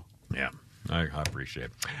Harbaugh. Yeah, I appreciate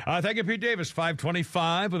it. Thank you, Pete Davis.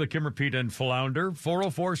 525 with a Kimmer, Pete, and Flounder.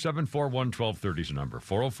 404-741-1230 is the number.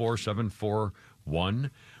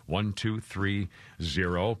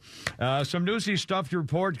 404-741-1230. Some newsy stuff to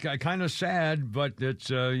report. Kind of sad, but it's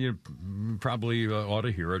you probably ought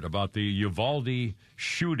to hear it, about the Uvalde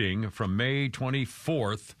shooting from May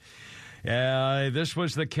 24th. This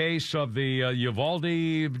was the case of the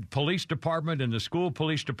Uvalde Police Department and the school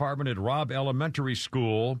police department at Robb Elementary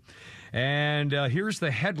School. And here's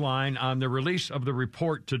the headline on the release of the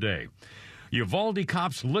report today. Uvalde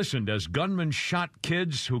cops listened as gunmen shot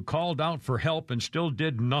kids who called out for help and still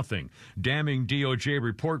did nothing. Damning DOJ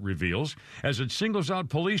report reveals, as it singles out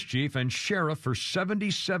police chief and sheriff for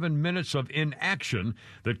 77 minutes of inaction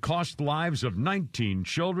that cost lives of 19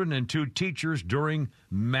 children and 2 teachers during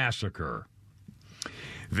massacre.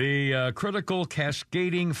 The critical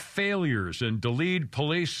cascading failures and delayed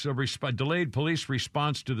police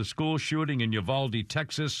response to the school shooting in Uvalde,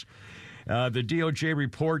 Texas. The DOJ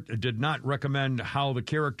report did not recommend how the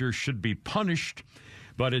characters should be punished,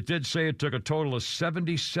 but it did say it took a total of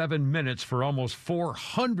 77 minutes for almost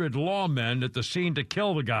 400 lawmen at the scene to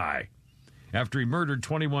kill the guy after he murdered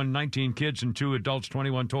 19 kids and 2 adults,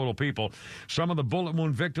 21 total people. Some of the bullet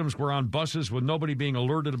wound victims were on buses with nobody being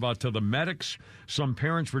alerted to the medics. Some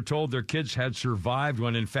parents were told their kids had survived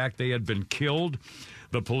when, in fact, they had been killed.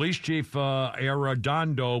 The police chief,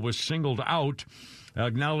 Arradondo, was singled out,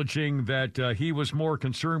 acknowledging that he was more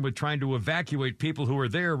concerned with trying to evacuate people who were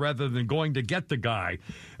there rather than going to get the guy.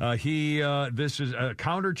 This is a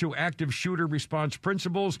counter to active shooter response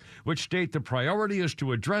principles, which state the priority is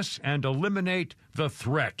to address and eliminate the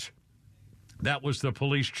threat. That was the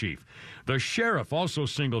police chief. The sheriff, also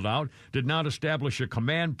singled out, did not establish a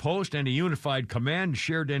command post, any unified command,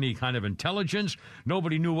 shared any kind of intelligence.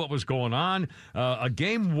 Nobody knew what was going on. A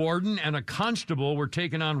game warden and a constable were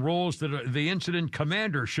taking on roles that the incident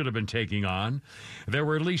commander should have been taking on. There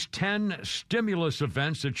were at least 10 stimulus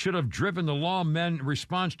events that should have driven the lawmen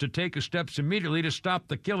response to take steps immediately to stop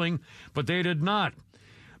the killing, but they did not.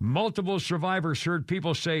 Multiple survivors heard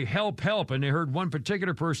people say, help, help, and they heard one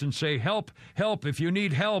particular person say, help, help, if you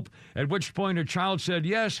need help, at which point a child said,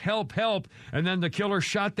 yes, help, help, and then the killer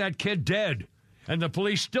shot that kid dead, and the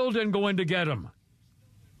police still didn't go in to get him.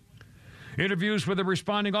 Interviews with the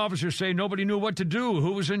responding officers say nobody knew what to do.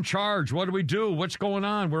 Who was in charge? What do we do? What's going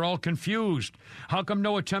on? We're all confused. How come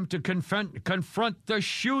no attempt to confront the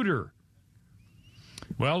shooter?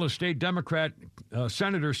 Well, the state Democrat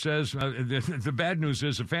senator says the bad news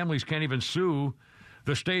is the families can't even sue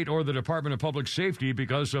the state or the Department of Public Safety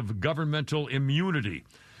because of governmental immunity.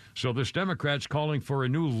 So this Democrat's calling for a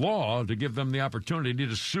new law to give them the opportunity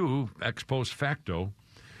to sue ex post facto.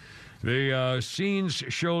 The scenes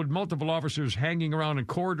showed multiple officers hanging around in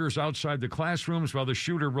corridors outside the classrooms while the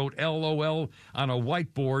shooter wrote LOL on a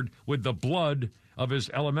whiteboard with the blood of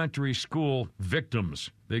his elementary school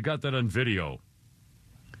victims. They got that on video.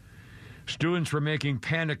 Students were making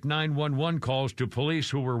panic 911 calls to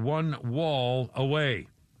police who were one wall away.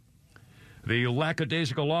 The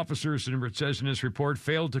lackadaisical officers, it says in this report,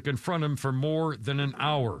 failed to confront him for more than an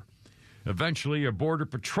hour. Eventually, a Border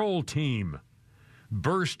Patrol team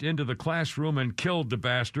burst into the classroom and killed the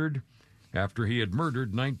bastard after he had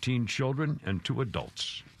murdered 19 children and 2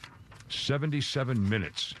 adults. 77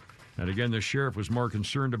 minutes. And again, the sheriff was more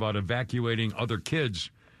concerned about evacuating other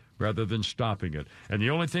kids rather than stopping it. And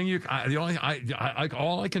the only thing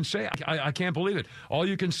all I can say, I can't believe it. All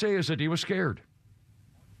you can say is that he was scared.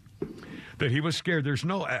 That he was scared. There's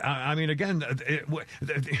no, I mean, again,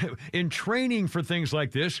 in training for things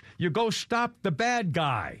like this, you go stop the bad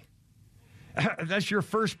guy. That's your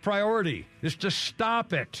first priority, is to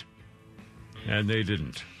stop it. And they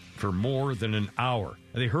didn't for more than an hour.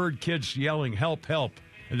 They heard kids yelling, help, help,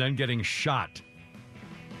 and then getting shot.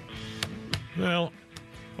 Well,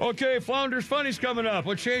 okay, Flounders Funny's coming up.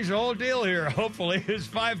 We'll change the whole deal here. Hopefully, it's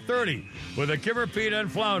 5:30 with a Kimmer, Pete,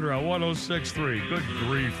 and Flounder on 106.3. Good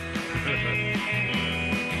grief.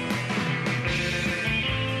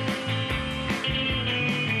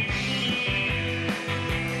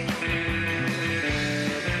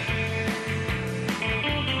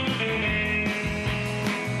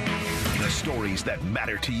 Stories that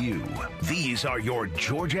matter to you. These are your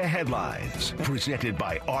Georgia headlines. Presented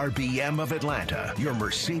by RBM of Atlanta, your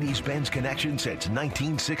Mercedes-Benz connection since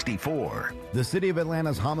 1964. The city of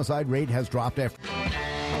Atlanta's homicide rate has dropped after...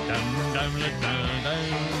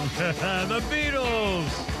 The Beatles!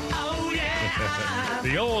 Oh, yeah!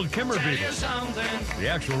 The old Kimmer Beatles. The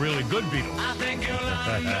actual really good Beatles. I think you'll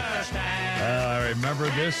understand. I remember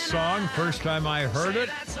this song. First time I heard it,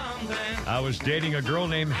 I was dating a girl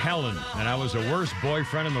named Helen, and I was the worst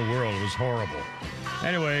boyfriend in the world. It was horrible.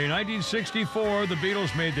 Anyway, in 1964, the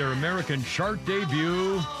Beatles made their American chart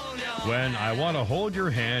debut when I Want to Hold Your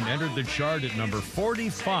Hand entered the chart at number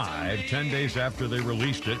 45, 10 days after they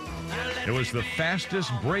released it. It was the fastest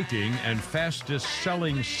breaking and fastest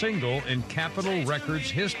selling single in Capitol Records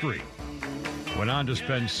history. Went on to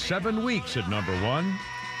spend 7 weeks at number 1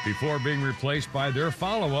 before being replaced by their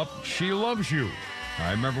follow-up, She Loves You. I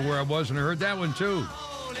remember where I was when I heard that one, too.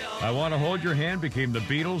 I Want to Hold Your Hand became the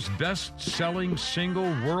Beatles' best-selling single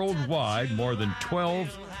worldwide, more than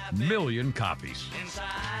 12 million copies.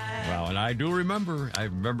 Wow, and I remember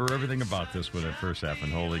everything about this when it first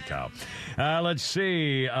happened. Holy cow. Let's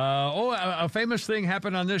see. A famous thing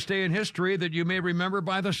happened on this day in history that you may remember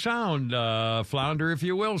by the sound, Flounder, if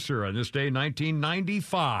you will, sir, on this day,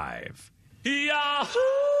 1995. Yahoo!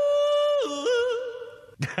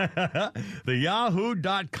 The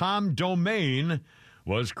Yahoo.com domain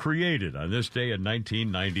was created on this day in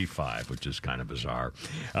 1995, which is kind of bizarre.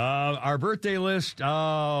 Our birthday list,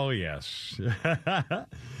 oh, yes.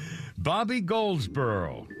 Bobby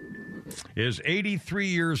Goldsboro is 83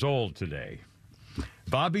 years old today.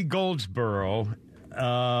 Bobby Goldsboro,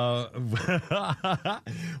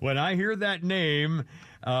 when I hear that name,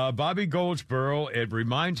 Bobby Goldsboro, it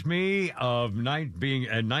reminds me of being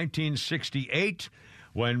in 1968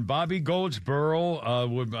 when Bobby Goldsboro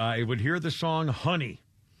I would hear the song Honey.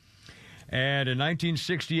 And in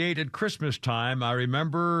 1968 at Christmas time, I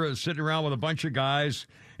remember sitting around with a bunch of guys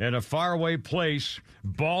in a faraway place,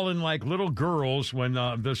 bawling like little girls when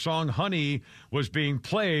the song Honey was being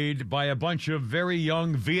played by a bunch of very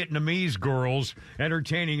young Vietnamese girls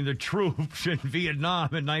entertaining the troops in Vietnam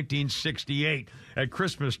in 1968 at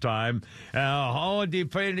Christmas time. Oh, they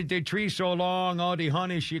planted the tree so long, oh, the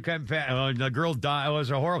honey, she can't the girl died. It was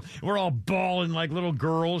a horrible. We're all bawling like little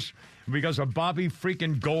girls because of Bobby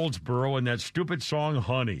freaking Goldsboro and that stupid song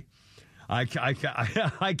Honey.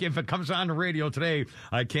 If it comes on the radio today,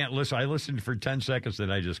 I can't listen. I listened for 10 seconds, then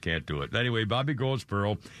I just can't do it. Anyway, Bobby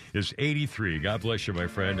Goldsboro is 83. God bless you, my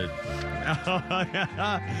friend.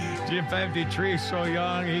 Jim 53, so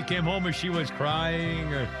young. He came home and she was crying.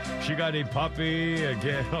 She got a puppy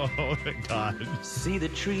again. Oh, God. See the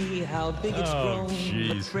tree, how big it's grown.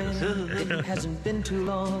 Jesus. Friend, it hasn't been too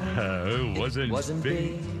long. It wasn't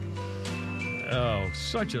big. Oh,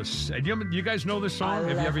 such a... You guys know this song?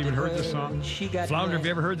 Have you ever even heard this song? Flounder, have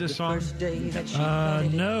you ever heard this song?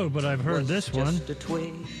 No, but I've heard this one.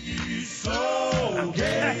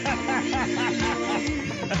 okay.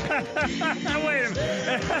 Wait a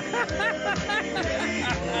minute.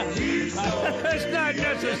 That's not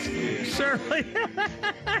necessarily.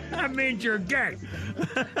 I mean, you're gay.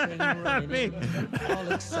 I mean,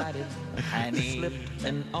 all excited, honey,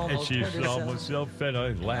 and she almost fed. I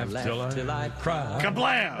laughed till I cried.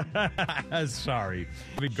 Kablam! Sorry.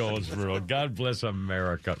 It goes for God bless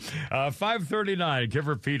America. 539. Give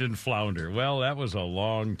her Pete and Flounder. Well, that was a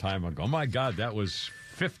long time ago. Oh my God, that was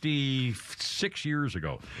 56 years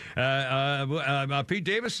ago. Pete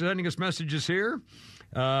Davis sending us messages here.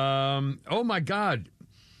 Oh my God.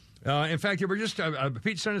 In fact, you were just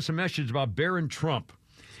Pete sent us a message about Barron Trump.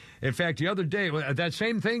 In fact, the other day, that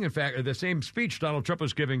same thing, in fact, the same speech Donald Trump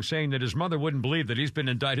was giving, saying that his mother wouldn't believe that he's been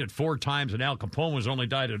indicted 4 times and Al Capone was only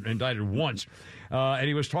indicted once. And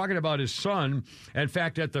he was talking about his son. In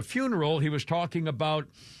fact, at the funeral, he was talking about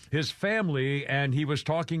his family, and he was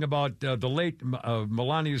talking about the late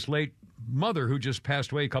Melania's late mother, who just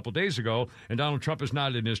passed away a couple days ago. And Donald Trump is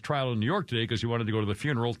not in his trial in New York today because he wanted to go to the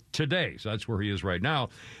funeral today. So that's where he is right now.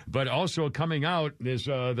 But also coming out is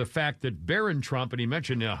the fact that Barron Trump, and he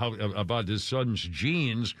mentioned about his son's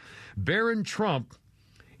genes, Barron Trump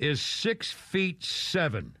is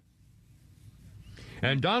 6'7".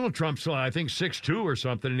 And Donald Trump's, I think, 6'2" or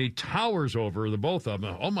something, and he towers over the both of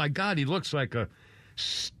them. Oh, my God, he looks like a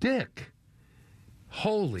stick.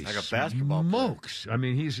 Holy like a basketball smokes. I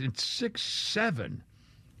mean, he's in 6'7".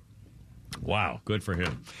 Wow, good for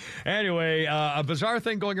him. Anyway, a bizarre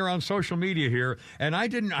thing going around social media here, and I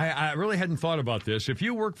really hadn't thought about this. If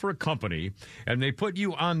you work for a company and they put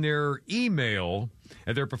you on their email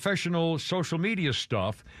and their professional social media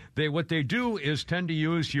stuff, what they do is tend to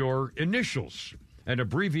use your initials and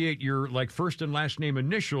abbreviate your first and last name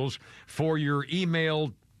initials for your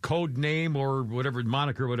email code name or whatever,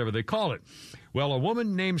 moniker, whatever they call it. Well, a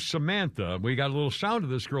woman named Samantha, we got a little sound of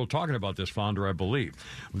this girl talking about this, Founder, I believe.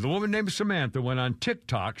 The woman named Samantha went on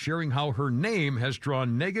TikTok sharing how her name has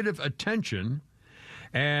drawn negative attention,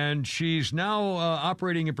 and she's now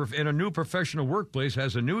operating in a new professional workplace,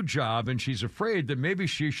 has a new job, and she's afraid that maybe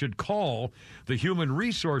she should call the human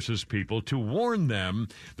resources people to warn them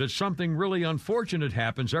that something really unfortunate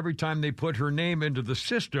happens every time they put her name into the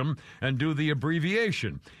system and do the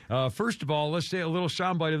abbreviation. First of all, let's say a little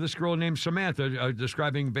soundbite of this girl named Samantha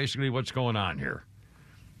describing basically what's going on here.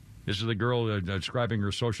 This is the girl describing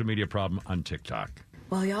her social media problem on TikTok.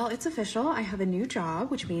 Well, y'all, it's official. I have a new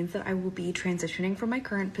job, which means that I will be transitioning from my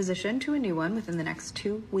current position to a new one within the next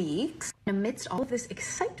 2 weeks. Amidst all of this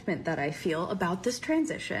excitement that I feel about this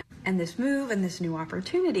transition and this move and this new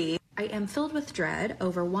opportunity, I am filled with dread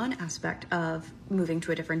over one aspect of moving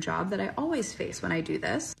to a different job that I always face when I do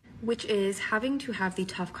this, which is having to have the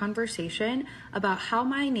tough conversation about how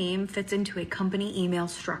my name fits into a company email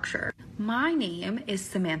structure. My name is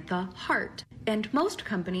Samantha Hart, and most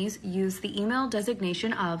companies use the email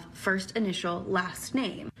designation of first initial last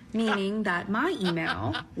name, meaning that my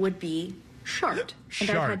email would be Shart. And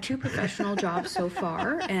I've had 2 professional jobs so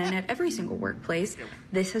far, and at every single workplace,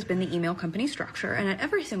 this has been the email company structure. And at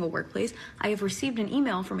every single workplace, I have received an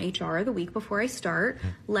email from HR the week before I start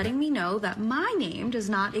letting me know that my name does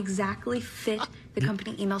not exactly fit the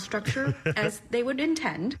company email structure as they would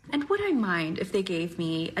intend. And would I mind if they gave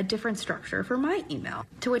me a different structure for my email?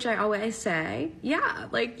 To which I always say, yeah,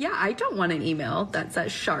 I don't want an email that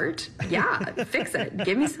says Shart. Yeah, fix it.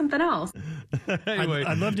 Give me something else. Anyway.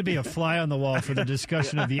 I'd love to be a fly on the wall for the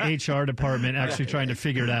discussion of the HR department actually trying to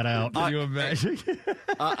figure that out. Can you imagine?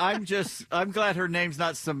 I'm glad her name's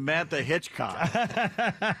not Samantha Hitchcock.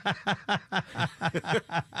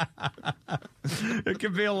 It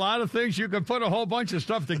could be a lot of things. You could put a whole bunch of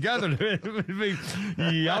stuff together. It would be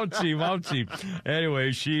yowtsy.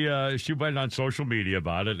 Anyway, she went on social media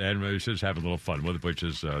about it and she's having a little fun with it, which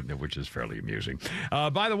is fairly amusing.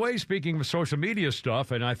 By the way, speaking of social media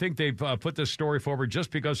stuff, and I think they've put this story forward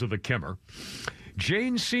just because of the Kimmer,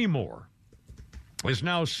 Jane Seymour is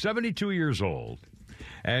now 72 years old.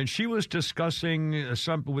 And she was discussing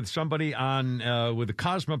with somebody on with the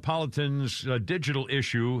Cosmopolitan's digital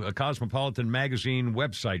issue, a Cosmopolitan magazine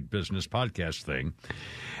website business podcast thing.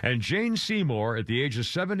 And Jane Seymour, at the age of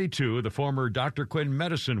 72, the former Dr. Quinn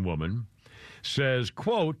medicine woman, says,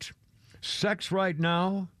 quote, "Sex right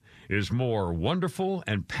now is more wonderful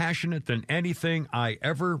and passionate than anything I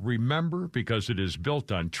ever remember because it is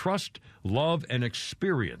built on trust, love, and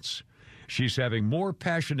experience. She's having more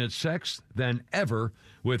passionate sex than ever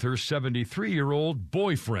with her 73-year-old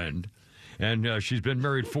boyfriend." And she's been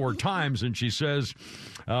married 4 times, and she says,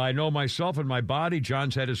 I know myself and my body.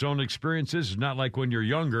 John's had his own experiences. It's not like when you're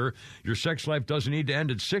younger. Your sex life doesn't need to end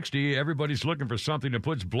at 60. Everybody's looking for something that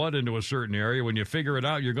puts blood into a certain area. When you figure it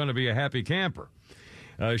out, you're going to be a happy camper.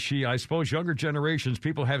 I suppose younger generations,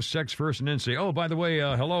 people have sex first and then say, oh, by the way,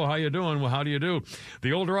 hello, how you doing? Well, how do you do?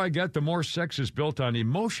 The older I get, the more sex is built on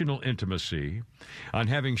emotional intimacy, on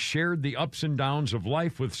having shared the ups and downs of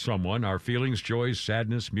life with someone, our feelings, joys,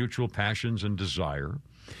 sadness, mutual passions, and desire.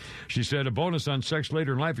 She said a bonus on sex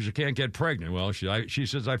later in life is you can't get pregnant. Well, she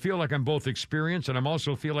says, I feel like I'm both experienced and I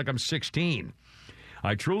also feel like I'm 16.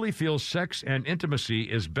 I truly feel sex and intimacy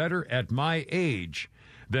is better at my age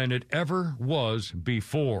than it ever was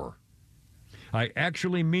before. I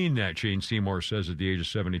actually mean that, Jane Seymour says at the age of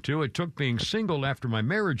 72. It took being single after my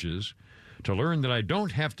marriages to learn that I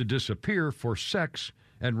don't have to disappear for sex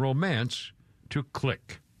and romance to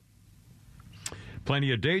click.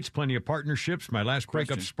 Plenty of dates, plenty of partnerships. My last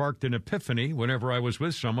breakup sparked an epiphany. Whenever I was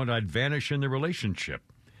with someone, I'd vanish in the relationship.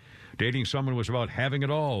 Dating someone was about having it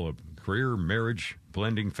all, career, marriage,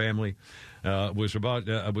 blending family. Was about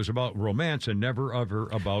romance and never ever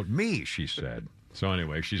about me, she said. So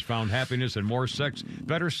anyway, she's found happiness and more sex,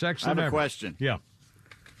 better sex than ever. I have a question. Yeah.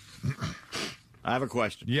 I have a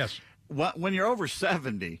question. Yes. When you're over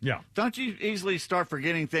 70, don't you easily start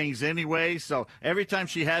forgetting things anyway? So every time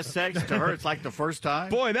she has sex, to her, it's like the first time?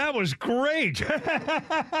 Boy, that was great.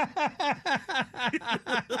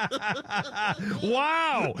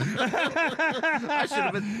 Wow. I should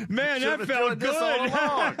have been. Man, that felt good.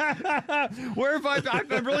 Where have I've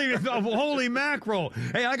been really, holy mackerel.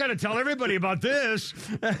 Hey, I got to tell everybody about this.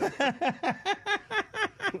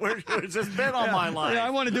 Where's this been all my life? Yeah, I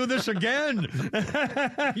want to do this again.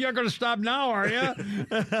 You're going to stop now, are you?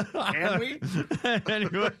 Can we?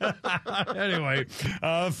 Anyway,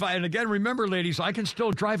 and again, remember, ladies, I can still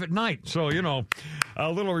drive at night, so, a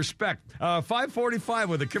little respect. 5:45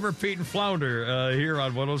 with the Kimmer, Pete, and Flounder here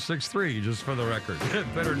on 106.3, just for the record.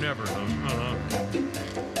 Better never.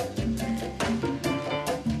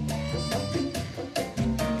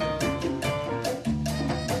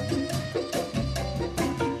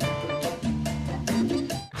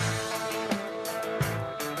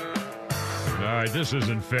 All right, this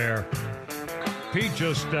isn't fair. Pete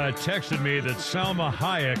just texted me that Salma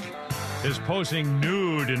Hayek is posing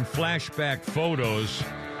nude in flashback photos.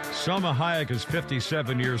 Salma Hayek is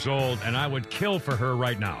 57 years old, and I would kill for her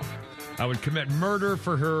right now. I would commit murder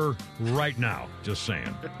for her right now. Just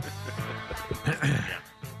saying.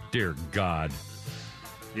 Dear God.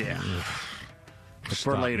 Yeah.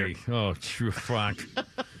 For later. Me. Oh, true fuck.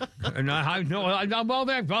 Good night,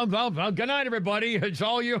 everybody. It's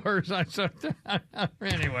all yours.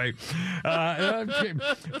 Anyway,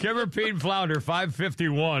 Kimmer, Pete, and Flounder,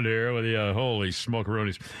 5:51 here with the holy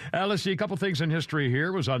smokeroonies. Let's see, a couple things in history here.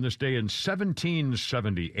 It was on this day in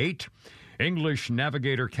 1778. English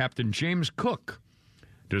navigator Captain James Cook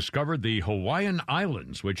discovered the Hawaiian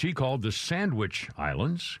Islands, which he called the Sandwich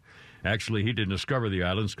Islands. Actually, he didn't discover the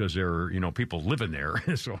islands because there were, people living there.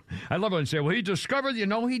 So I love when they say, well, he discovered,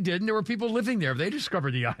 he didn't. There were people living there. They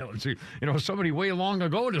discovered the islands. Somebody way long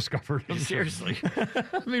ago discovered them. Seriously.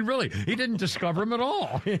 I mean, really, he didn't discover them at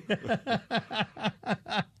all.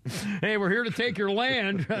 Hey, we're here to take your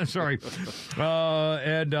land. Sorry.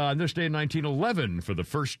 And on this day in 1911, for the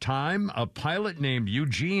first time, a pilot named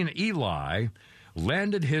Eugene Ely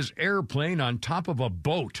landed his airplane on top of a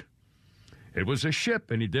boat. It was a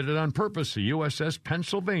ship, and he did it on purpose, the USS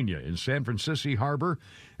Pennsylvania in San Francisco Harbor.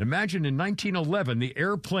 Imagine in 1911, the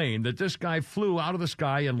airplane that this guy flew out of the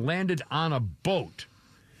sky and landed on a boat.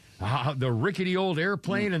 The rickety old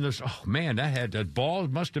airplane and this, oh, man, that ball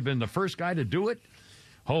must have been the first guy to do it.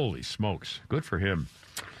 Holy smokes. Good for him.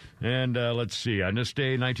 And let's see, on this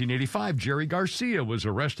day in 1985, Jerry Garcia was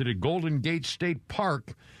arrested at Golden Gate State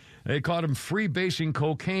Park. They caught him freebasing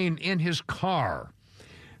cocaine in his car.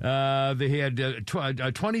 They had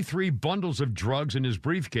 23 bundles of drugs in his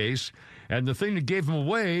briefcase, and the thing that gave him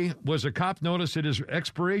away was a cop noticed at his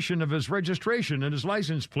expiration of his registration and his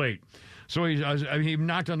license plate. So he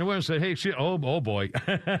knocked on the window and said, hey, oh boy.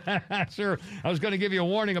 Sir, I was going to give you a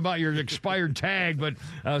warning about your expired tag, but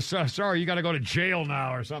sorry, you got to go to jail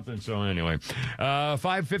now or something. So anyway,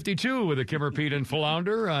 5:52 with the Kimmer, Pete, and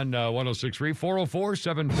Flounder on 106.3,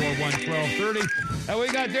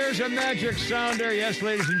 404-741-1230. And there's a magic sound there. Yes,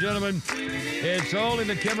 ladies and gentlemen, it's only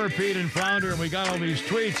the Kimmer, Pete, and Flounder, and we got all these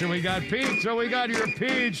tweets, and we got Pete, so we got your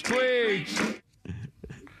Pete's tweets.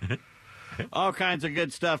 All kinds of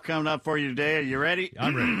good stuff coming up for you today. Are you ready?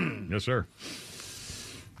 I'm ready. Yes, sir.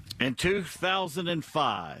 In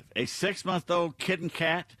 2005, a 6-month-old kitten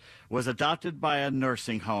cat was adopted by a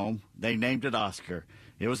nursing home. They named it Oscar.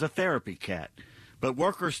 It was a therapy cat. But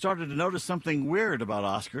workers started to notice something weird about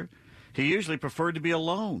Oscar. He usually preferred to be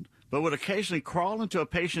alone, but would occasionally crawl into a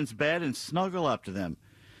patient's bed and snuggle up to them.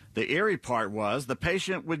 The eerie part was the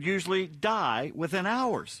patient would usually die within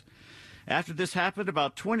hours. After this happened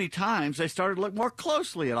about 20 times, they started to look more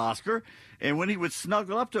closely at Oscar, and when he would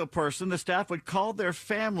snuggle up to a person, the staff would call their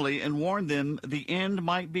family and warn them the end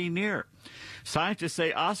might be near. Scientists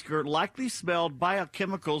say Oscar likely smelled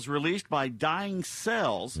biochemicals released by dying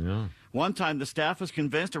cells. Yeah. One time, the staff was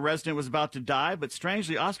convinced a resident was about to die, but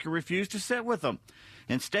strangely, Oscar refused to sit with them.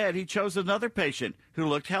 Instead, he chose another patient who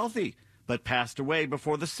looked healthy, but passed away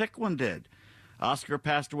before the sick one did. Oscar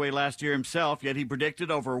passed away last year himself, yet he predicted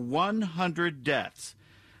over 100 deaths.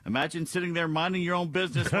 Imagine sitting there minding your own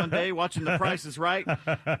business one day, watching The Price is Right,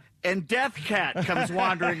 and Death Cat comes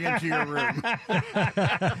wandering into your room.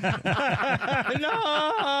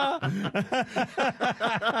 No!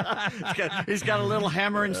 He's got a little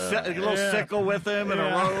hammer and a little sickle with him and a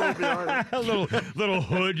robe. You know. A little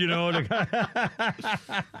hood, you know.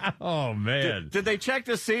 Oh, man. Did they check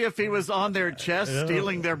to see if he was on their chest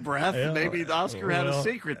stealing their breath? Yeah. Maybe Oscar had a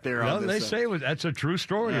secret there on They this. say that's a true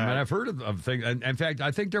story. Yeah. I mean, I've heard of things. In fact, I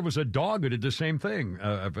think there was a dog who did the same thing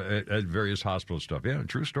at various hospital stuff. Yeah,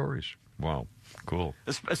 true stories. Wow, cool.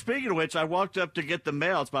 Speaking of which, I walked up to get the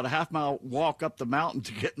mail. It's about a half-mile walk up the mountain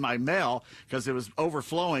to get my mail because it was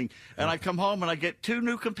overflowing. And I come home and I get 2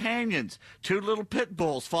 new companions. 2 little pit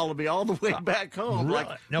bulls follow me all the way back home. Really?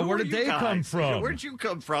 Like, Now, where did they come from? Where'd you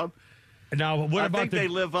come from? Now, what I about think they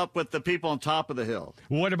live up with the people on top of the hill.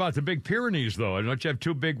 What about the big Pyrenees, though? Don't you have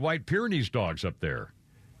 2 big white Pyrenees dogs up there?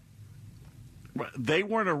 They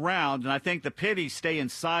weren't around, and I think the pitties stay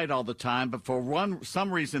inside all the time. But for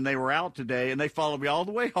some reason, they were out today, and they followed me all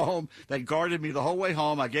the way home. They guarded me the whole way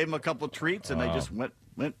home. I gave them a couple of treats, and they just went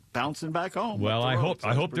bouncing back home. Well, I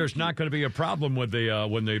hope there's not going to be a problem with the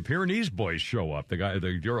when the Pyrenees boys show up.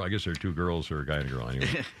 The girl, I guess there are 2 girls or a guy and a girl.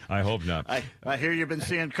 Anyway, I hope not. I hear you've been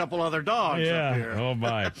seeing a couple other dogs up here. Oh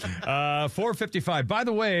my. 4:55. By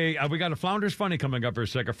the way, we got a Flounders Funny coming up for a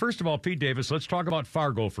second. First of all, Pete Davis, let's talk about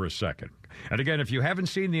Fargo for a second. And again, if you haven't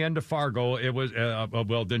seen the end of Fargo, it was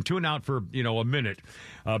well, then tune out for a minute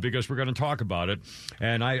because we're going to talk about it.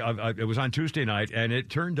 And it was on Tuesday night, and it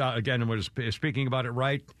turned out again. And was speaking about it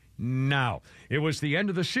right now. It was the end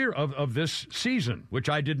of the of this season, which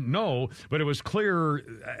I didn't know, but it was clear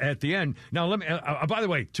at the end. Now, let me. By the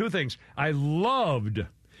way, 2 things. I loved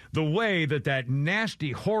the way that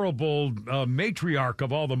nasty, horrible matriarch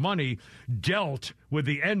of all the money dealt with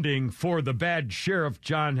the ending for the bad sheriff,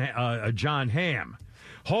 John Hamm.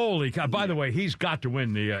 Holy cow. By the way, he's got to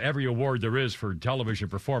win the every award there is for television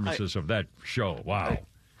performances of that show. Wow.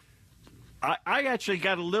 I actually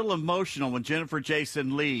got a little emotional when Jennifer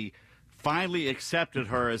Jason Leigh finally accepted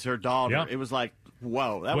her as her daughter. Yep. It was like,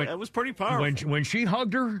 whoa, that was pretty powerful. When she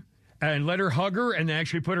hugged her and let her hug her and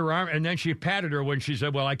actually put her arm, and then she patted her when she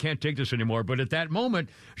said, well, I can't take this anymore. But at that moment,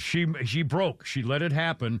 she broke. She let it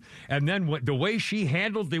happen. And then the way she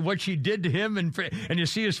handled what she did to him, and you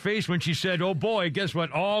see his face when she said, oh, boy, guess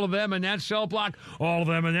what? All of them in that cell block are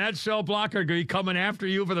going to be coming after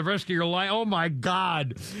you for the rest of your life. Oh, my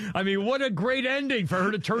God. I mean, what a great ending for her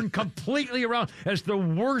to turn completely around as the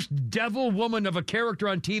worst devil woman of a character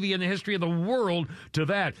on TV in the history of the world to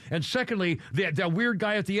that. And secondly, that weird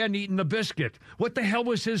guy at the end eating the biscuit. What the hell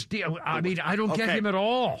was his deal? I mean, I don't get him at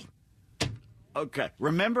all. Okay.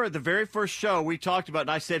 Remember the very first show we talked about, and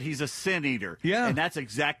I said he's a sin eater. Yeah. And that's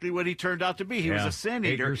exactly what he turned out to be. He was a sin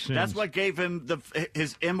eater. That's what gave him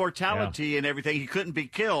his immortality and everything. He couldn't be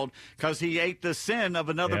killed because he ate the sin of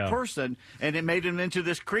another person, and it made him into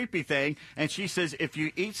this creepy thing. And she says, if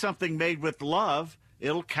you eat something made with love,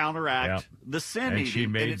 it'll counteract the sin eating,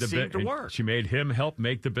 and it seemed to work. She made him help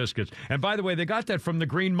make the biscuits. And by the way, they got that from The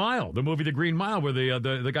Green Mile, the movie The Green Mile, where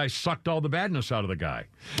the guy sucked all the badness out of the guy.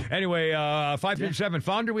 Anyway, 537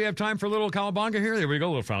 Founder, we have time for a little cowabunga here. There we go,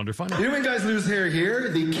 little Founder fun. You know when guys lose hair here,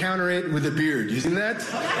 they counter it with a beard. You seen that?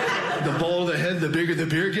 The bolder the head, the bigger the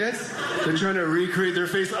beard gets. They're trying to recreate their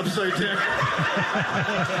face upside down.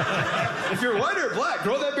 If you're white or black,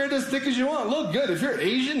 grow that beard as thick as you want. Look good. If you're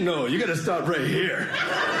Asian, no, you gotta stop right here.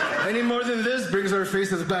 Any more than this brings our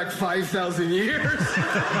faces back 5,000 years. Is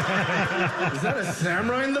that a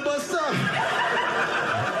samurai in the bus stop?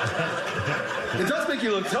 It does make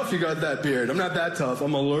you look tough, you got that beard. I'm not that tough.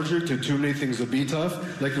 I'm allergic to too many things to be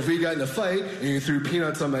tough. Like if we got in a fight and you threw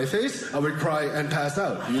peanuts on my face, I would cry and pass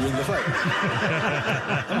out. You win the fight.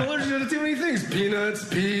 I'm allergic to too many things. Peanuts,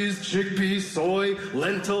 peas, chickpeas, soy,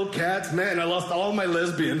 lentil, cats. Man, I lost all my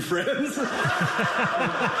lesbian friends. No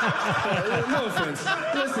offense.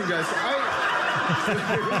 Listen, guys,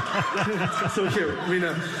 so cute,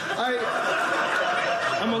 Rena.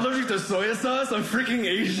 I'm allergic to soy sauce. I'm freaking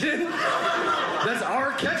Asian. That's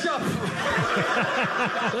our ketchup.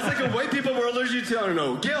 That's like a white people were allergic to, I don't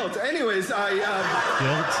know, guilt. Anyways, guilt?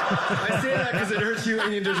 I say that because it hurts you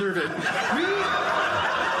and you deserve it.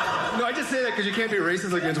 No, I just say that because you can't be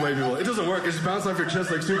racist against white people. It doesn't work. It just bounces off your chest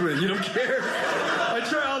like Superman. You don't care. I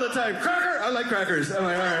try all the time. Cracker! I like crackers. I'm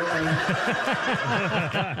like, all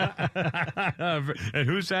right. And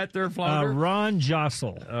who's that there, Flounder? Ron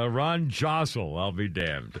Jostle. Ron Jostle, I'll be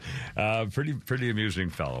damned. Pretty amusing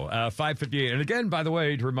fellow. 5:58. And again, by the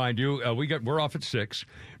way, to remind you, we're off at 6.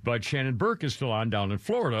 But Shannon Burke is still on down in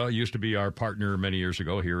Florida. Used to be our partner many years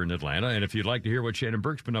ago here in Atlanta. And if you'd like to hear what Shannon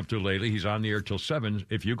Burke's been up to lately, he's on the air till 7.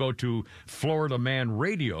 If you go to Florida Man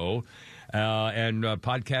Radio and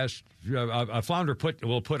podcast, Flounder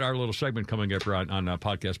will put our little segment coming up on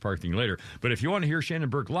podcast parking later. But if you want to hear Shannon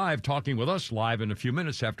Burke live, talking with us live in a few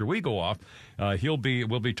minutes after we go off, we'll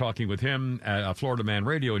be talking with him at Florida Man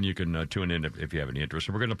Radio, and you can tune in if you have any interest.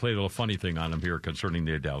 And we're going to play a little funny thing on him here concerning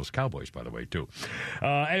the Dallas Cowboys, by the way, too.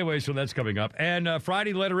 Anyway, so that's coming up. And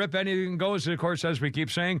Friday, let it rip, anything goes, of course, as we keep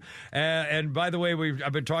saying. And by the way,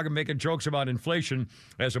 I've been making jokes about inflation.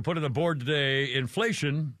 As I put on the board today,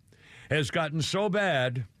 inflation has gotten so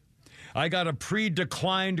bad, I got a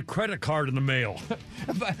pre-declined credit card in the mail.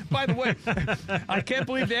 By the way, I can't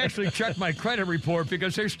believe they actually checked my credit report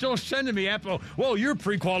because they're still sending me Apple. Well, you're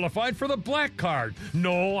pre-qualified for the black card.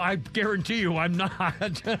 No, I guarantee you I'm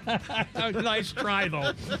not. Nice try,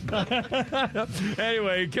 though.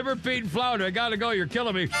 Anyway, Kimmer, Pete, and Flounder, I got to go. You're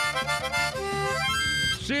killing me.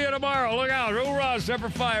 See you tomorrow. Look out. Hoorah, Semper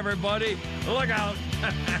Fi, everybody. Look out.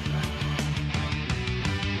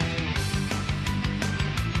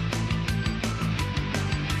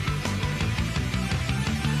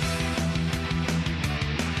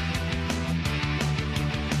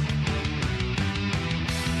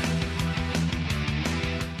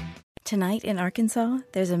 Tonight in Arkansas,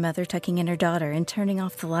 there's a mother tucking in her daughter and turning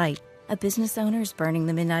off the light. A business owner is burning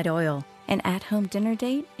the midnight oil. An at-home dinner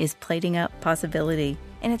date is plating up possibility.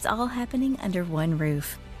 And it's all happening under one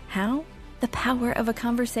roof. How? The power of a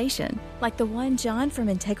conversation, like the one John from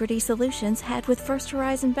Integrity Solutions had with First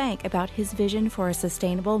Horizon Bank about his vision for a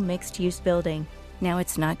sustainable mixed-use building. Now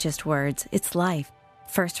it's not just words, it's life.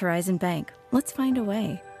 First Horizon Bank. Let's find a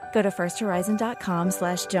way. Go to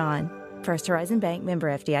firsthorizon.com/John. First Horizon Bank, member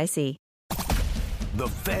FDIC. The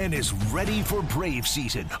Fan is ready for Brave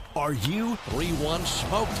season. Are you? 3-1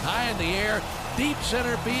 smoked high in the air, deep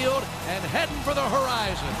center field, and heading for the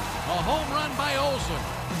horizon. A home run by Olsen.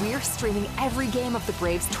 We're streaming every game of the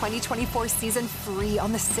Braves 2024 season free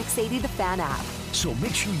on the 680 The Fan app. So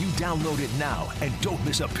make sure you download it now and don't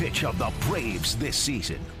miss a pitch of the Braves this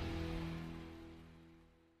season.